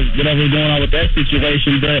so, whatever was going on with that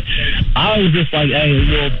situation. But I was just like, hey,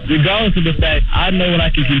 well, regardless of the fact, I know what I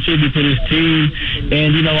can contribute to this team.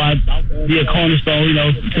 And, I'd be a cornerstone,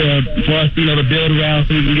 for us, to build around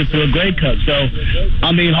so we can get to a Grey Cup. So,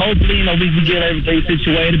 hopefully, we can get everything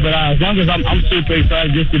situated. But as long as I'm super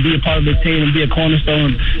excited just to be a part of the team and be a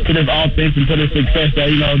cornerstone to this offense and to the success that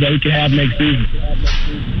we can have next season.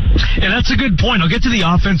 And that's a good point. I'll get to the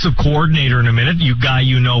offensive coordinator in a minute.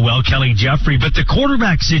 Well, Kelly Jeffrey, but the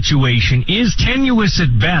quarterback situation is tenuous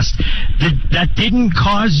at best. That didn't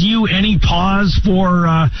cause you any pause for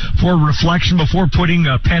reflection before putting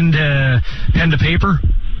a pen to paper?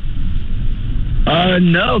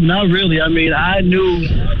 No, not really. I knew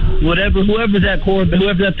whoever's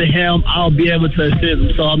at the helm, I'll be able to assist them.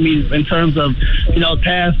 So, in terms of,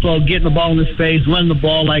 pass flow, getting the ball in the space, running the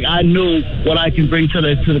ball, I knew what I can bring to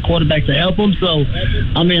the quarterback to help him. So,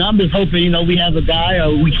 I'm just hoping, we have a guy,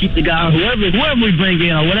 or we keep the guy, whoever we bring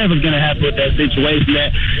in, or whatever's going to happen with that situation,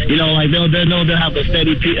 that, they'll know they'll have a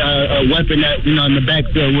steady weapon that, in the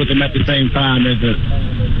backfield with them at the same time as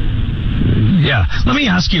Yeah. Let me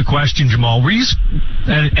ask you a question, Jamal. Were you,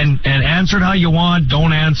 and answer it how you want,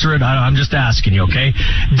 don't answer it. I'm just asking you, okay?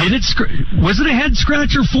 Was it a head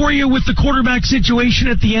scratcher for you with the quarterback situation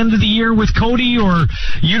at the end of the year with Cody, or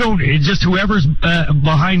you don't, just whoever's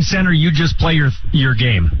behind center, you just play your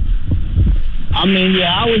game? I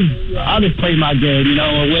just play my game,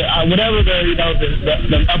 whatever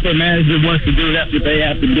the upper management wants to do, that's what they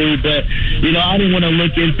have to do. But, I didn't want to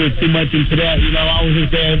look too much into that. I was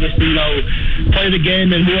just there just to play the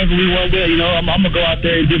game, and whoever we want with, I'm going to go out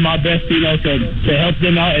there and do my best, to help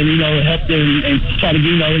them out and, help them and try to,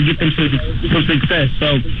 get them some success.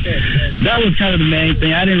 So that was kind of the main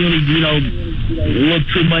thing. I didn't really, look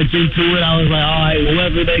too much into it. I was like, all right,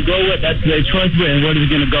 whoever they go with, that's their trust with, and we're just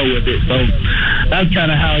going to go with it. So that's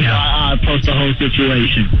kind of how I approach the whole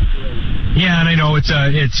situation. Yeah, and I know it's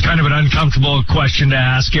kind of an uncomfortable question to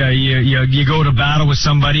ask. You go to battle with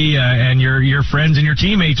somebody and your friends and your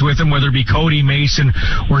teammates with them, whether it be Cody Mason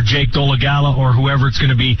or Jake Dolegala or whoever it's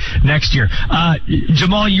going to be next year.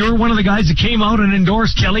 Jamal, you're one of the guys that came out and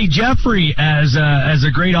endorsed Kelly Jeffrey as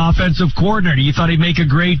a great offensive coordinator. You thought he'd make a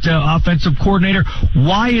great offensive coordinator.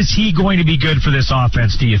 Why is he going to be good for this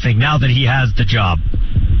offense, do you think, now that he has the job?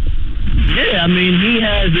 Yeah, I mean, he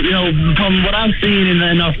has, from what I've seen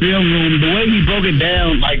in our film room, the way he broke it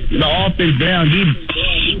down, like the offense down, he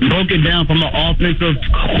broke it down from an offensive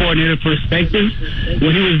coordinator perspective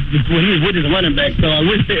when he was with his running back. So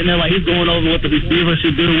we're sitting there like he's going over what the receiver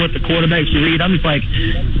should do, what the quarterback should read. I'm just like,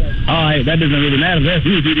 all right, that doesn't really matter. That's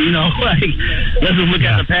easy, like let's just look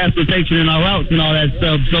at the pass protection and our routes and all that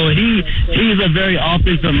stuff. So he's a very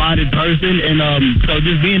offensive-minded person, and so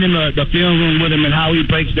just being in the film room with him and how he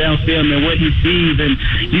breaks down film and what he sees, and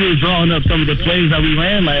he was drawing up some of the plays that we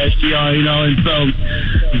ran last year, and so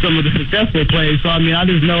some of the successful plays. So I mean, I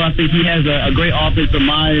think he has a great offensive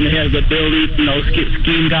mind, and he has the ability to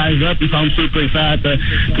scheme guys up. And so I'm super excited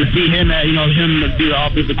to see him him be the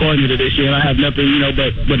offensive coordinator this year. And I have nothing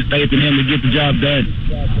but faith in him to get the job done.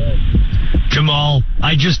 Jamal,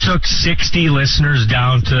 I just took 60 listeners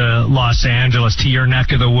down to Los Angeles, to your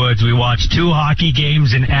neck of the woods. We watched 2 hockey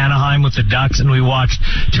games in Anaheim with the Ducks, and we watched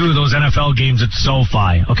 2 of those NFL games at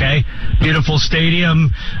SoFi, okay? Beautiful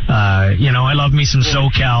stadium. I love me some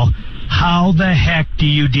SoCal. How the heck do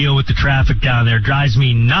you deal with the traffic down there? Drives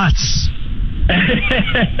me nuts.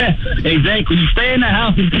 Exactly. You stay in the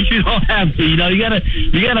house and you don't have to. You gotta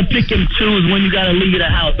pick and choose when you gotta leave the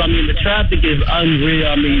house. I mean, the traffic is unreal.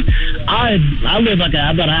 I mean, I live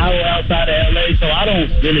about an hour outside of LA, so I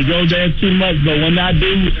don't really go there too much. But when I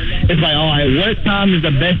do, it's like, all right, what time is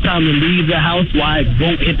the best time to leave the house? Why I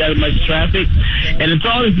won't hit that much traffic? And it's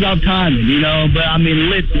always about timing, But I mean,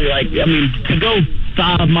 literally, to go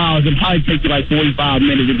 5 miles, it probably takes you like 45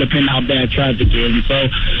 minutes, depending on how bad traffic is. And so,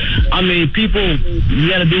 I mean, people, you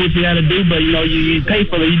got to do what you got to do, but, you pay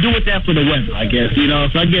for it. You do it that for the weather, I guess,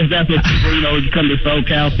 So I guess that's what people, come to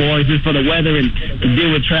SoCal for, is just for the weather and to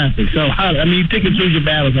deal with traffic. So, you pick and choose your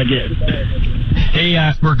battles, I guess. Hey,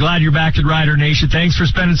 we're glad you're back at Rider Nation. Thanks for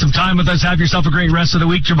spending some time with us. Have yourself a great rest of the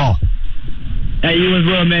week, Jamal. Hey, you as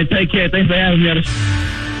well, man. Take care. Thanks for having me on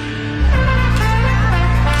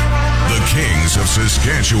the Kings of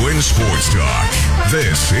Saskatchewan Sports Talk.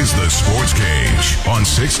 This is the Sports Cage on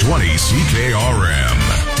 620 CKRM.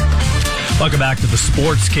 Welcome back to the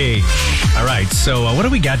Sports Cage. All right, so what do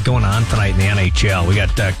we got going on tonight in the NHL? We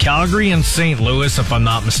got Calgary and St. Louis, if I'm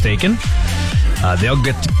not mistaken. They'll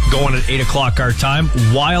get going at 8 o'clock our time.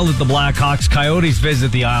 Wild at the Blackhawks. Coyotes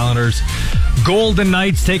visit the Islanders. Golden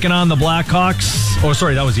Knights taking on the Blackhawks. Oh,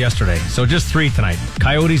 sorry, that was yesterday. So just 3 tonight.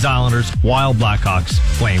 Coyotes, Islanders, Wild, Blackhawks,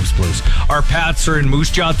 Flames, Blues. Our Pats are in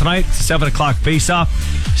Moose Jaw tonight. 7 o'clock face-off.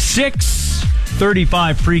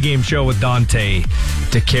 6:35 pregame show with Dante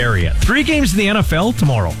DeCaria. 3 games in the NFL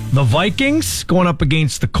tomorrow. The Vikings going up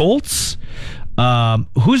against the Colts. I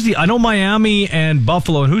know Miami and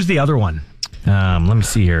Buffalo, and who's the other one? Let me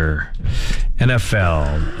see here.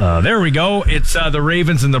 NFL. There we go. It's the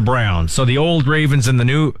Ravens and the Browns. So the old Ravens and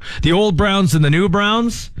the old Browns and the new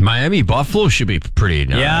Browns. Miami Buffalo should be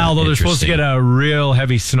pretty. Although they're supposed to get a real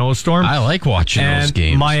heavy snowstorm. I like watching those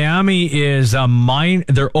games. Miami is they're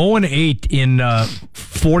 0-8 in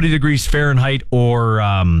 40 degrees Fahrenheit or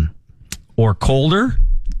colder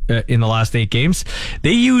in the last 8 games.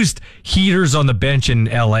 They used heaters on the bench in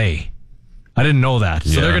LA. I didn't know that.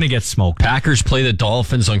 So they're going to get smoked. Packers play the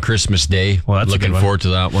Dolphins on Christmas Day. Well, that's looking forward to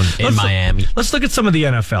that one in Miami. Let's look at some of the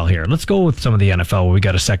NFL here. Let's go with some of the NFL while we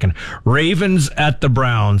got a second. Ravens at the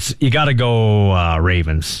Browns. You got to go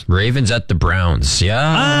Ravens. Ravens at the Browns.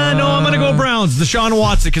 Yeah. No, I'm going to go Browns. Deshaun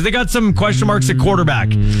Watson, because they got some question marks at quarterback.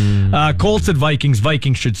 Colts at Vikings.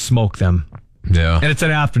 Vikings should smoke them. Yeah. And it's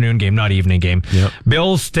an afternoon game, not evening game. Yep.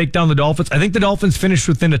 Bills take down the Dolphins. I think the Dolphins finished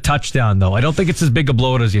within a touchdown, though. I don't think it's as big a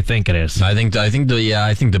blowout as you think it is. I think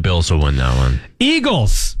the Bills will win that one.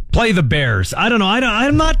 Eagles play the Bears. I don't know.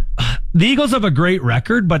 I'm not. The Eagles have a great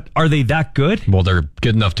record, but are they that good? Well, they're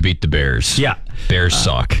good enough to beat the Bears. Yeah. Bears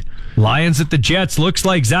suck. Lions at the Jets. Looks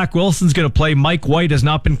like Zach Wilson's going to play. Mike White has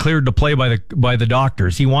not been cleared to play by the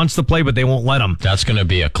doctors. He wants to play, but they won't let him. That's going to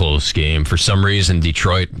be a close game. For some reason,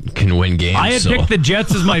 Detroit can win games. I had picked the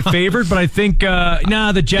Jets as my favorite, but I think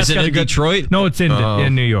the Jets. Is it in Detroit? No, it's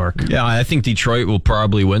in New York. Yeah, I think Detroit will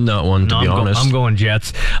probably win that one. To be honest, I'm going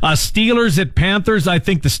Jets. Steelers at Panthers. I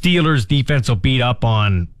think the Steelers defense will beat up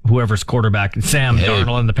on whoever's quarterback, Sam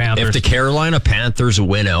Darnold and the Panthers. If the Carolina Panthers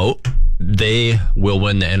win out, they will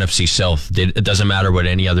win the NFC South. It doesn't matter what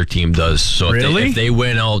any other team does. So if they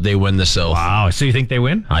win out, they win the South. Wow. So you think they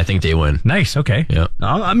win? I think they win. Nice. Okay. Yeah.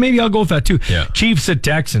 Maybe I'll go with that too. Yeah. Chiefs at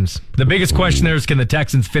Texans. The biggest question there is, can the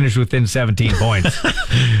Texans finish within 17 points?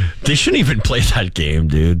 They shouldn't even play that game,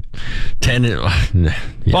 dude. 10. Yeah.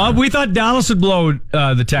 Well, we thought Dallas would blow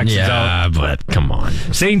the Texans out. Yeah, but come on.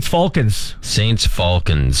 Saints Falcons.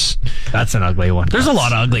 That's an ugly one. There's a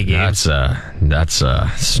lot of ugly games. That's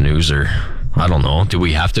a snoozer. I don't know. Do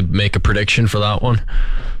we have to make a prediction for that one?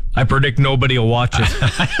 I predict nobody will watch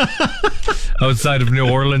it outside of New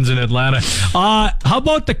Orleans and Atlanta. How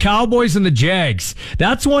about the Cowboys and the Jags?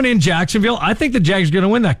 That's one in Jacksonville. I think the Jags are going to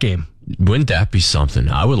win that game. Wouldn't that be something?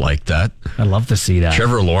 I would like that. I'd love to see that.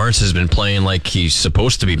 Trevor Lawrence has been playing like he's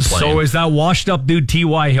supposed to be playing. So is that washed up dude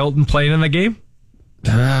T.Y. Hilton playing in the game?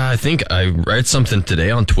 I think I read something today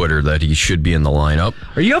on Twitter that he should be in the lineup.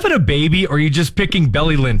 Are you having a baby, or are you just picking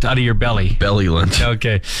belly lint out of your belly? Belly lint.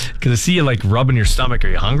 Okay. Because I see you like rubbing your stomach. Are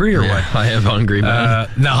you hungry or what? I am hungry, man.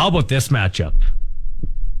 Now, how about this matchup?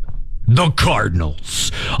 The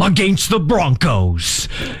Cardinals against the Broncos.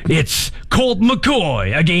 It's Colt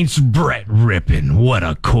McCoy against Brett Rippon. What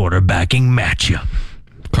a quarterbacking matchup.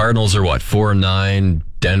 Cardinals are what, 4-9?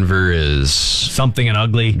 Denver is something and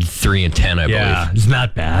ugly. 3-10, I believe. Yeah, it's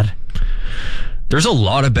not bad. There's a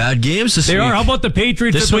lot of bad games this week. There are. How about the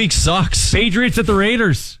Patriots? This week sucks. Patriots at the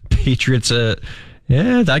Raiders. Patriots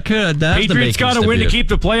that could. Patriots got to win to keep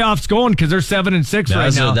the playoffs going because they're 7-6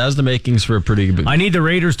 right now. That's the makings for a pretty good. I need the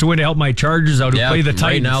Raiders to win to help my Chargers out who play the Titans.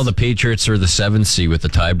 Right now, the Patriots are the 7th seed with the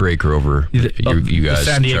tiebreaker over you guys. The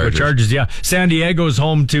San Diego Chargers, yeah. San Diego's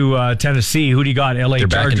home to Tennessee. Who do you got? LA they're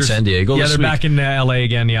Chargers. Back in San Diego. Yeah, they're back in LA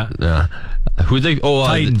again. Yeah. Who they?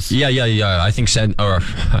 Titans. Yeah. I think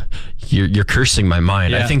you're cursing my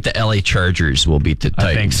mind. Yeah. I think the LA Chargers will beat the Titans.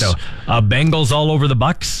 I think so. Bengals all over the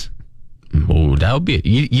Bucks. Oh, that would be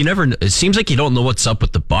you never. It seems like you don't know what's up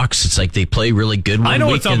with the Bucks. It's like they play really good. I know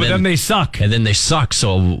week what's up with them. They suck, and then they suck.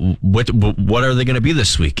 So what are they going to be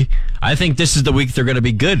this week? I think this is the week they're going to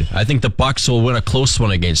be good. I think the Bucks will win a close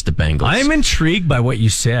one against the Bengals. I'm intrigued by what you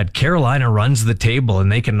said. Carolina runs the table, and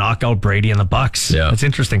they can knock out Brady and the Bucks. Yeah, that's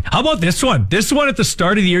interesting. How about this one? This one at the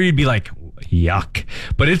start of the year, you'd be like, yuck.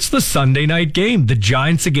 But it's the Sunday night game. The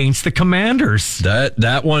Giants against the Commanders.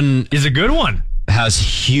 That one is a good one. Has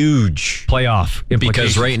huge playoff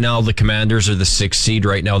implications. Because right now the Commanders are the 6th seed.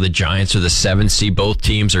 Right now the Giants are the 7th seed. Both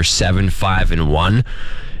teams are 7-5-1.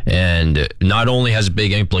 And not only has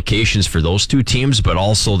big implications for those two teams, but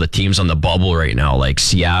also the teams on the bubble right now, like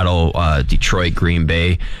Seattle, Detroit, Green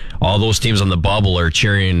Bay. All those teams on the bubble are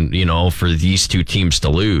cheering, for these two teams to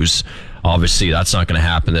lose. Obviously, that's not going to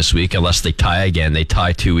happen this week unless they tie again. They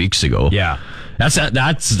tied 2 weeks ago. Yeah.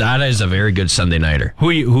 That is a very good Sunday nighter. Who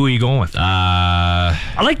are you going with? I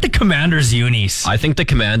like the Commanders unis. I think the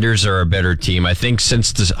Commanders are a better team. I think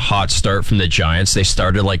since the hot start from the Giants, they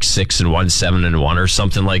started like 6-1, 7-1 or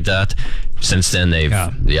something like that. Since then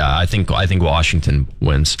I think Washington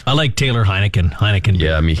wins. I like Taylor Heineken.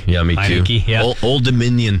 Yeah, me too. Yeah. Old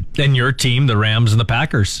Dominion. Then your team, the Rams and the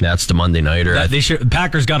Packers. That's the Monday nighter.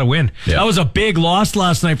 Packers got to win. Yeah. That was a big loss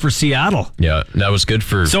last night for Seattle. Yeah, that was good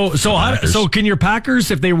for. So can your Packers,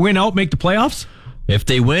 if they win out, make the playoffs? If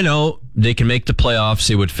they win out, they can make the playoffs.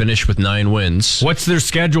 They would finish with 9 wins. What's their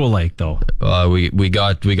schedule like, though? We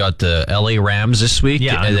got the LA Rams this week,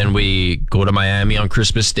 and then we go to Miami on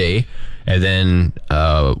Christmas Day, and then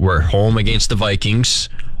we're home against the Vikings,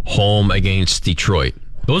 home against Detroit.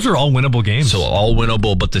 Those are all winnable games. So all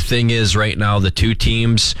winnable, but the thing is, right now, the two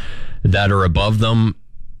teams that are above them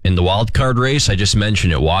in the wild card race, I just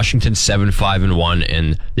mentioned it. Washington 7-5-1,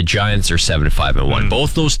 and the Giants are 7-5-1.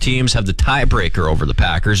 Both those teams have the tiebreaker over the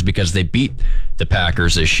Packers because they beat the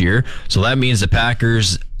Packers this year. So that means the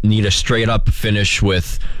Packers need a straight up finish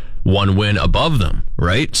with 1 win above them,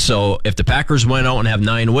 right? So if the Packers win out and have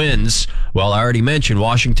 9 wins, well, I already mentioned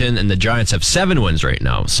Washington and the Giants have 7 wins right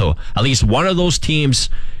now. So at least one of those teams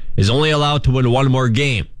is only allowed to win 1 more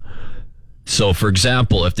game. So, for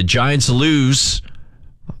example, if the Giants lose,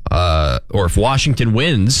 or if Washington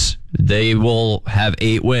wins, they will have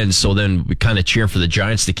 8 wins. So then we kind of cheer for the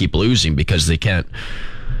Giants to keep losing because they can't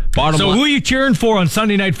So who are you cheering for on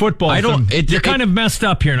Sunday Night Football? You're kind of messed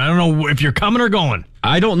up here, and I don't know if you're coming or going.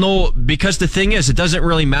 I don't know, because the thing is, it doesn't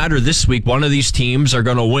really matter this week. One of these teams are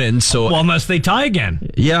going to win. So unless they tie again.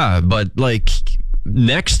 Yeah, but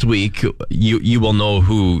next week you will know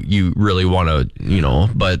who you really want to,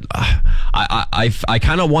 But I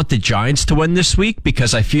kind of want the Giants to win this week,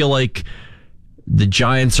 because I feel like the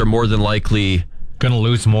Giants are more than likely going to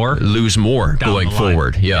lose more going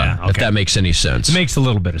forward. Yeah, okay. If that makes any sense. It makes a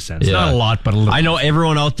little bit of sense. Yeah. Not a lot, but a little. I know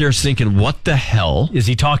everyone out there is thinking, what the hell is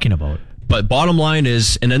he talking about? But bottom line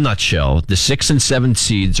is, in a nutshell, the 6 and 7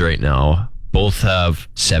 seeds right now both have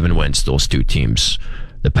 7 wins, those two teams.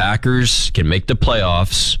 The Packers can make the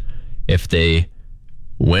playoffs if they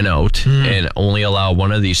win out and only allow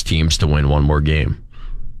one of these teams to win one more game.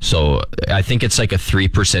 So I think it's like a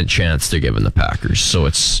 3% chance they're giving the Packers. So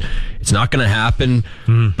it's not going to happen,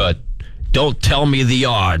 but don't tell me the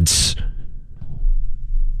odds.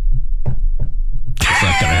 It's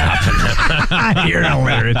not going to happen. You're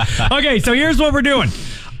hilarious. Okay, so here's what we're doing.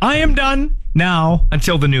 I am done now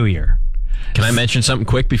until the new year. Can I mention something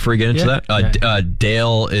quick before we get into that?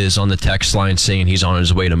 Dale is on the text line saying he's on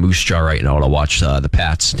his way to Moose Jaw right now to watch the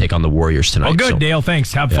Pats take on the Warriors tonight. Oh, good, Dale.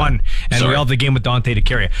 Thanks. Have fun. And we all have the game with Dante to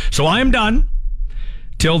carry. So I am done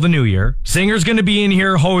till the new year. Singer's going to be in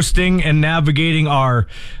here hosting and navigating our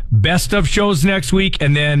best of shows next week,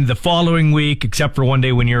 and then the following week, except for one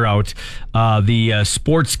day when you're out, the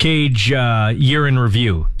Sports Cage year in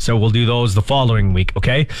review. So we'll do those the following week,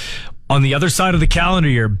 okay? On the other side of the calendar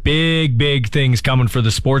year, big things coming for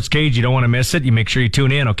the Sports Cage. You don't want to miss it. You make sure you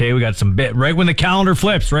tune in, okay? We got some right when the calendar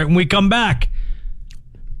flips, right when we come back.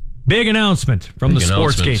 Big announcement from the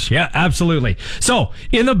Sports Cage. Yeah, absolutely. So,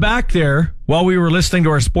 in the back there, while we were listening to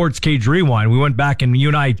our Sports Cage Rewind, we went back and you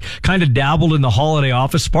and I kind of dabbled in the holiday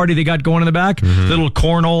office party they got going in the back. Little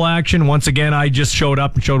cornhole action. Once again, I just showed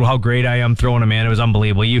up and showed how great I am throwing them in. It was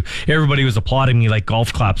unbelievable. Everybody was applauding me like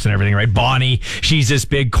golf claps and everything, right? Bonnie, she's this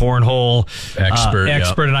big cornhole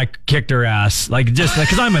expert, and I kicked her ass.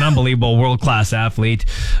 Because I'm an unbelievable world-class athlete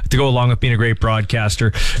to go along with being a great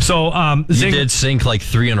broadcaster. So, you did sink like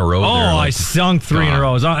 3 in a row. Oh, I sunk 3 in a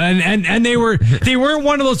row. And they weren't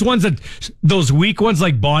one of those ones those weak ones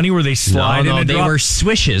like Bonnie where they slide in and they drop. were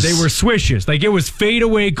swishes. They were swishes. Like it was fade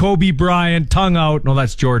away, Kobe Bryant, tongue out. No,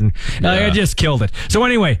 that's Jordan. I just killed it. So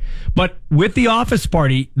anyway, but with the office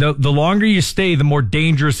party, the longer you stay, the more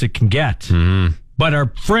dangerous it can get. But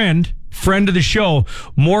our friend of the show,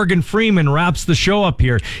 Morgan Freeman, wraps the show up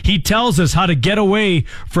here. He tells us how to get away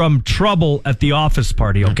from trouble at the office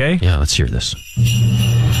party, okay? Yeah, let's hear this.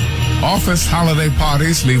 Office holiday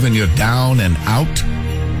parties leaving you down and out?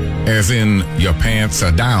 As in, your pants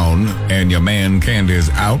are down and your man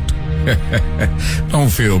candy's out?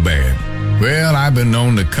 Don't feel bad. Well, I've been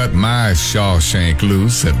known to cut my Shawshank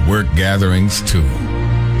loose at work gatherings too.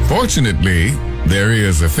 Fortunately, there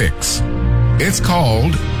is a fix. It's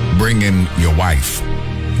called bringing your wife.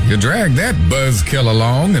 You drag that buzzkill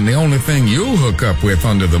along, and the only thing you'll hook up with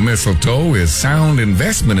under the mistletoe is sound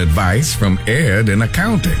investment advice from Ed in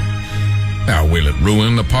accounting. Now, will it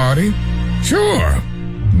ruin the party? Sure.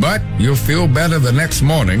 But you'll feel better the next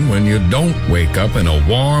morning when you don't wake up in a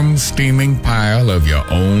warm, steaming pile of your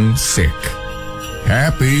own sick.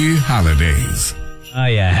 Happy holidays. Oh,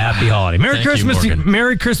 yeah, happy holiday. Merry Christmas to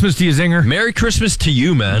you, Zinger. Merry Christmas to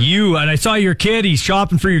you, man. And I saw your kid. He's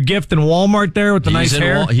shopping for your gift in Walmart there with the nice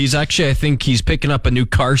hair. He's actually, I think he's picking up a new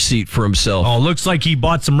car seat for himself. Oh, looks like he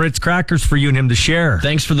bought some Ritz crackers for you and him to share.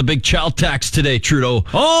 Thanks for the big child tax today, Trudeau.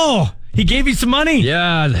 Oh, he gave you some money.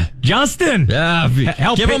 Yeah. Justin. Yeah.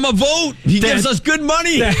 Give him a vote. He gives us good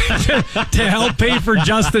money. To help pay for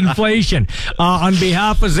just inflation. On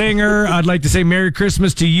behalf of Zinger, I'd like to say Merry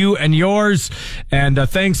Christmas to you and yours. And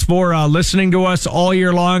thanks for listening to us all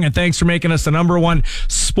year long. And thanks for making us the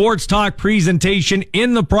 #1 sports talk presentation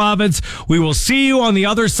in the province. We will see you on the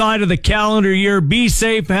other side of the calendar year. Be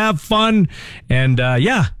safe. Have fun. And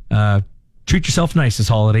treat yourself nice this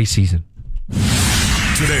holiday season.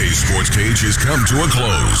 Today's Sports Cage has come to a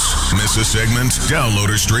close. Miss a segment? Download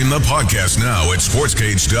or stream the podcast now at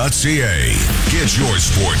sportscage.ca. Get your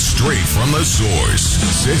sports straight from the source.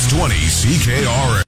 620 CKRM.